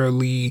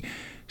necessarily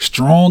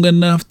strong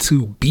enough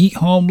to beat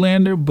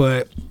Homelander,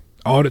 but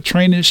all the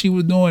training she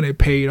was doing, it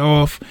paid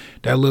off.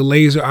 That little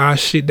laser eye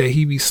shit that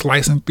he be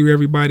slicing through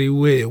everybody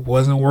with, it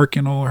wasn't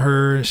working on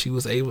her. She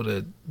was able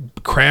to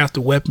craft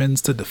the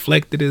weapons to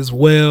deflect it as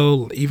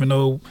well, even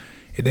though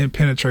it didn't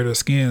penetrate her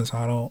skin. So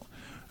I don't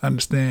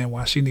understand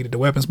why she needed the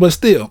weapons, but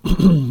still,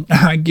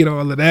 I get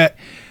all of that.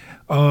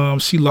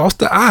 She lost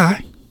the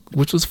eye,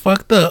 which was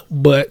fucked up,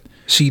 but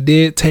she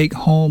did take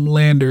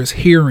Homelander's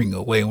hearing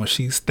away when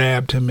she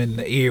stabbed him in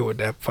the ear with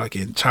that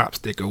fucking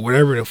chopstick or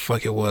whatever the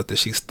fuck it was that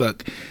she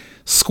stuck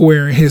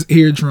square in his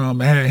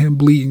eardrum and had him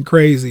bleeding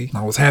crazy.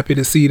 I was happy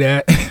to see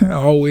that.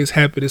 Always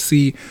happy to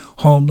see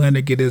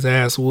Homelander get his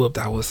ass whooped.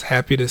 I was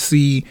happy to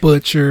see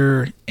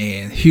Butcher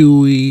and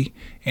Huey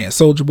and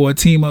Soulja Boy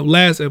team up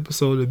last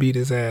episode to beat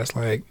his ass.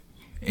 Like,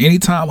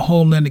 anytime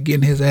Homelander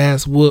getting his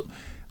ass whooped,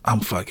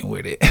 I'm fucking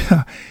with it.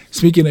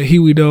 Speaking of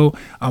Huey though,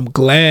 I'm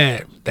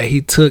glad that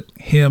he took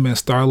him and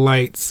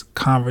Starlight's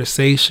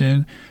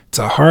conversation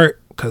to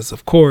heart, because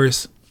of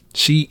course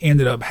she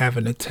ended up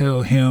having to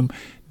tell him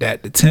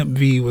that the Temp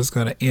V was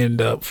going to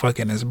end up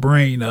fucking his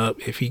brain up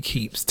if he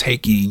keeps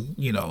taking,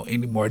 you know,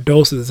 any more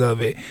doses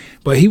of it.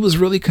 But he was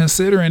really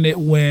considering it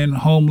when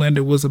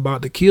Homelander was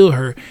about to kill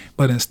her.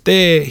 But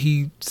instead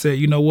he said,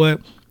 you know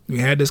what? We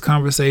had this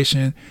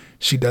conversation.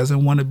 She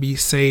doesn't want to be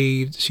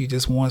saved. She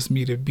just wants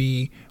me to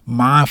be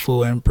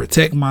mindful and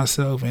protect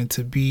myself and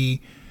to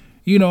be,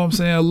 you know what I'm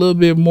saying, a little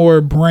bit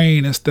more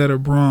brain instead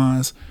of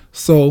bronze.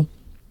 So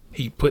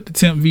he put the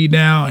temp V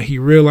down and he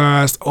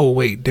realized, oh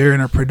wait, they're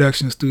in a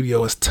production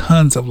studio. It's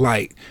tons of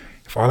light.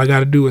 If all I got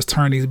to do is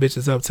turn these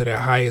bitches up to their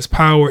highest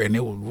power and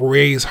it will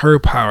raise her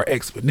power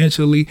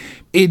exponentially.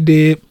 It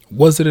did.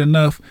 Was it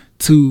enough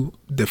to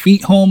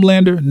defeat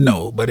Homelander?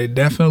 No, but it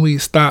definitely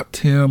stopped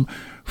him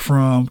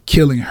from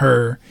killing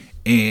her,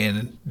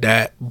 and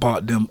that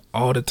bought them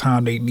all the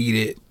time they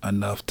needed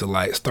enough to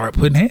like start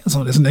putting hands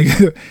on this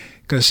nigga.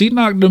 Cause she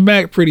knocked him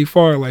back pretty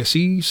far. Like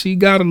she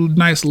got a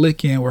nice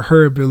lick in with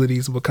her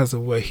abilities because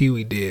of what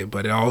Huey did,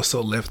 but it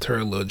also left her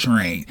a little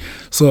drained.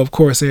 So of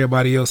course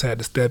everybody else had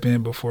to step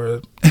in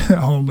before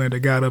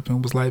Homelander got up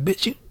and was like,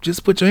 bitch, you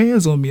just put your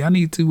hands on me. I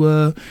need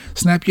to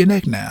snap your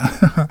neck now.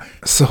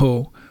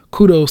 So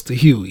kudos to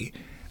Huey.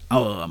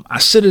 I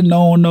should have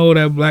known though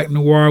that Black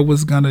Noir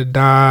was gonna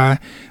die,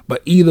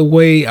 but either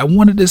way, I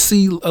wanted to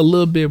see a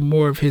little bit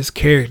more of his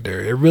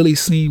character. It really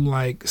seemed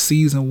like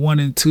season 1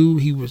 and 2,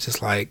 he was just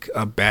like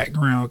a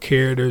background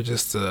character,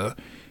 just a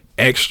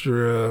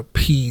extra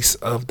piece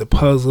of the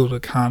puzzle to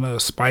kind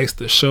of spice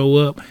the show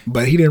up,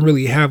 but he didn't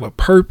really have a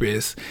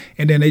purpose.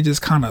 And then they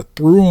just kind of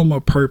threw him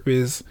a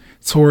purpose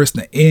towards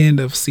the end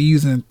of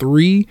season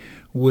 3,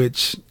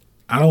 which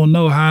I don't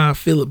know how I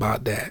feel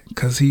about that,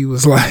 because he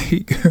was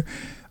like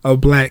a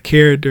black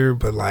character,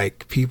 but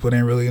like people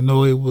didn't really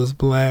know it was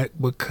black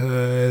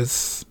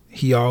because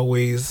he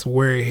always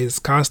wear his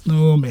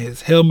costume and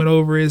his helmet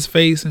over his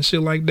face and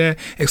shit like that,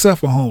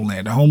 except for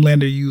Homelander.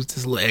 Homelander used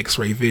his little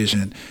x-ray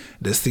vision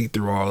to see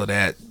through all of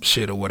that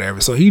shit or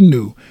whatever. So he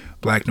knew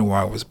Black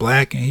Noir was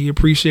black and he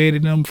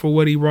appreciated him for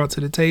what he brought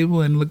to the table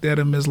and looked at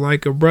him as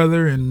like a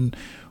brother and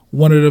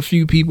one of the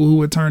few people who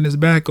would turn his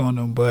back on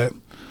him. But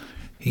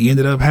he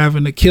ended up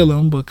having to kill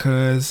him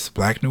because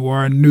Black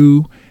Noir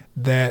knew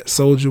that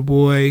Soulja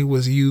Boy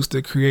was used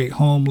to create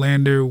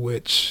Homelander,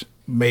 which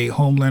made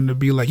Homelander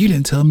be like, you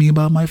didn't tell me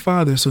about my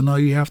father, so now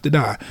you have to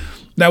die.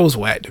 That was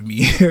whack to me.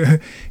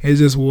 It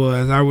just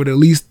was. I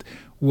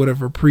would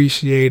have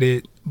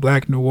appreciated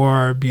Black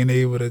Noir being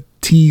able to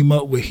team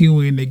up with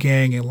Huey and the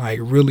gang and like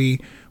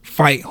really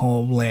fight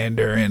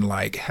Homelander and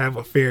like have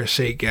a fair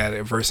shake at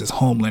it versus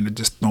Homelander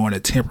just throwing a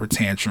temper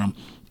tantrum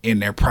in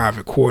their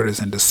private quarters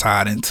and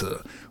deciding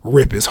to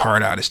rip his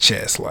heart out his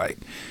chest. Like,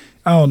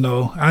 I don't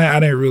know. I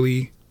didn't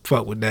really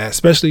fuck with that,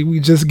 especially we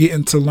just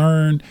getting to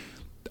learn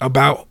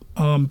about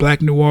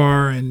Black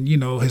Noir and, you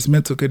know, his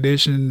mental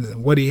conditions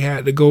and what he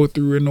had to go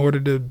through in order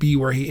to be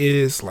where he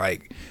is.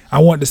 Like, I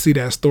want to see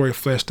that story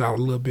fleshed out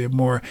a little bit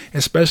more,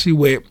 especially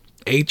with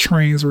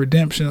A-Train's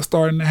redemption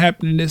starting to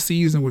happen in this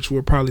season, which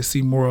we'll probably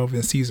see more of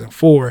in season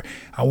 4.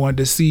 I wanted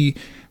to see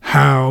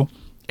how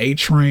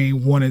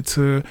A-Train wanted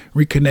to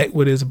reconnect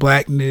with his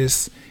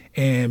blackness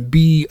and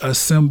be a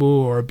symbol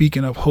or a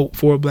beacon of hope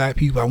for black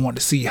people. I wanted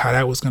to see how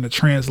that was going to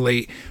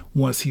translate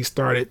once he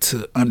started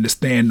to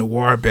understand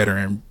Noir better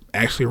and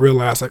actually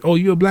realize like, oh,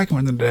 you're a black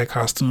man under that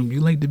costume.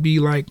 You like to be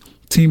like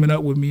teaming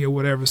up with me or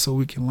whatever so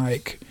we can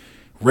like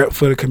rep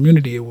for the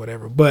community or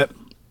whatever. But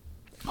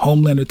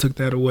Homelander took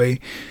that away.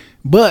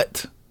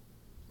 But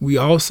we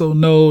also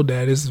know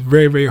that it's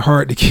very, very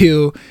hard to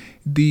kill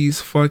these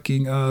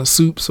fucking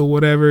soups or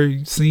whatever.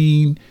 You've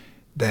seen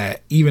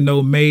that even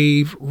though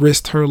Maeve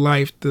risked her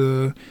life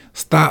to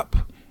stop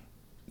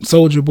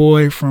Soulja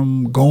Boy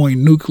from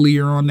going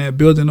nuclear on that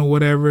building or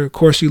whatever, of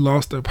course she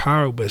lost her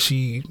power, but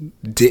she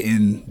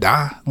didn't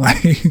die.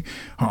 Like,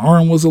 her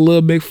arm was a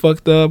little bit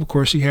fucked up. Of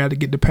course she had to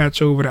get the patch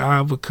over the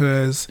eye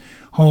because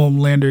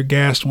Homelander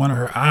gashed one of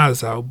her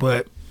eyes out,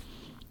 but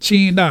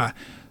she didn't die.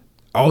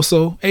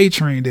 Also,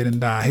 A-Train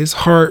didn't die. His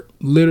heart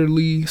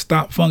literally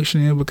stopped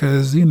functioning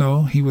because, you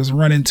know, he was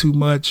running too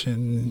much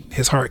and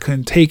his heart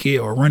couldn't take it,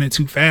 or running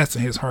too fast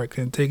and his heart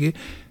couldn't take it.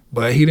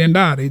 But he didn't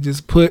die. They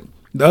just put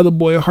the other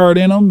boy heart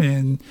in him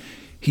and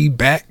he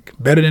back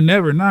better than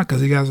ever now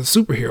because he got a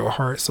superhero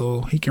heart.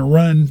 So he can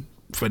run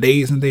for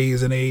days and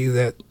days and days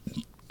at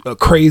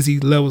crazy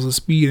levels of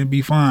speed and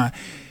be fine.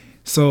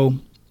 So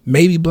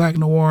maybe Black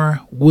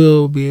Noir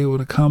will be able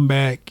to come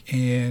back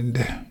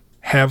and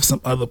have some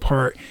other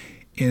part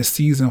in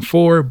season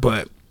 4,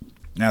 but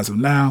as of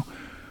now,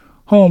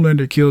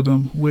 Homelander killed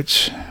him,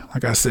 which,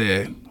 like I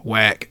said,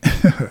 whack.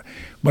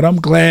 But I'm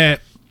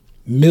glad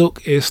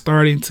Milk is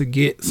starting to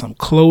get some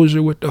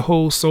closure with the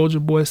whole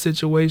Soulja Boy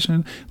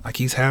situation. Like,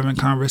 he's having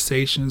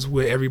conversations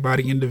with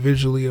everybody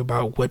individually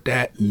about what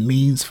that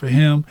means for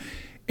him,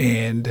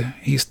 and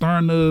he's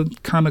starting to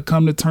kind of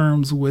come to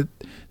terms with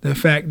the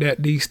fact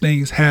that these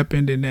things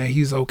happened and that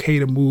he's okay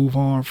to move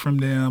on from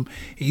them.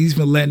 He's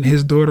even letting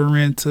his daughter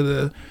into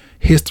the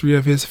history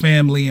of his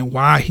family and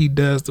why he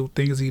does the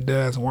things he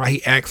does and why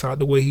he acts out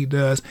the way he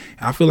does.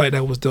 And I feel like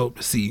that was dope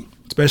to see,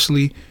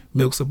 especially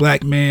Milk's a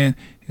black man,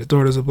 his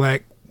daughter's a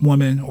black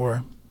woman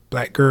or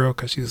black girl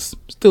because she's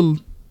still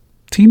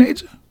a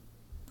teenager.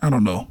 I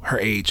don't know her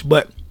age,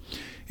 but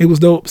it was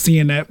dope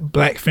seeing that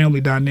black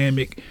family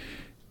dynamic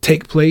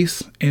take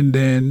place and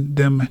then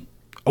them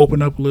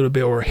open up a little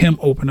bit, or him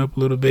open up a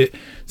little bit,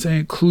 to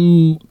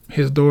include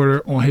his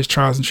daughter on his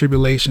trials and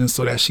tribulations,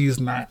 so that she's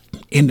not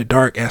in the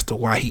dark as to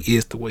why he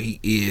is the way he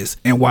is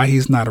and why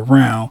he's not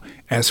around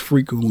as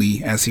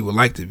frequently as he would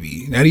like to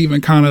be. That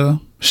even kind of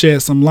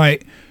shed some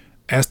light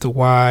as to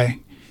why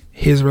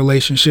his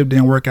relationship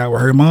didn't work out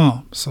with her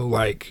mom. So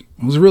like,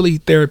 it was really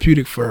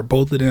therapeutic for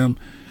both of them,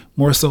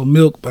 more so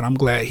Milk, but I'm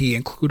glad he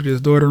included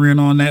his daughter in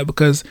on that,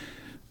 because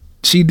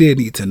she did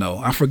need to know.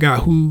 I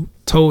forgot who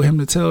told him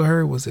to tell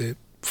her. Was it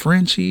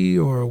Frenchie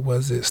or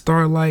was it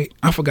Starlight?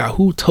 I forgot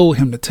who told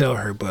him to tell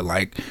her, but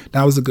like,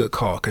 that was a good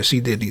call, because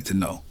she did need to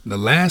know. The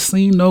last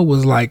scene though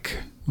was like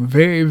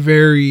very,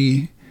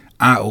 very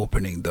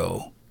eye-opening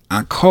though.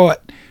 I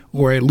caught,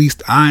 or at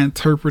least I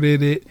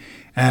interpreted it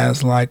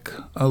as like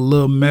a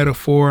little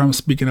metaphor. I'm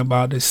speaking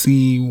about the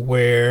scene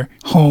where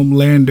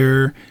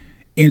Homelander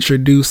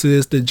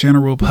introduces the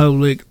general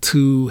public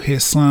to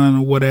his son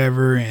or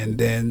whatever, and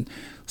then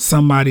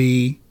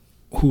somebody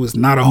who is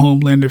not a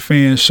Homelander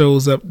fan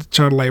shows up to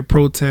try to like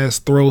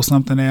protest, throw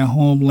something at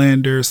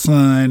Homelander's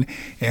son,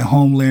 and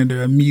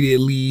Homelander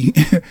immediately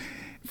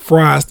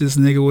fries this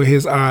nigga with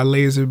his eye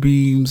laser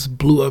beams,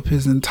 blew up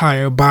his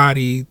entire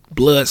body,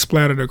 blood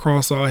splattered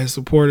across all his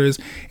supporters,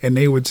 and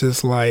they were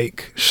just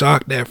like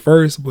shocked at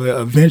first, but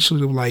eventually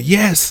they were like,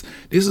 yes,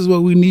 this is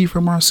what we need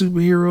from our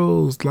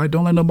superheroes. Like,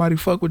 don't let nobody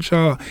fuck with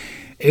y'all.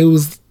 It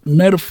was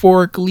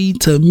metaphorically,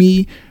 to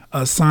me,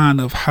 a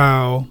sign of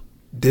how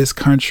this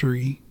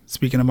country,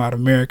 speaking about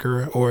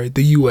America or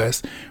the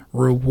US,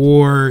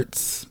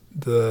 rewards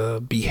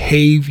the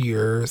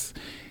behaviors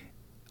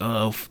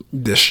of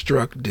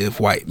destructive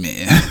white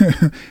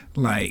men.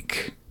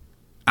 Like,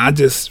 I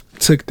just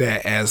took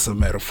that as a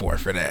metaphor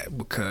for that,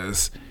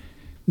 because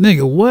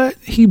nigga, what?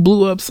 He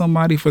blew up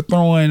somebody for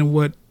throwing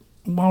what,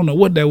 I don't know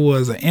what that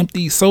was, an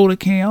empty soda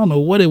can. I don't know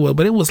what it was,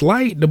 but it was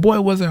light. The boy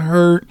wasn't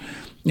hurt,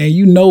 and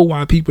you know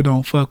why people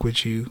don't fuck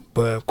with you.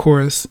 But of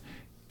course,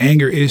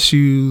 anger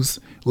issues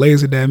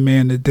lasered that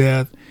man to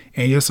death,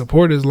 and your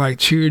supporters like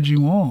cheered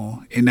you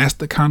on. And that's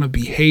the kind of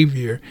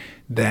behavior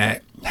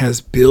that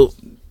has built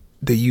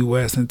the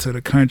U.S. into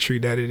the country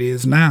that it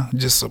is now.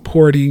 Just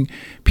supporting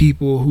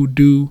people who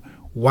do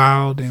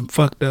wild and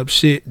fucked up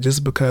shit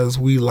just because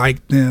we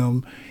like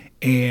them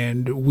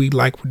and we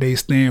like what they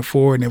stand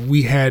for. And if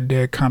we had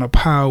their kind of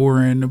power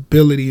and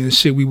ability and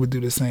shit, we would do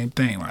the same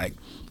thing. Like,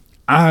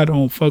 I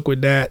don't fuck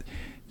with that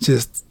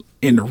just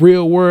in the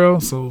real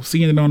world. So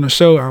seeing it on the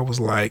show, I was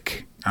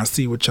like, I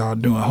see what y'all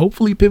doing.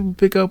 Hopefully people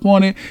pick up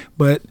on it,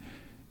 but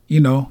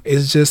you know,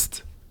 it's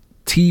just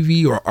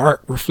TV or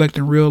art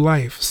reflecting real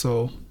life.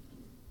 So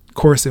of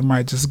course it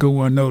might just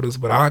go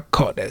unnoticed, but I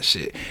caught that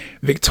shit.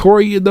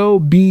 Victoria though,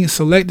 being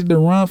selected to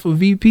run for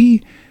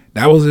VP,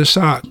 that was a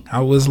shock.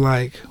 I was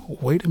like,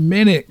 wait a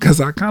minute,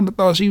 because I kind of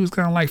thought she was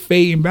kind of like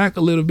fading back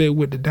a little bit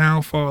with the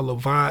downfall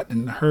of Vought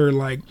and her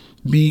like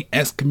being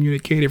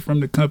excommunicated from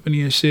the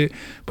company and shit.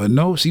 But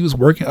no, she was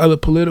working other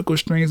political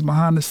strings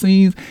behind the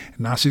scenes,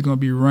 and now she's gonna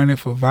be running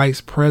for vice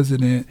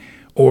president,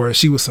 or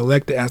she was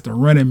selected as the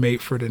running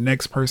mate for the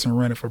next person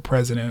running for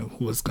president,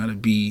 who was gonna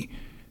be,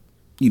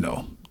 you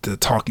know, the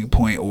talking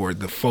point or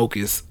the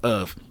focus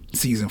of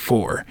season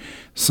 4.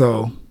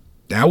 So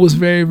that was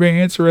very, very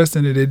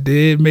interesting, and it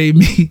did make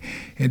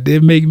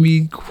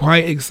me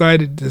quite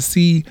excited to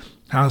see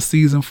how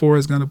season 4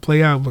 is going to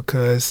play out,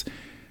 because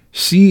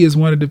she is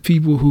one of the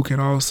people who can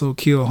also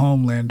kill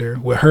Homelander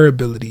with her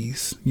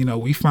abilities. You know,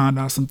 we found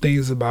out some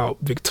things about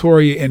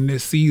Victoria in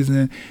this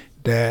season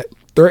that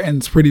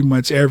threatens pretty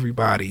much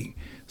everybody.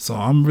 So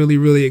I'm really,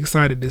 really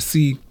excited to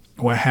see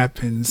what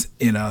happens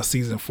in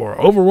season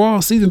 4.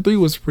 Overall, season 3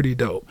 was pretty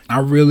dope. I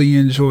really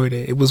enjoyed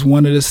it. It was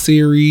one of the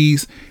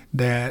series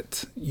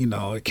that, you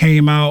know, it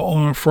came out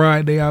on a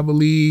Friday, I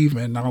believe,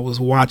 and I was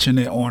watching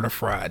it on a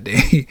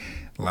Friday.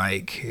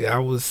 Like, I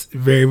was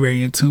very,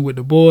 very in tune with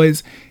the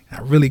boys. I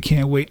really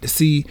can't wait to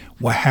see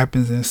what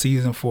happens in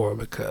season 4,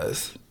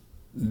 because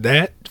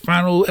that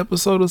final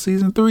episode of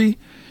season 3,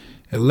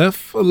 it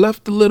left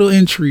a little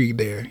intrigue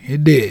there.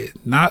 It did.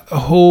 Not a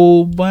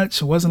whole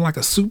bunch. It wasn't like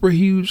a super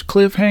huge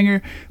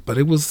cliffhanger, but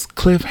it was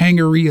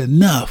cliffhangery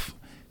enough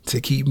to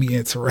keep me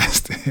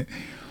interested.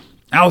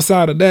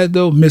 Outside of that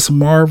though, Ms.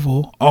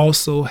 Marvel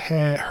also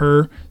had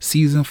her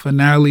season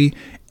finale,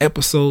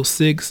 episode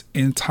 6,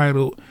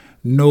 entitled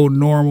No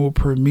Normal,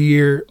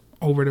 premiere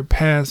over the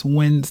past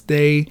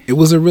Wednesday. It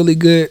was a really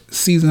good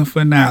season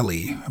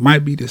finale. It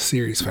might be the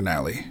series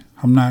finale.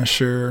 I'm not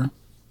sure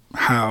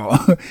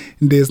how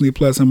Disney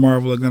Plus and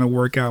Marvel are going to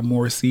work out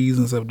more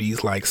seasons of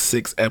these like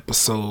 6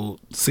 episode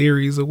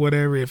series or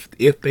whatever,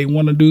 if they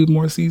want to do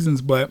more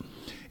seasons. But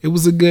it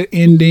was a good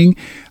ending.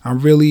 I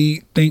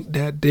really think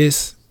that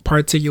this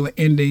particular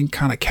ending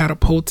kind of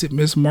catapulted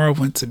Ms.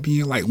 Marvel into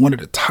being like one of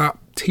the top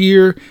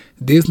tier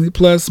Disney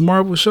Plus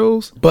Marvel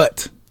shows.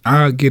 But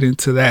I'll get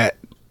into that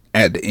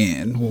at the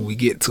end when we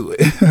get to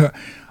it.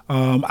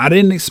 I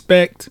didn't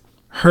expect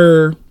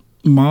her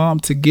mom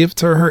to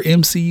gift her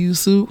MCU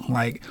suit.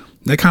 Like,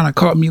 that kind of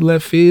caught me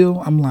left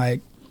field. I'm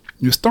like,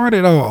 you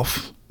started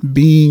off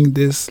being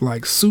this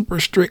like super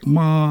strict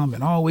mom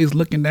and always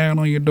looking down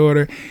on your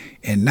daughter,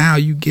 and now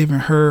you giving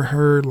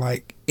her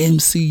like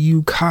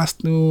MCU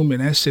costume,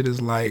 and that shit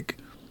is like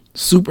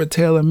super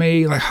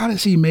tailor-made. Like, how did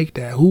she make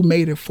that? Who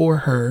made it for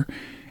her?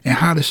 And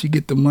how does she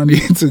get the money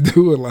to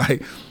do it?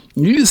 Like,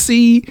 you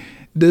see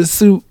the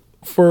suit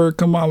for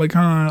Kamala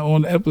Khan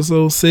on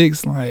episode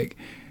 6. Like,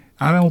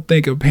 I don't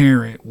think a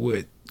parent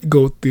would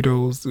go to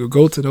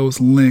those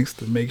lengths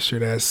to make sure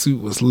that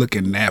suit was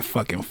looking that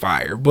fucking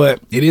fire.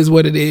 But it is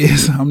what it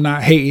is. I'm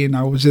not hating.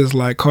 I was just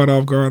like caught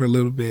off guard a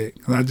little bit.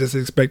 I just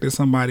expected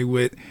somebody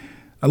with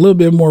a little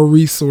bit more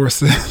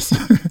resources,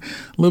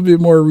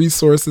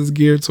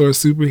 geared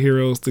towards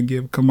superheroes to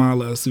give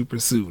Kamala a super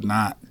suit,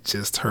 not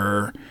just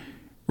her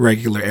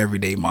regular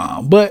everyday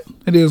mom. But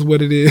it is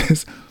what it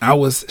is. I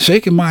was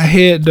shaking my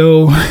head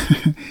though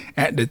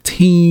at the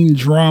teen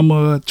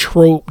drama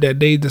trope that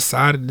they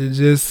decided to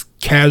just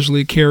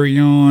casually carry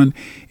on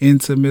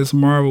into Ms.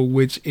 Marvel,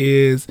 which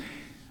is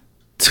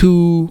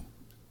 2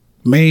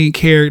 main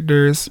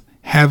characters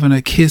having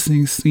a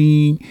kissing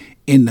scene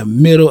in the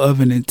middle of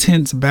an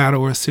intense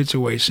battle or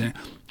situation.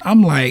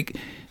 I'm like,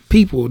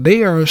 people,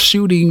 they are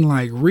shooting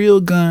like real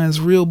guns,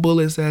 real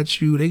bullets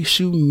at you. They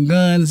shooting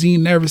guns you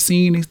never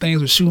seen. These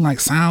things were shooting like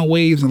sound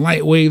waves and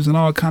light waves and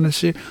all kind of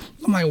shit.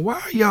 I'm like,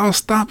 why are y'all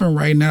stopping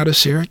right now to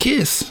share a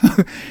kiss?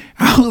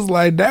 I was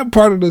like, that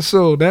part of the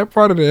show, that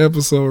part of the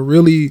episode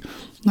really,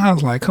 I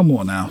was like, come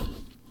on now.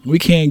 We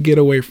can't get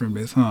away from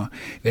this, huh?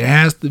 There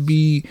has to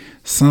be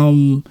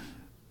some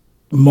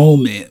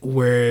moment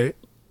where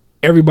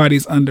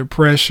everybody's under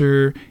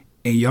pressure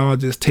and y'all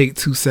just take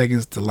 2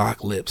 seconds to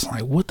lock lips.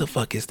 Like, what the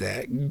fuck is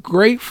that?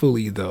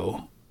 Gratefully,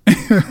 though,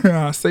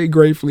 I say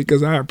gratefully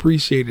because I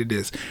appreciated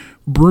this.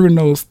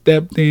 Bruno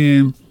stepped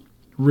in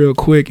real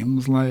quick and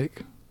was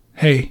like,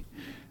 hey,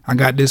 I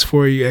got this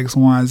for you, X,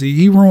 Y, and Z.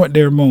 He ruined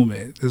their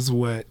moment, is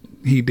what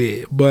he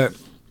did. But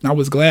I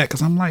was glad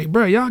because I'm like,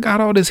 bro, y'all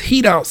got all this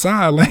heat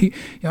outside. Like,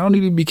 y'all don't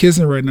need to be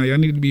kissing right now. Y'all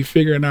need to be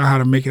figuring out how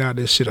to make it out of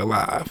this shit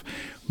alive.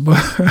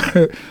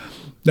 But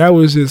that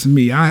was just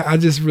me. I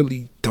just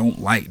really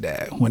don't like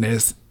that when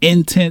there's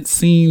intense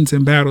scenes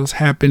and battles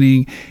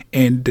happening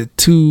and the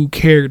 2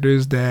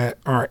 characters that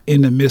are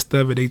in the midst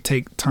of it, they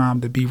take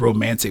time to be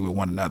romantic with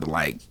one another.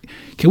 Like,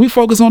 can we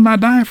focus on not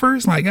dying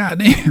first? Like,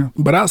 goddamn.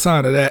 But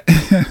outside of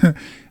that,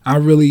 I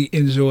really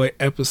enjoyed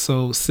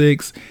episode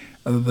 6.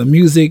 The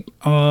music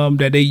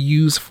that they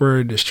use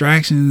for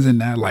distractions in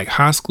that like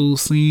high school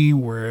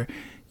scene where,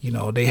 you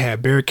know, they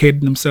had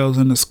barricaded themselves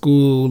in the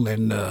school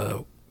and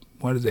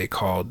what is they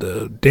called?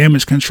 The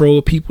damage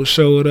control people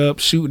showed up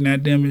shooting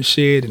at them and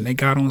shit, and they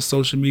got on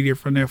social media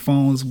from their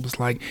phones and was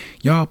like,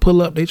 y'all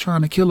pull up, they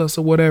trying to kill us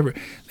or whatever.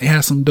 They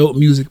had some dope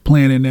music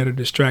playing in there to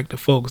distract the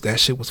folks. That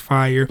shit was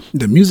fire.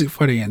 The music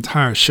for the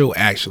entire show,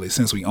 actually,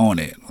 since we own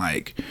it,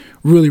 like,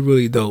 really,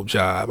 really dope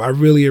job. I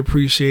really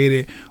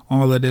appreciated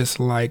all of this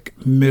like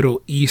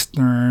Middle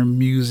Eastern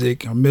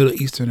music or Middle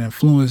Eastern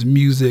influenced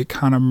music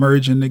kind of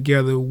merging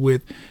together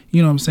with,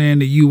 you know what I'm saying,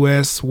 the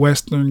US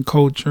Western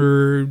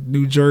culture,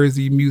 New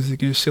Jersey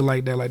music and shit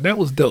like that. Like, that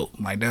was dope.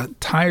 Like, that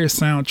entire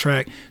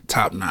soundtrack,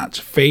 top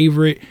notch.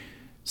 Favorite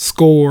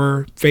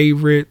score,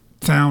 favorite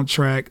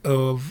soundtrack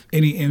of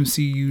any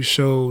MCU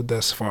show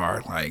thus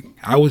far. Like,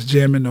 I was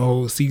jamming the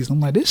whole season.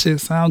 I'm like, this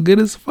shit sound good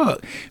as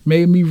fuck.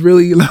 Made me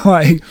really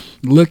like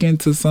look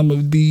into some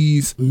of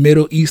these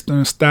Middle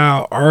Eastern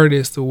style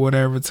artists or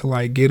whatever to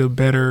like get a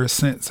better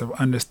sense of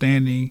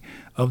understanding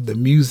of the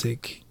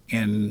music.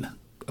 And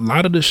a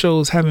lot of the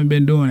shows haven't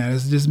been doing that.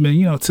 It's just been,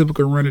 you know,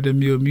 typical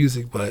run-of-the-mill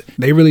music, but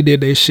they really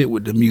did their shit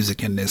with the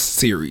music in this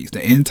series.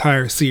 The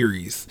entire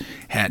series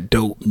had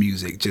dope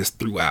music just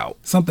throughout.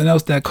 Something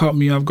else that caught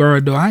me off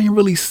guard, though, I didn't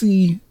really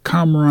see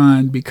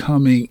Kamran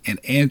becoming an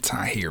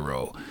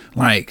anti-hero.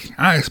 Like,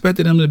 I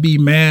expected him to be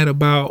mad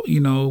about, you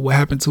know, what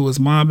happened to his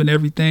mom and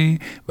everything,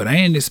 but I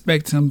didn't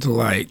expect him to,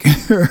 like,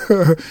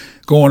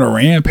 go on a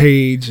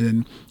rampage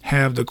and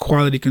have the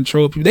quality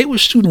control people. They were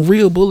shooting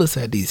real bullets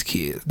at these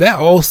kids. That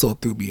also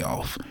threw me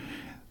off.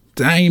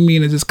 I ain't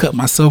mean to just cut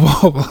myself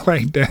off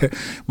like that,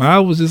 but I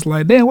was just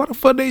like, damn, why the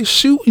fuck they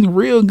shooting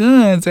real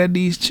guns at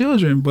these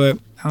children? But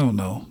I don't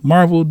know.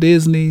 Marvel,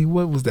 Disney,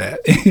 what was that?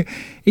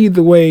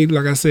 Either way,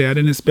 like I said, I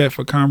didn't expect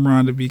for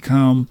Kamran to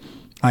become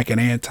like an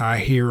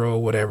anti-hero,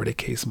 whatever the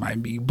case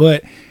might be.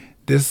 But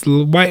this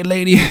little white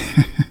lady,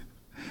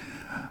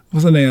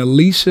 what's her name,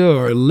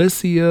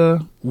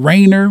 Alicia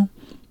Rayner,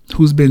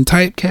 who's been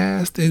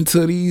typecast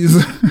into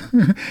these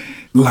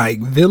like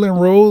villain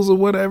roles or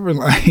whatever.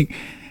 Like,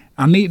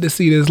 I need to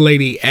see this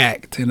lady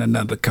act in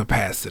another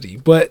capacity,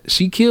 but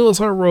she kills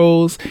her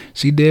roles.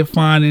 She did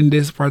fine in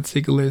this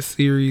particular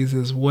series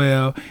as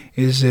well.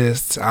 It's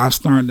just, I'm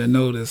starting to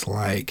notice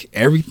like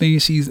everything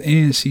she's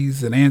in,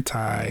 she's an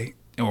anti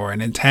or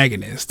an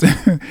antagonist.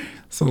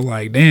 So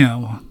like,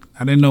 damn,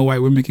 I didn't know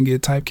white women can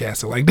get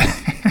typecasted like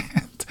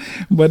that.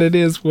 But it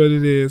is what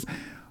it is.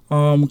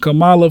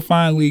 Kamala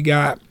finally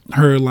got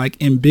her like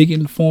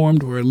embiggen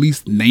formed, or at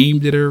least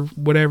named it, or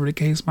whatever the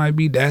case might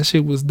be. That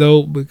shit was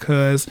dope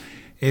because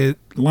it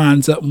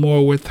lines up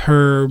more with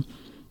her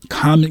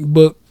comic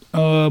book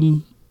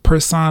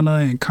persona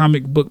and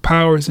comic book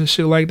powers and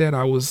shit like that,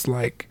 I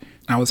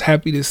was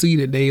happy to see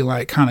that they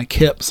like kind of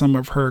kept some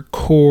of her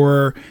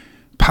core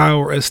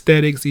power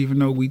aesthetics, even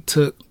though we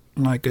took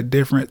like a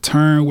different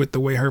turn with the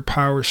way her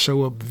powers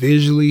show up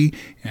visually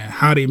and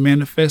how they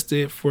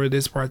manifested for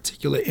this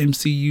particular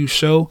MCU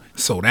show.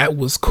 So that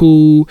was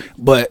cool.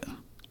 But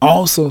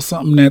also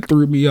something that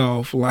threw me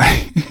off,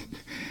 like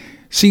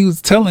she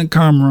was telling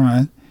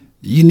Kamran,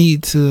 you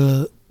need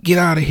to get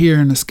out of here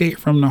and escape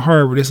from the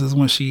harbor. This is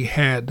when she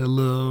had the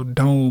little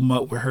dome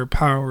up with her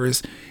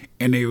powers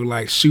and they were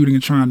like shooting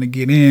and trying to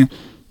get in.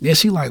 Then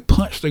she like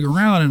punched the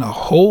ground and a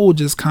hole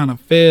just kind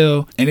of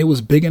fell and it was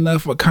big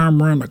enough for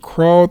Kamran to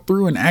crawl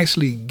through and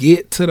actually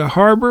get to the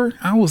harbor.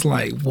 I was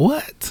like,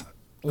 what?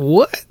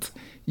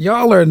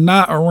 Y'all are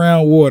not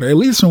around water, at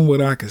least from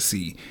what I could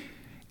see.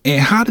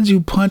 And how did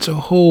you punch a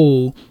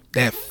hole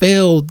that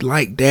fell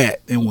like that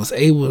and was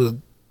able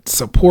to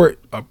support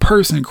a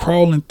person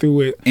crawling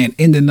through it and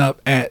ending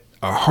up at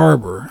a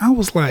harbor? I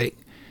was like,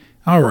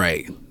 all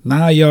right,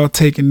 now y'all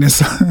taking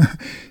this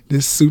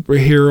this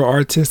superhero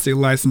artistic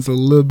license a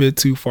little bit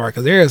too far,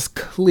 because there's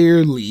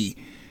clearly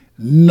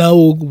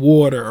no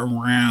water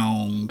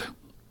around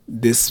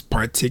this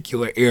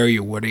particular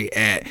area where they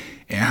at.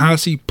 And how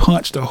she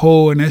punched a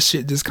hole and that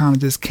shit just kind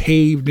of just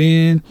caved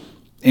in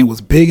and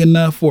was big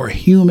enough for a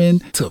human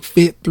to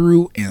fit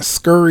through and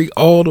scurry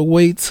all the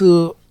way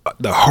to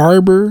the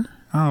harbor.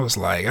 I was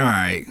like, all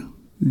right,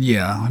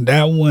 yeah,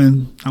 that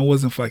one, I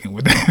wasn't fucking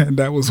with that.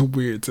 That was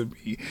weird to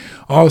me.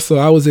 Also,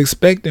 I was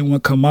expecting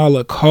when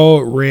Kamala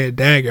called Red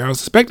Dagger, I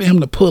was expecting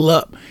him to pull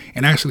up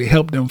and actually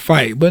help them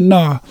fight. But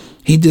nah,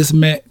 he just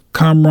met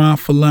Kamran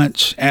for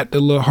lunch at the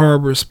little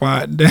harbor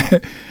spot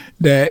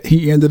that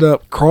he ended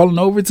up crawling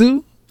over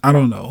to. I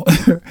don't know.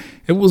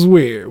 It was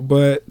weird,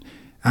 but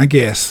I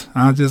guess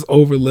I'll just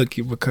overlook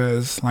it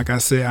because, like I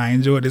said, I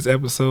enjoyed this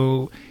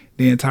episode.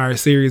 The entire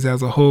series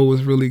as a whole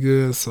was really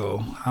good,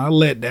 so I'll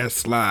let that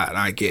slide,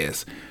 I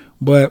guess.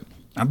 But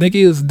I think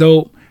it was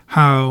dope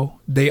how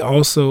they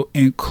also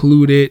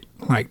included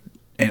like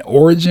an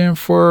origin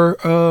for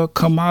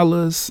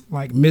Kamala's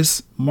like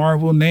Miss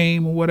Marvel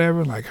name or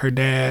whatever. Like her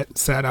dad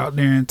sat out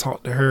there and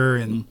talked to her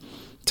and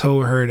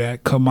told her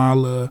that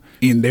Kamala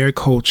in their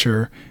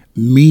culture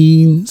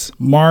means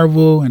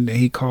Marvel, and then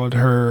he called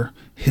her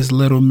his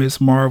little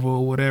Miss Marvel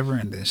or whatever,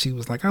 and then she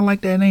was like, I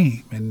like that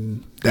name,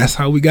 and that's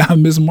how we got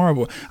Miss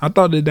Marvel. I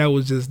thought that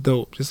was just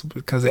dope, just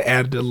because it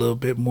added a little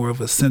bit more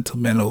of a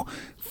sentimental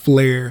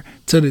flair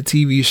to the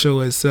TV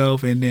show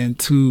itself and then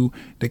to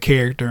the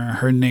character and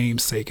her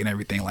namesake and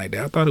everything like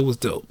that. I thought it was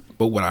dope.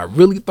 But what I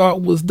really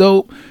thought was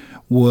dope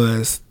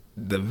was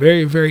the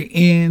very, very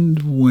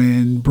end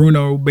when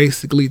Bruno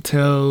basically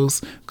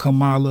tells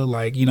Kamala,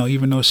 like, you know,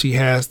 even though she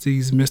has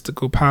these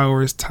mystical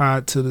powers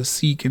tied to the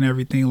Seek and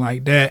everything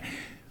like that,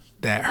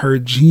 that her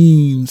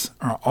genes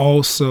are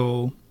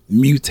also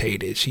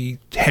mutated. She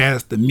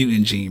has the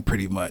mutant gene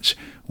pretty much,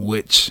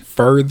 which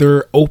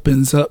further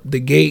opens up the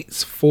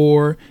gates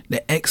for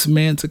the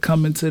X-Men to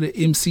come into the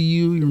MCU.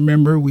 You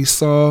remember we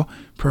saw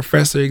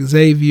Professor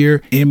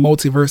Xavier in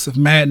Multiverse of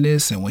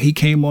Madness, and when he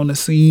came on the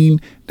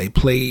scene, they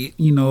played,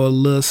 you know, a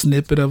little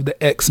snippet of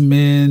the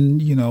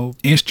X-Men, you know,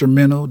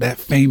 instrumental, that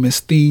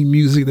famous theme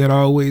music that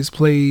always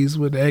plays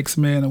with the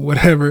X-Men or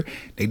whatever.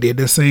 They did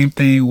the same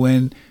thing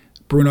when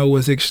Bruno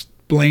was explaining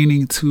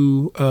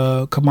to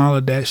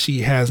Kamala that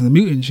she has a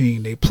mutant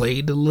gene. They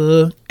played the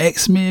little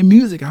X-Men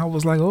music. I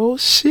was like, oh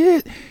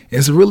shit,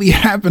 it's really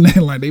happening.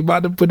 Like, they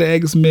about to put the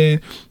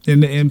X-Men in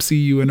the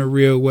MCU in a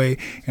real way,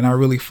 and I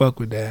really fuck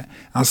with that.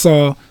 I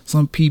saw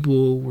some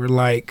people were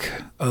like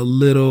a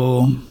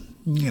little,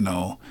 you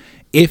know,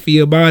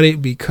 iffy about it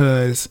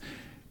because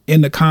in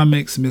the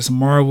comics, Miss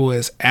Marvel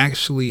is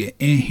actually an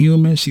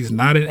Inhuman. She's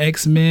not an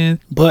X-Men,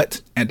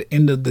 but at the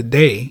end of the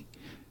day,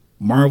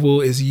 Marvel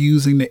is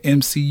using the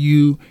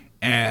MCU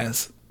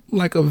as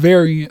like a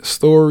variant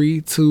story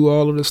to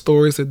all of the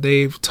stories that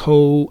they've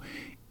told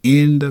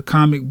in the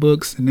comic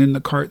books and in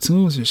the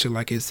cartoons and shit.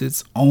 Like, it's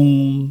its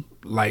own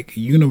like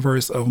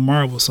universe of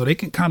Marvel, so they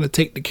can kind of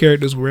take the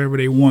characters wherever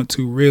they want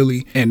to,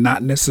 really, and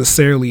not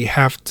necessarily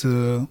have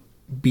to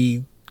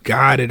be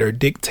guided or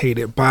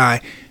dictated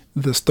by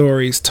the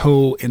stories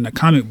told in the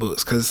comic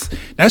books, because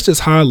that's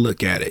just how I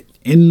look at it.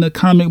 In the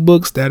comic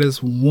books, that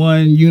is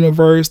one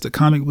universe. The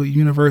comic book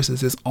universe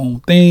is its own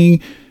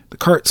thing. The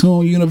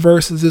cartoon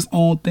universe is its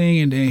own thing,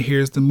 and then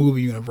here's the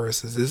movie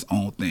universe is its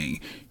own thing.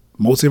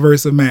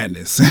 Multiverse of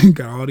Madness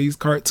got all these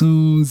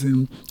cartoons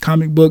and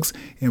comic books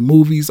and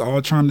movies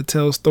all trying to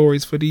tell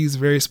stories for these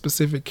very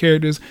specific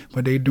characters,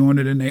 but they're doing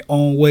it in their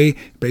own way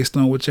based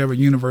on whichever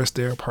universe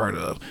they're a part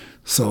of.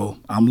 So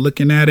I'm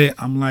looking at it,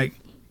 I'm like,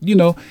 you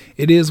know,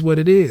 it is what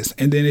it is.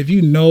 And then if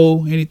you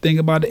know anything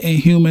about the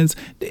Inhumans,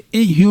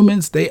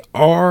 they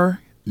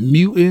are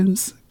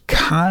mutants,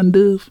 kind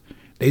of.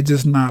 They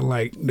just not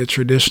like the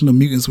traditional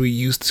mutants we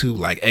used to,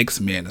 like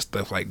X-Men and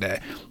stuff like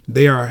that.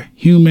 They are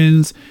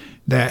humans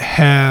that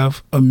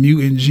have a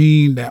mutant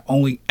gene that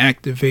only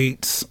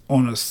activates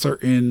on a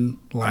certain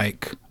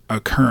like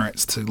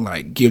occurrence to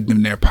like give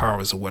them their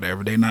powers or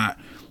whatever. They're not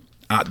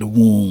out the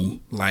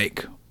womb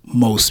like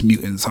most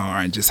mutants are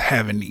and just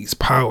having these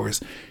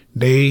powers.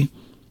 They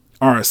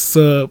are a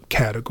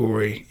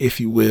subcategory, if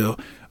you will,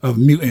 of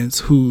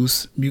mutants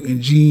whose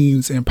mutant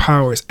genes and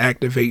powers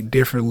activate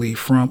differently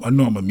from a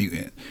normal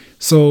mutant.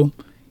 So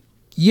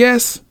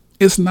yes,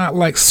 it's not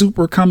like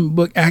super comic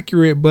book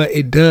accurate, but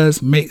it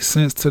does make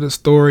sense to the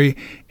story.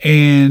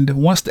 And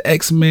once the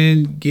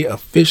X-Men get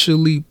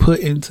officially put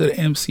into the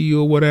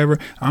MCU or whatever,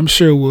 I'm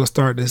sure we'll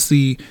start to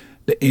see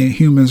the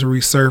Inhumans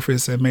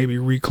resurface and maybe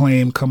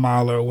reclaim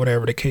Kamala or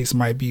whatever the case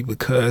might be,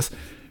 because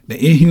the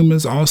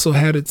Inhumans also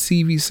had a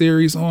TV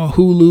series on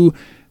Hulu.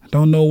 I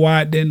don't know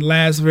why it didn't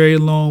last very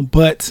long,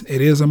 but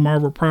it is a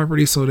Marvel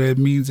property, so that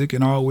means it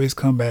can always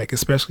come back,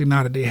 especially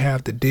now that they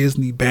have the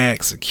Disney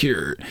bag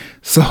secured.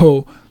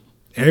 So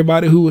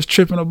everybody who was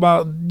tripping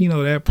about, you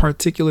know, that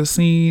particular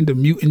scene, the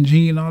mutant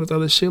gene, all this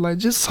other shit, like,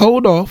 just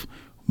hold off.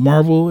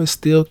 Marvel is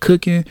still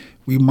cooking.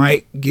 We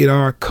might get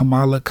our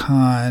Kamala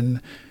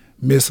Khan,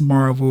 Miss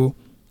Marvel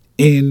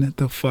in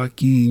the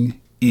fucking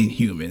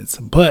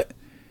Inhumans. But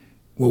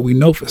what we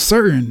know for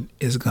certain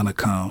is gonna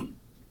come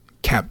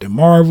Captain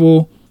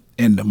Marvel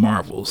and the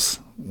Marvels,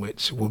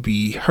 which will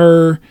be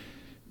her,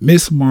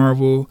 Miss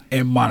Marvel,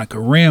 and Monica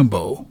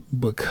Rambeau,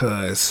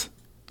 because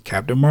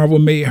Captain Marvel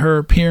made her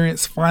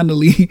appearance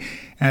finally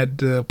at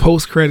the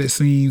post-credit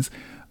scenes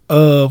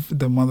of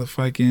the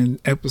motherfucking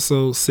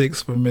episode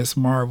 6 for Miss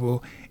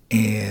Marvel,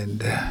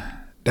 and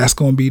that's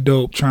gonna be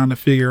dope, trying to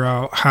figure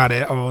out how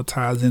that all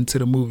ties into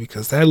the movie,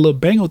 because that little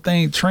bangle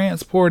thing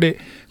transported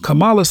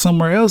Kamala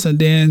somewhere else, and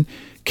then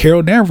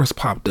Carol Danvers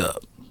popped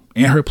up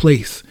in her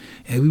place,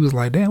 and we was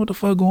like, damn, what the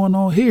fuck going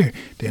on here?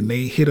 Then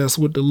they hit us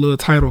with the little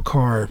title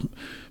card,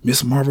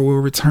 Miss Marvel will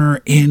return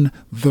in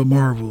the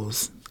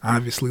Marvels.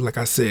 Obviously, like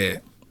I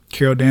said,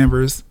 Carol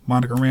Danvers,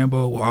 Monica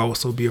Rambeau will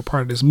also be a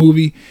part of this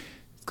movie.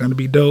 It's going to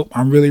be dope.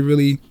 I'm really,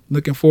 really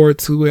looking forward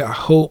to it. I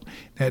hope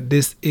that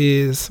this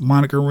is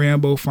Monica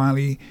Rambeau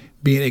finally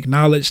being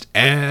acknowledged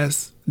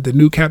as the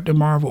new Captain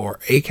Marvel or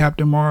a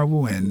Captain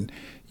Marvel, and,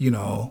 you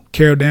know,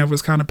 Carol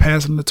Danvers kind of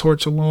passing the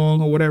torch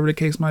along or whatever the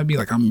case might be.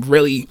 Like, I'm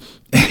really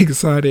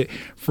excited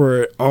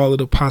for all of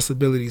the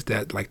possibilities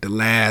that, like, the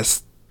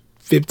last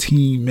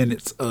 15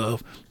 minutes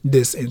of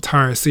this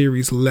entire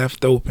series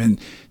left open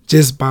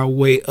just by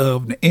way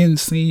of the end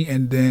scene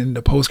and then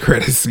the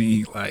post-credit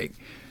scene. Like,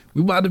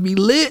 we about to be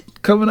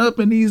lit coming up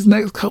in these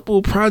next couple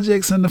of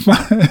projects in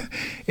the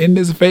in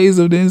this phase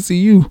of the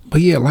MCU. But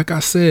yeah, like I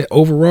said,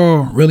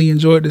 overall, really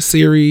enjoyed the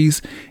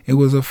series. It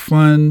was a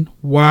fun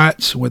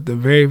watch with a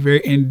very,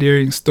 very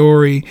endearing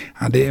story.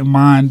 I didn't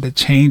mind the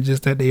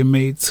changes that they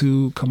made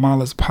to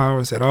Kamala's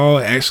powers at all.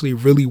 It actually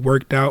really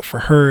worked out for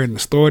her and the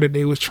story that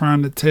they was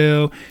trying to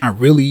tell. I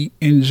really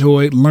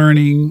enjoyed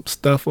learning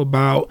stuff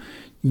about,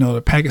 you know,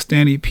 the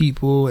Pakistani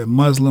people and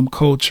Muslim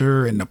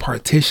culture and the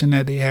partition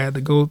that they had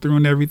to go through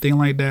and everything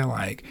like that.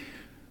 Like,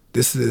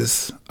 this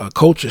is a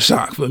culture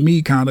shock for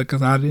me, kind of,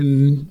 because I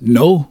didn't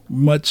know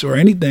much or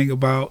anything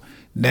about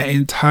that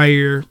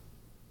entire,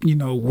 you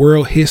know,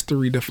 world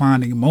history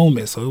defining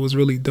moment. So it was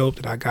really dope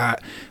that I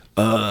got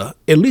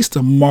at least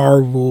a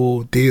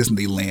Marvel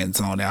Disney lens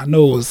on it. I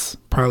know it was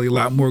probably a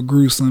lot more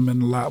gruesome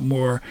and a lot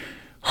more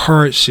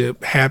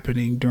hardship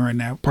happening during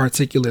that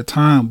particular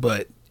time,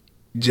 but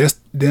just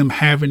them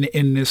having it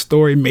in this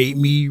story made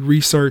me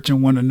research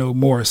and want to know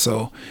more.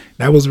 So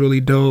that was really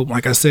dope.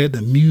 Like I said,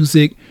 the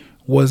music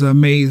was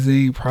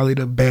amazing, probably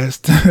the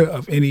best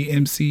of any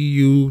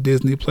MCU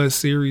Disney Plus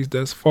series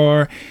thus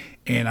far.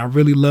 And I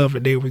really love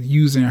that they were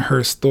using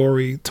her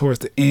story towards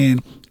the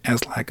end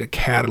as like a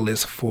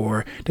catalyst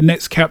for the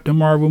next Captain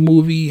Marvel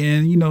movie,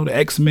 and, you know, the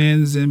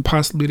X-Men's and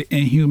possibly the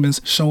Inhumans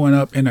showing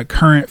up in a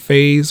current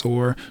phase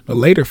or the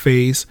later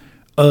phase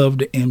of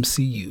the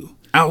MCU.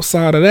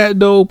 Outside of that,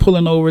 though,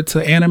 pulling over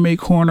to Anime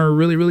Corner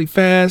really, really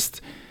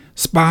fast.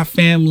 Spy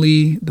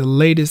Family, the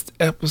latest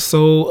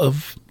episode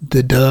of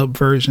the dub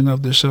version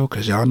of the show,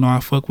 because y'all know I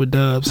fuck with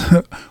dubs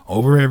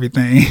over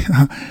everything.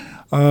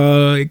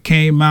 It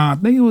came out,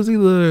 I think it was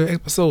either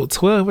episode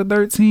 12 or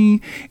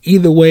 13.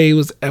 Either way, it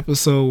was an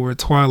episode where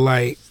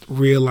Twilight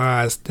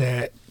realized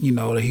that, you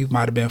know, that he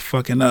might have been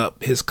fucking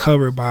up his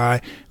cover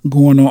by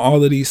going on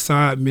all of these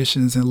side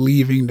missions and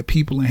leaving the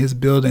people in his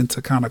building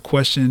to kind of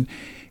question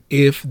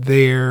if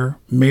their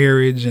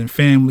marriage and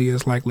family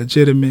is like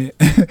legitimate.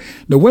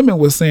 The women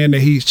was saying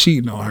that he's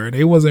cheating on her.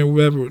 They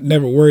wasn't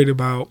never worried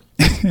about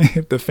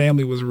if the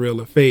family was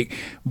real or fake.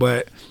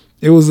 But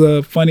it was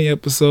a funny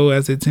episode,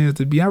 as it tends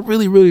to be. I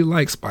really, really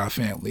like Spy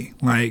Family.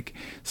 Like,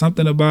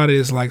 something about it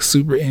is like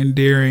super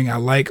endearing. I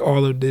like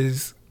all of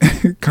these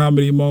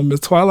comedy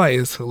moments. Twilight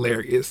is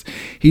hilarious.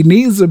 He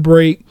needs a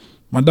break.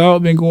 My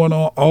dog been going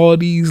on all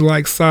these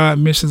like side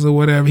missions or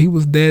whatever. He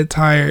was dead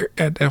tired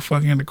at that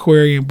fucking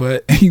aquarium,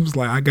 but he was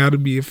like, I gotta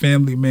be a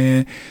family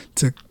man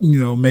to, you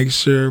know, make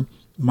sure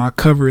my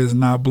cover is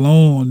not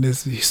blown on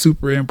this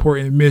super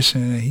important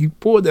mission. And he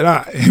pulled it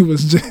out. It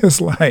was just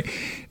like,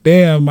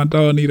 damn, my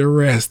dog need a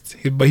rest.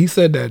 But he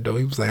said that though.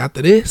 He was like,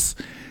 after this,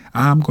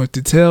 I'm going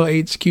to tell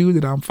HQ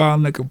that I'm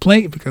filing a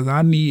complaint because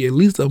I need at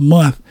least a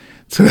month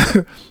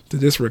to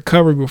just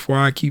recover before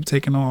I keep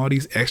taking on all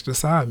these extra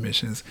side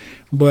missions.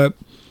 But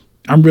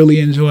I'm really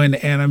enjoying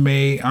the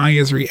anime.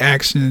 Anya's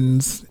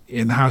reactions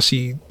and how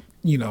she,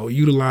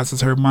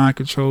 utilizes her mind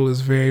control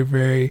is very,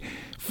 very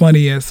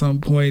funny at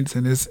some points,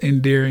 and it's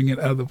endearing at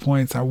other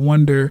points. I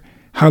wonder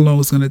how long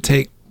it's going to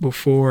take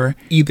before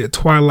either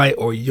Twilight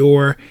or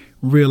Yor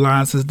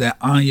realizes that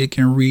Anya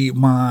can read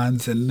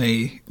minds and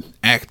they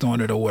act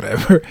on it or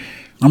whatever.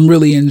 I'm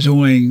really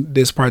enjoying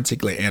this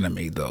particular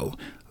anime though.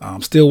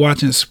 I'm still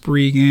watching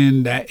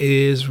Spriggan. That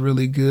is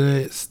really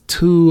good. It's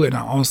 2, and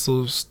I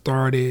also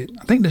started,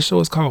 I think the show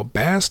is called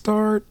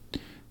Bastard.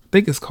 I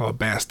think it's called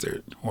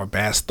Bastard or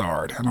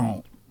Bastard. I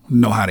don't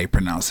know how they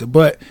pronounce it,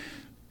 but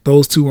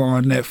those 2 are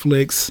on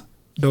Netflix.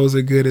 Those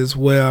are good as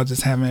well.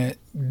 Just haven't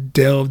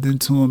delved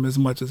into them as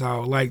much as I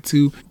would like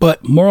to.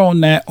 But more on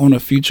that on a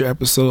future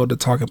episode of the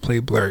Talk and Play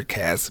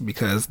Blurredcast,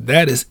 because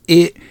that is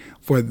it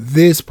for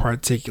this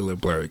particular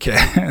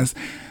Blurredcast.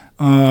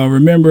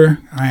 Remember,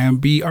 I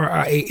am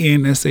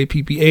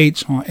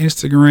BRIANSAPPH on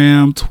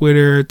Instagram,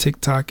 Twitter,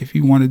 TikTok if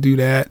you want to do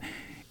that.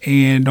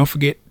 And don't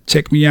forget,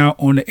 check me out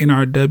on the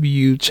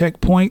NRW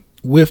checkpoint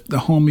with the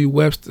homie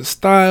Webster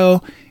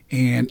Style.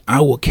 And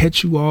I will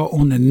catch you all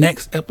on the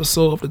next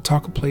episode of the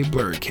Talk and Play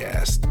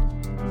Blurredcast.